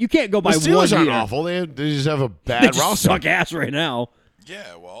awful. You can't go by The one Steelers aren't year. awful. They just have a They bad just roster. suck ass right now.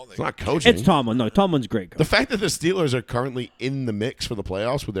 Yeah, well, It's not coaching. It's Tomlin. No, Tomlin's great coach. The fact that the Steelers are currently in the mix for the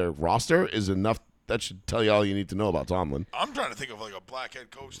playoffs with their roster is enough. That should tell you all you need to know about Tomlin. I'm trying to think of like a black head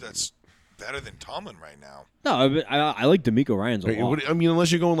coach that's better than Tomlin right now. No, I like D'Amico Ryans a lot. I mean,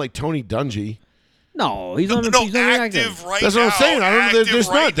 unless you're going like Tony Dungy. No, he's not. No, He's not active right That's now. what I'm saying. I don't know. active There's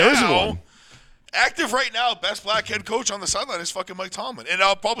right not. There isn't now- one. Active right now, best black head coach on the sideline is fucking Mike Tomlin, and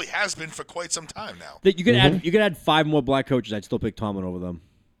probably has been for quite some time now. That you could add 5 more black coaches. I'd still pick Tomlin over them.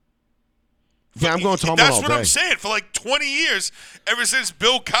 Yeah, I'm going Tomlin That's all what day. I'm saying. For like 20 years, ever since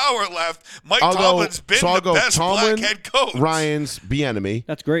Bill Cowher left, Mike I'll go- Tomlin's been so I'll the go best Tomlin, black head coach. Ryans, Bieniemy,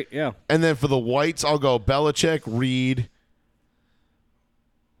 That's great. Yeah. and then for the Whites, I'll go Belichick, Reed,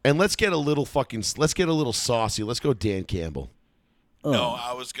 and let's get a little saucy. Let's go Dan Campbell. No,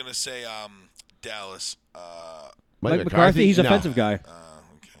 I was gonna say Dallas. Mike McCarthy, he's No. offensive guy. Okay.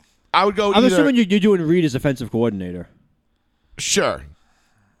 I would go I'm either, assuming you're doing Reed as offensive coordinator. sure,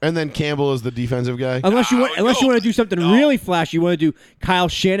 and then Campbell is the defensive guy. Unless you want no. to do something No. really flashy, you want to do Kyle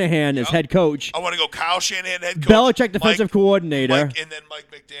Shanahan as head coach, I want to go Kyle Shanahan, head coach. Belichick defensive Mike, coordinator. and then Mike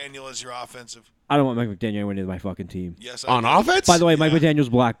McDaniel as your offensive. I don't want Mike McDaniel winning my fucking team. Yes, On do. offense, By the way, Mike McDaniel's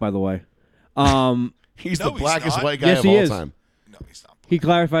black. By the way, he's No, the he's blackest not. white guy Yes, of he all is. time. No, he's not. he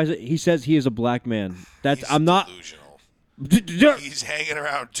clarifies it. He says he is a black man. That's He's I'm not. delusional. Paul, He's hanging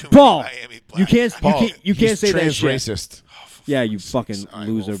around too many Miami black you can't. Paul, You can't he's say that trans shit. racist. Yeah, you fucking All right,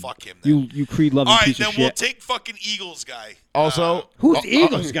 well, loser. fuck him then. You Creed loving All right, piece then of we'll shit. take fucking Eagles guy. Also, Who's the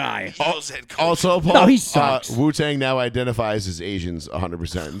Eagles guy? Eagles head coach. Also, Paul, No, he sucks. Wu Tang now identifies as Asians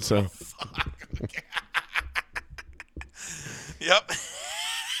 100%. So Yep.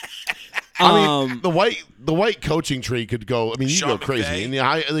 I mean, the white coaching tree could go. I mean, you Sean go crazy. McVay.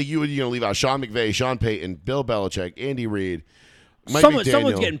 And you're gonna leave out Sean McVay, Sean Payton, Bill Belichick, Andy Reid, Mike someone's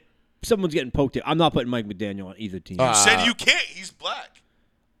McDaniel. getting poked at. I'm not putting Mike McDaniel on either team. Said you can't. He's black.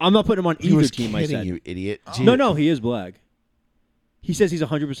 I'm not putting him on He either was team. kidding I said. you, idiot. No, he is black. He says he's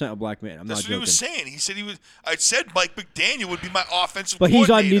 100% a black man. I'm That's not what he joking. was saying. He said he was. I said Mike McDaniel would be my offensive But he's on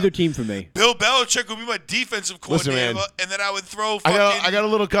coordinator. neither team for me. Bill Belichick would be my defensive Listen, coordinator, man. and then I would throw I fucking. got a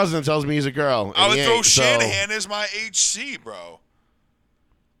little cousin that tells me he's a girl. I and would he throw ain't, so- Shanahan as my HC, bro.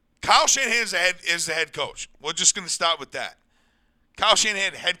 Kyle Shanahan is the head coach. We're just going to start with that. Kyle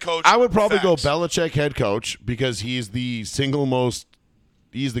Shanahan, head coach. I would probably go Facts. Belichick head coach because he's the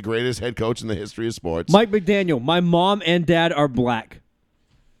he's the greatest head coach in the history of sports. Mike McDaniel. My mom and dad are black.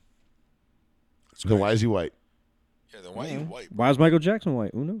 Then why is he white? Yeah, then why are you white? Why is Michael Jackson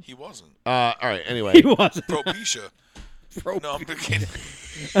white? Who knows? He wasn't. All right. Anyway, He wasn't. Propecia. No, I'm kidding.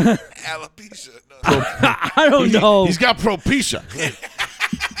 Alopecia. No. I don't know. he's got propecia.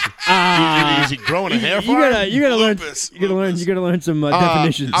 Is he growing a hair you for him? gotta learn. Lupus. You gotta learn some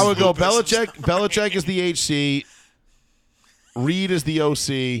definitions. I would go Lupus. Belichick. Belichick is the HC. Reed is the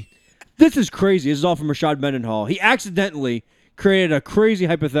OC. This is crazy. This is all from Rashad Mendenhall. He accidentally created a crazy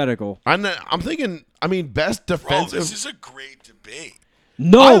hypothetical. I'm thinking. I mean, best Bro, defensive. this is a great debate.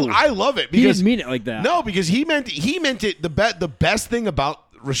 No, I love it he because didn't mean it like that. no, because he meant it. The best thing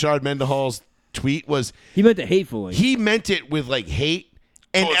about Rashad Mendenhall's tweet was He meant it hatefully. he meant it with like hate,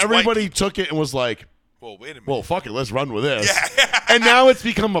 and Oh, it's everybody took it and was like, Well, wait a minute. "Well, fuck it, let's run with this." Yeah. And now it's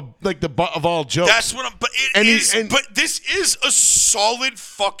become the butt of all jokes. That's what I'm. But it And he- is. and- But this is a solid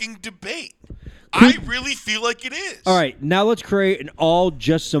fucking debate. I really feel like it is. All right, now let's create an all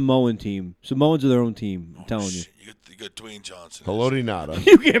just Samoan team. Samoans are their own team. I'm telling you. Shit, you got Dwayne Johnson. Haloti Nada.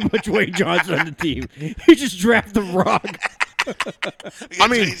 You can't put Dwayne Johnson on the team. You just draft the Rock. You got I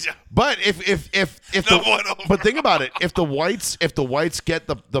mean, Dwayne Johnson. but if No one over. but think about it. If the whites get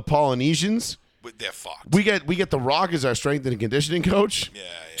the Polynesians, they're fucked. We get The Rock as our strength and conditioning coach. yeah.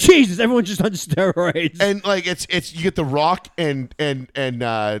 Jesus, everyone's just on steroids. And like it's you get The Rock and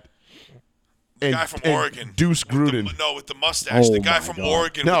Guy from Oregon. Deuce Gruden. With the mustache. Oh the guy my from God.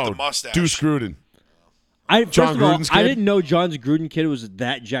 Oregon No, with the mustache. Deuce Gruden. First John of all, Gruden's I kid? didn't know John's Gruden kid was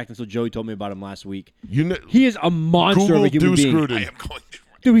that jacked until Joey told me about him last week. You know, He is a monster Google of a human Deuce being. Gruden. I am going to.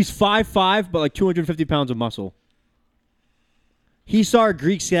 Dude, he's 5'5", but like 250 pounds of muscle. He saw a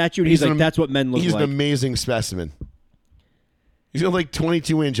Greek statue, and he's like, that's what men look He's like. an amazing specimen. He's got like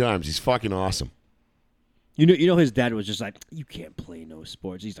 22-inch arms. He's fucking awesome. You know, his dad was just like, you can't play no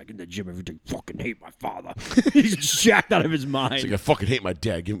sports. He's like in the gym every day. Fucking hate my father. He's jacked out of his mind. He's like, I fucking hate my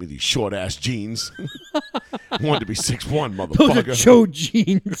dad. Give me these short ass jeans. I wanted to be 6'1", Those are motherfucker. Joe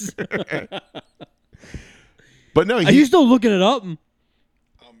jeans. But no, Are you still looking it up?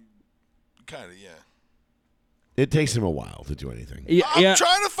 Kind of, yeah. it takes him a while to do anything. Yeah, I'm yeah.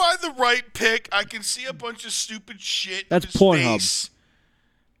 trying to find the right pick. I can see a bunch of stupid shit. That's in his Pornhub. face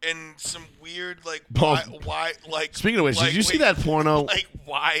and some weird like Paul, why like. Speaking of which, like, did you see wait, that porno? Like,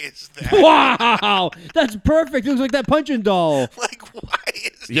 why is that? Wow, that's perfect. It looks like that punching doll. Like, why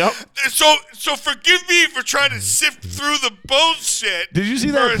is? Yep. So forgive me for trying to sift through the bullshit. Did you see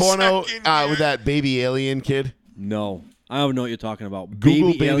for that a porno second here. with that baby alien kid? No, I don't know what you're talking about.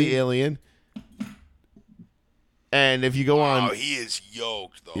 Google baby alien? alien. And if you go on, Oh, he is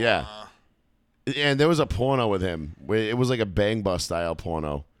yoked though. Yeah. huh? and there was a porno with him. It was like a Bang Bus style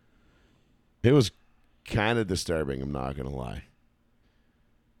porno. It was kind of disturbing. I'm not gonna lie.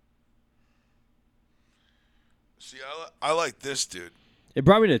 See, I like this dude. It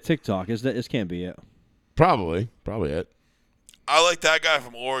brought me to TikTok. This can't be it. Probably it. I like that guy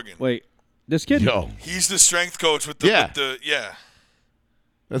from Oregon. Wait, this kid? Yo, He's the strength coach with the Yeah.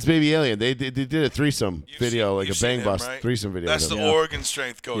 that's baby alien. They did a threesome You've video, seen- like a you've seen Bang him, Bus right? threesome video. That's with the him. Oregon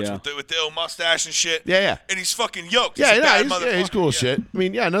strength coach Yeah. with the ill mustache and shit. Yeah. And he's fucking yoked. Yeah, he's a bad he's motherfucker. cool as shit. I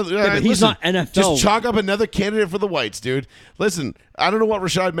mean, but he's listen, not NFL. Just chalk up another candidate for the whites, dude. Listen, I don't know what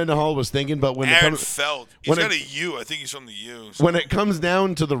Rashad Mendenhall was thinking, but when it Aaron comes Feld. He's when got it- a U. I think he's from the U. So. when it comes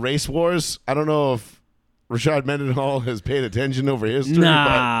down to the race wars, I don't know if Rashad Mendenhall has paid attention over history.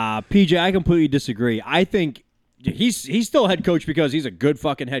 Nah, PJ, I completely disagree. I think he's still head coach because he's a good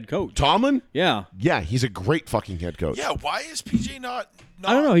fucking head coach. But Tomlin, Yeah. yeah, he's a great fucking head coach. Yeah, why is PJ not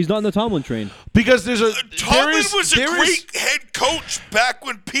I don't know. He's not in the Tomlin train. Because there's a Tomlin there is, was a there is- great head coach back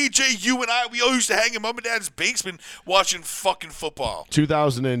when PJ, you and I, we all used to hang in mom and dad's basement watching fucking football.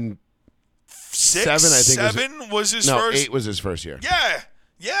 2007, Six, I think. seven was his no, first. 8 was his first year,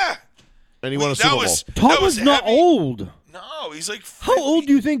 Yeah. and he won a That Super Bowl. was- Tomlin's not heavy. old. No, he's like 50. How old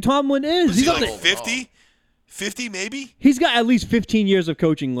do you think Tomlin is? Was he got like the- 50? 50 maybe? He's got at least 15 years of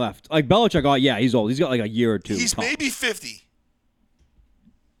coaching left. Like Belichick, oh yeah, he's old. He's got like a year or two. He's tops. maybe 50.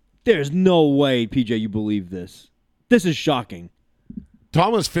 There's no way, PJ, you believe this. This is shocking.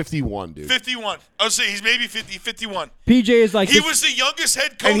 Tomlin's 51, dude. 51. I would say he's maybe 50, 51. PJ is like He this- was the youngest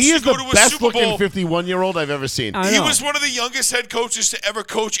head coach And he to is go the to a best Super looking Bowl. 51-year-old I've ever seen. I He know. was one of the youngest head coaches to ever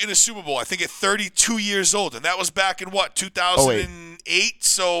coach in a Super Bowl. I think at 32 years old, and that was back in what 2008.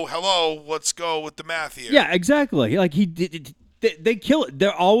 So hello, let's go with the math here. Yeah, exactly. Like he did. They kill it.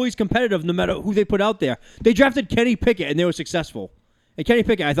 They're always competitive, no matter who they put out there. They drafted Kenny Pickett, and they were successful. And Kenny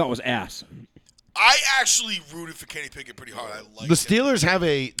Pickett, I thought was ass. I actually rooted for Kenny Pickett pretty hard. I like The Steelers have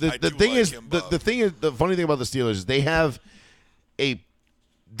a I the do thing like is him, the Bob. thing is the funny thing about the Steelers is they have a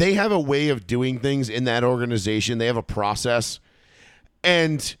way of doing things in that organization. They have a process,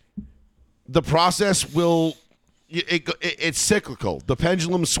 and the process will it's cyclical. The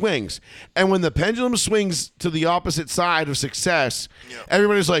pendulum swings, and when the pendulum swings to the opposite side of success,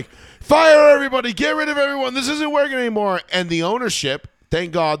 everybody's like, fire everybody, get rid of everyone. This isn't working anymore. And the ownership,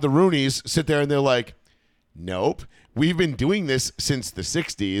 thank God, the Rooneys sit there and they're like, nope. We've been doing this since the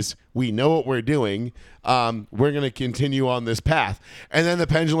 60s. We know what we're doing. We're going to continue on this path. And then the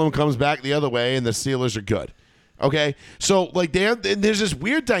pendulum comes back the other way, and the Steelers are good. Okay? So, like, there's this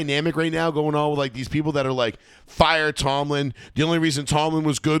weird dynamic right now going on with, like, these people that are like, fire Tomlin. The only reason Tomlin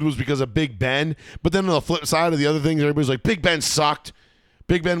was good was because of Big Ben. But then on the flip side of the other things, everybody's like, Big Ben sucked.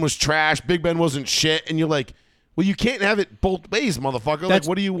 Big Ben was trash. Big Ben wasn't shit. And you're like, well, you can't have it both ways, motherfucker. Like,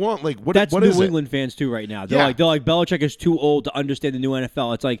 what do you want? Like, what That's what New is it? England fans too right now. They're Yeah. like Belichick is too old to understand the new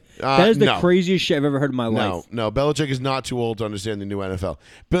NFL. It's like that is the no. craziest shit I've ever heard in my life. No, Belichick is not too old to understand the new NFL.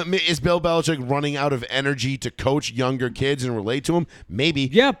 But is Bill Belichick running out of energy to coach younger kids and relate to them? Maybe.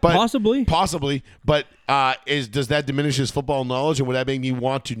 Yeah, but possibly. Possibly. But does that diminish his football knowledge, and would that make me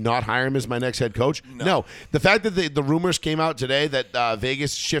want to not hire him as my next head coach? No. The fact that the rumors came out today that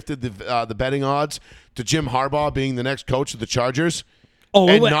Vegas shifted the betting odds to Jim Harbaugh being the next coach of the Chargers. Oh,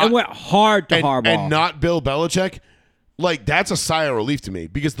 and it went hard to Harbaugh. and not Bill Belichick, like that's a sigh of relief to me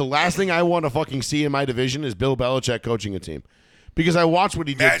because the last thing I want to fucking see in my division is Bill Belichick coaching a team. Because I watched what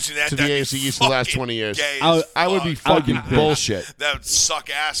he did Imagine that. to the That'd AFC be East for the last fucking 20 years. gay I as I would be fuck. fucking bullshit. That would suck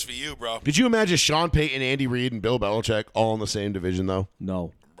ass for you, bro. Could you imagine Sean Payton, Andy Reid, and Bill Belichick all in the same division, though?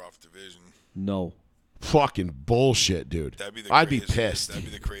 No. Rough division. No. Fucking bullshit, dude. That'd be the I'd be craziest. pissed. That'd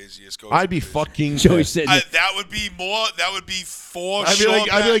be the craziest. coaching I'd be division. fucking Joey pissed. said That would be more. That would be for I'd be sure.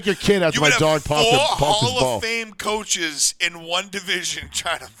 like, I'd be like your kid after you my would have dog four popped his Hall ball. of Fame coaches in one division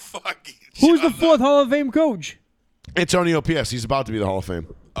trying to fuck each Who's the other. fourth Hall of Fame coach? Antonio P.S. He's about to be the Hall of Fame.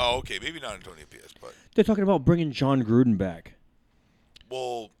 Oh, okay. Maybe not Antonio Pierce, but They're talking about bringing John Gruden back.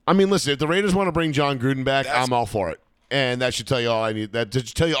 well, I mean, listen, if the Raiders want to bring John Gruden back, That's- I'm all for it. And that should tell you all I need. That should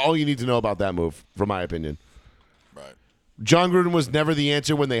tell you all you need to know about that move, from my opinion. right. John Gruden was never the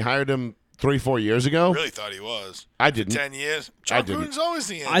answer when they hired him 3-4 years ago. Really thought he was. I didn't. 10 years. John didn't. Gruden's always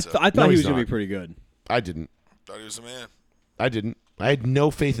the I answer. thought No, he he's was going to not. be pretty good. I didn't. Thought he was the man. I didn't. I had no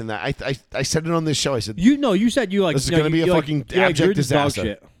faith in that. I said it on this show. I said You said you like this is you know, going to be a you like- fucking you like abject Gruden's dog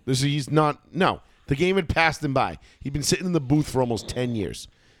disaster. shit. He's not. No, the game had passed him by. He'd been sitting in the booth for almost 10 years.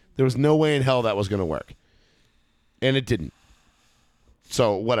 There was no way in hell that was going to work, and it didn't.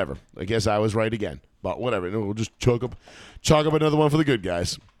 So whatever. I guess I was right again. But whatever. We'll just chalk up another one for the good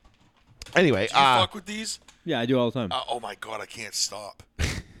guys. Anyway, Do you fuck with these? Yeah, I do it all the time. Oh my god, I can't stop.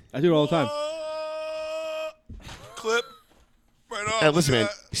 I do it all the time. Clip. Right on. hey, listen, look man.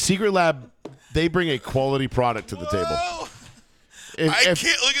 at Secret Lab, they bring a quality product to the that. table. Well, If- I if-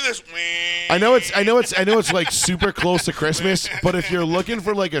 can't look at this. I know it's like super close to Christmas, but if you're looking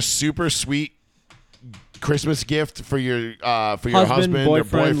for like a super sweet Christmas gift for your husband or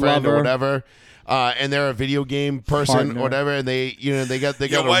boyfriend, boyfriend or lover. whatever, and they're a video game person Partner. or whatever, and they got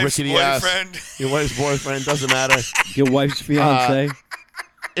Your a wife's rickety boyfriend. ass your wife's boyfriend doesn't matter. Your wife's fiance.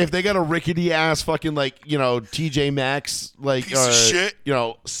 If they got a rickety ass fucking like TJ Maxx like Piece of shit.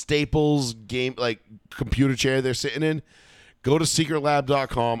 Staples game like computer chair they're sitting in, go to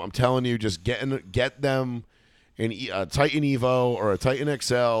secretlab.com. I'm telling you, just get them a Titan Evo or a Titan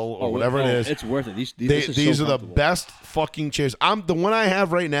XL or whatever it is. It's worth it. These These so are the comfortable. best fucking chairs. The one I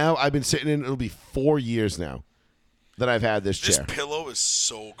have right now. I've been sitting in. It'll be 4 years now that I've had this This chair. pillow is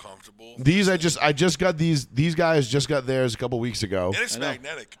so comfortable. These I just got these. These guys just got theirs a couple weeks ago. And it's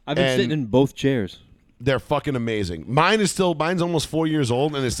magnetic. I've been and- sitting in both chairs. They're fucking amazing. Mine's almost 4 years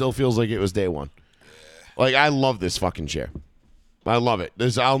old, and it still feels like it was day one. Like I love this fucking chair. I love it.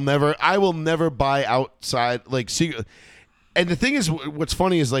 I will never buy outside like secret. And the thing is, what's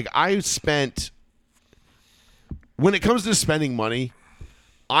funny is like when it comes to spending money,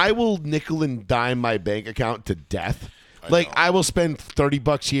 I will nickel and dime my bank account to death. I will spend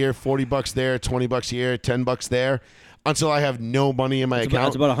 $30 here, $40 there, $20 here, $10 there, until I have no money in my account.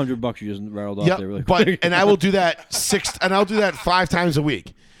 It's about $100 you just rattled off Yep, there really but quick. and I will do that 5 times a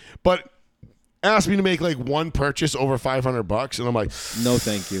week. But ask me to make like one purchase over $500, and I'm like, No,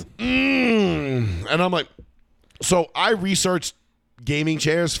 thank you. and I'm like, so I researched gaming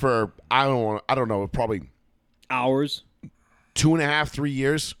chairs for I don't know, probably Hours. 2.5, 3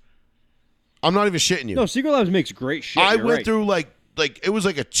 years. I'm not even shitting you. No, Secret Labs makes great shit. I you're went right. through like it was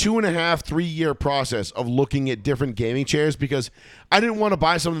like a 2.5, 3 year process of looking at different gaming chairs because I didn't want to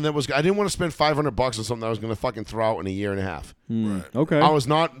buy something I didn't want to spend $500 on something that I was going to fucking throw out in a year and a half. Okay. I was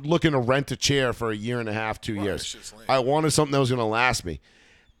not looking to rent a chair for a year and a half, 2 that years. shit's lame. I wanted something that was going to last me.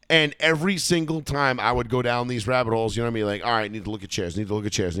 And every single time I would go down these rabbit holes, you know what I mean? Like, all right, need to look at chairs, need to look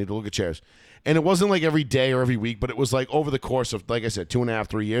at chairs, need to look at chairs. And it wasn't like every day or every week, but it was like over the course of, like I said, 2.5,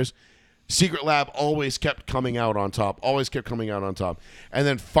 3 years. Secret Lab always kept coming out on top, always kept coming out on top. And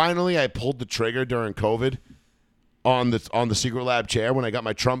then finally I pulled the trigger during COVID on the Secret Lab chair. When I got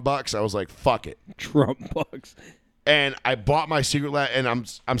my Trump bucks, I was like, fuck it. Trump bucks. And I bought my Secret Lab, and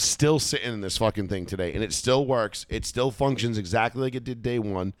I'm still sitting in this fucking thing today, and it still works. It still functions exactly like it did day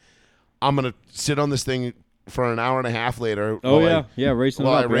one. I'm gonna sit on this thing for an hour and a half later. Oh while racing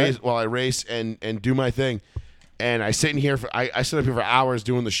while it I up, race right? while I race and do my thing. And I sit in here I sit up here for hours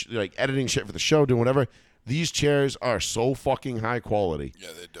doing the editing shit for the show, doing whatever. These chairs are so fucking high quality. Yeah,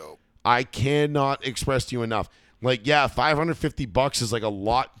 they're dope. I cannot express to you enough. Like, yeah, $550 is like a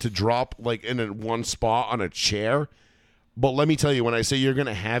lot to drop like in one spot on a chair. But let me tell you, when I say you're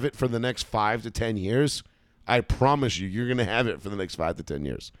gonna have it for the next 5 to 10 years, I promise you're gonna have it for the next 5 to 10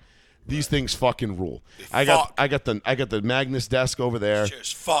 years. These things fucking rule. I got the Magnus desk over there.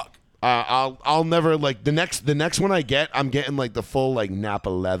 Cheers. Fuck. I'll never like the next one I get. I'm getting like the full like Napa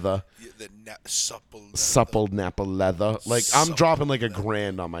leather, Yeah, the supple. supple Napa leather. Like I'm Supple dropping like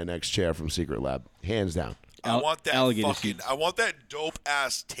 $1,000 on my next chair from Secret Lab, hands down. I want that alligator fucking. seats. I want that dope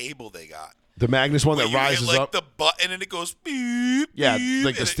ass table they got. The Magnus one Where that you rises hit, like, up. the button and it goes beep. Yeah, beep,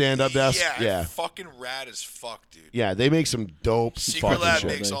 like the and it- stand-up desk. Yeah. fucking rad as fuck, dude. Yeah, they make some dope Secret fucking Lab shit.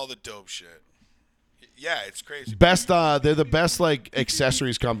 makes all the dope shit. Yeah, it's crazy. Best, they're the best like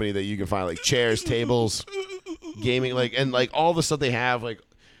accessories company that you can find, like chairs, tables, gaming, like and like all the stuff they have, like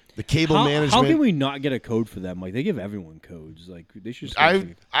the cable management. How can we not get a code for them? Like they give everyone codes. Like they should. Start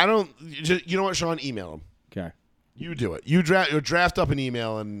I don't. You know what, Sean? Email them. Okay. You do it. You draft up an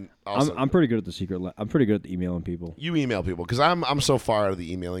email and I'll send I'm it. pretty good at the secret. I'm pretty good at emailing people. You email people because I'm so far out of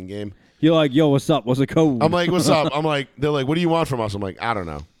the emailing game. You're like, yo, what's up? What's the code? I'm like, what's up? I'm like, they're like, what do you want from us? I'm like, I don't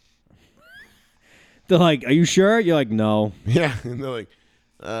know. They're like, are you sure? You're like, no. Yeah, and they're like,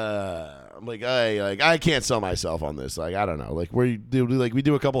 I'm like, I can't sell myself on this. Like, I don't know. Like, we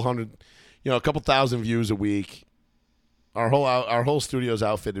do a couple hundred, a couple thousand views a week. Our whole studio's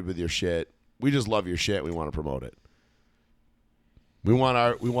outfitted with your shit. We just love your shit. We want to promote it. We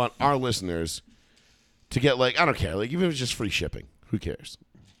want our listeners to get like, I don't care. Like, even if it's just free shipping, who cares?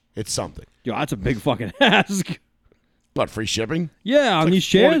 It's something. Yo, that's a big fucking ask. But free shipping? Yeah, on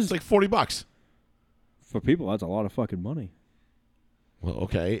It's these like 40 chairs. It's like $40. For people, that's a lot of fucking money. Well,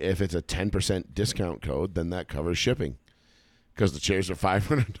 okay. If it's a 10% discount code, then that covers shipping. Because the chairs are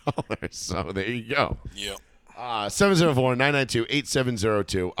 $500. So there you go. Yep.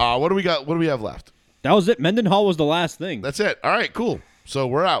 704-992-8702. What do we got? What do we have left? That was it. Mendenhall was the last thing. That's it. All right, cool. So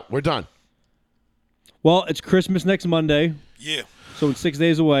we're out. We're done. Well, it's Christmas next Monday, Yeah. so it's 6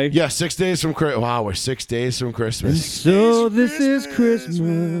 days away. Yeah, 6 days from Christmas. Wow, we're 6 days from Christmas. So this is Christmas.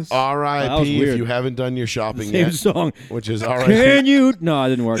 That was R.I.P. if weird. you haven't done your shopping Same yet, song. which is R.I.P. Can you? No, it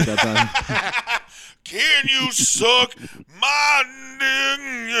didn't work that time. Can you suck my dick?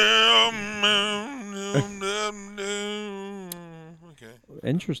 Okay.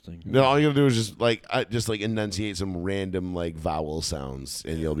 Interesting. No, all you gotta do is just enunciate some random like vowel sounds,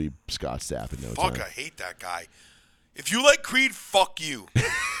 and you'll be Scott Stapp in no Fuck, time. I hate that guy. If you like Creed, fuck you.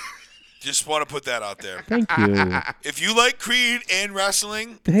 Just want to put that out there. Thank you. If you like Creed and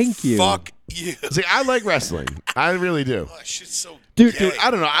wrestling, Thank you. fuck you. See, I like wrestling. I really do. Oh, shit's so Dude, gay.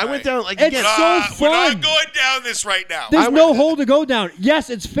 I don't know. I All went right. down like It's again. so We're fun. not going down this right now. There's no hole to go down. Yes,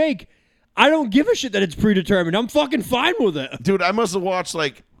 it's fake. I don't give a shit that it's predetermined. I'm fucking fine with it. Dude, I must have watched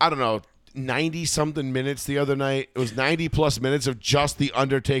like, I don't know, 90-something minutes the other night. It was 90-plus minutes of just The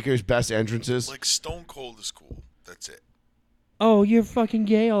Undertaker's best entrances. Like Stone Cold is cool. That's it. Oh, you're fucking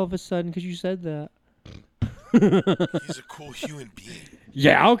gay all of a sudden because you said that. He's a cool human being.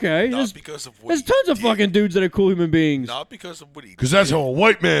 Yeah, okay. Not because of what There's he tons of did. fucking dudes that are cool human beings. Not because of what he Because did. that's how a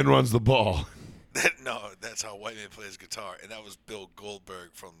white man runs the ball. No, that's how White Man plays guitar. And that was Bill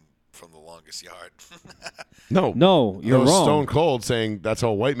Goldberg from The Longest Yard. No. No, That you're was wrong. Stone Cold saying that's how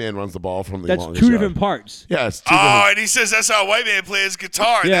a white man runs the ball from the That's longest two yard. different parts. Yeah, it's two Oh, different. and he says that's how a white man plays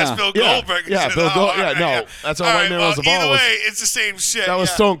guitar. Yeah. That's Bill Yeah. Goldberg. He Yeah, says, Bill oh, Gold- all yeah, right, no, that's how All white right, man well, runs the ball Either was- way, it's the same shit. That was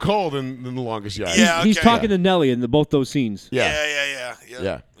yeah. Stone Cold in the longest yard. Yeah. He's okay. talking to Nelly in both those scenes. Yeah.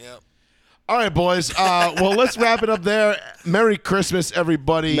 Yeah. All right, boys. Well, let's wrap it up there. Merry Christmas,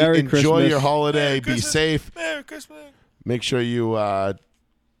 everybody. Merry Enjoy Christmas. your holiday. Merry Be Christmas. safe. Merry Christmas. Make sure you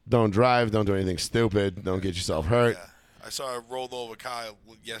don't drive. Don't do anything stupid. Don't get yourself hurt. Yeah. I saw I rolled over Kyle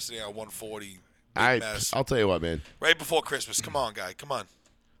yesterday on 140. Big mess. I'll tell you what, man. Right before Christmas. Come on, guy. Come on.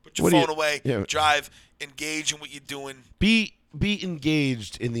 Put your What do phone you- away. yeah. Drive. Engage in what you're doing. Be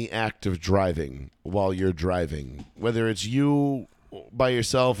engaged in the act of driving while you're driving, whether it's you by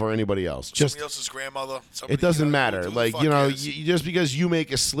yourself or anybody else. Just Somebody else's grandmother. it doesn't matter. Who the Like, fuck you know, cares? just because you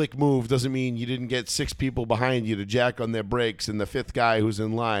make a slick move doesn't mean you didn't get 6 people behind you to jack on their brakes, and the 5th guy who's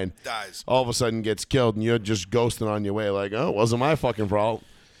in line Dies. all of a sudden gets killed, and you're just ghosting on your way like, oh, it wasn't my fucking fault.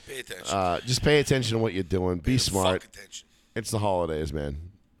 Pay attention. Just pay attention to what you're doing. Be Pay smart. Fuck attention. It's the holidays, man.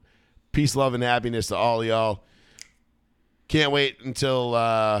 Peace, love, and happiness to all y'all. Can't wait until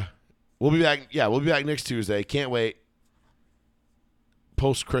we'll be back. Yeah, we'll be back next Tuesday. Can't wait.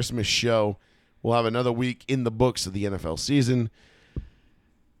 Post-Christmas show. We'll have another week in the books of the NFL season.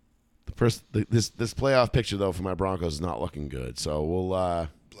 This playoff picture though for my Broncos is not looking good. So we'll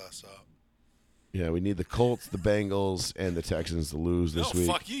Bless up. we need the Colts, the Bengals, and the Texans to lose this week.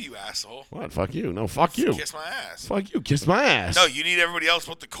 Fuck you, you asshole. What? Fuck you. No, fuck you. Kiss my ass. Fuck you. Kiss my ass. No, you need everybody else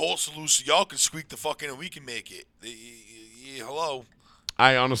but the Colts to lose so y'all can squeak the fuck in and we can make it. Hello.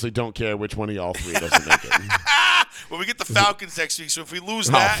 I honestly don't care which one of y'all three doesn't make it. Well, we get the Falcons next week, so if we lose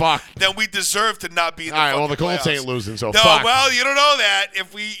Oh, that, fuck. then we deserve to not be in the All right, well, fucking the Colts playoffs. ain't losing, so No, fuck. well, you don't know that.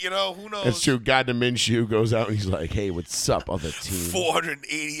 If we, who knows? It's true. Gardner Minshew goes out and he's like, hey, what's up, other team?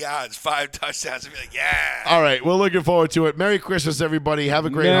 480 yards, 5 touchdowns. I'd be like, yeah. All right, we're looking forward to it. Merry Christmas, everybody. Have a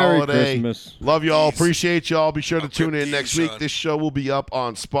great Merry holiday. Christmas. Love you all. Peace. Appreciate y'all. Be sure to tune in peace, next week. son. This show will be up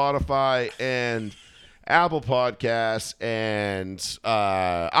on Spotify and Apple Podcasts and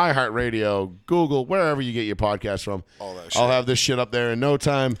iHeartRadio, Google, wherever you get your podcasts from. All that I'll shit. have this shit up there in no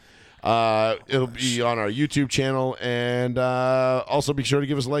time. It'll be on our YouTube channel, and also be sure to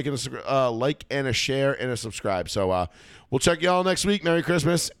give us a like and a share and a subscribe. So we'll check y'all next week. Merry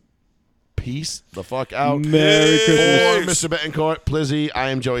Christmas. Peace the fuck out. Merry Christmas. For Mr. Betancourt, Plizzy, I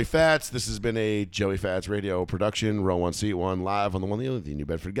am Joey Fats. This has been a Joey Fats radio production. Row 1, Seat 1, live on the one, the other, the New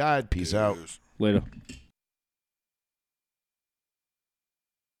Bedford Guide. Peace out. Later.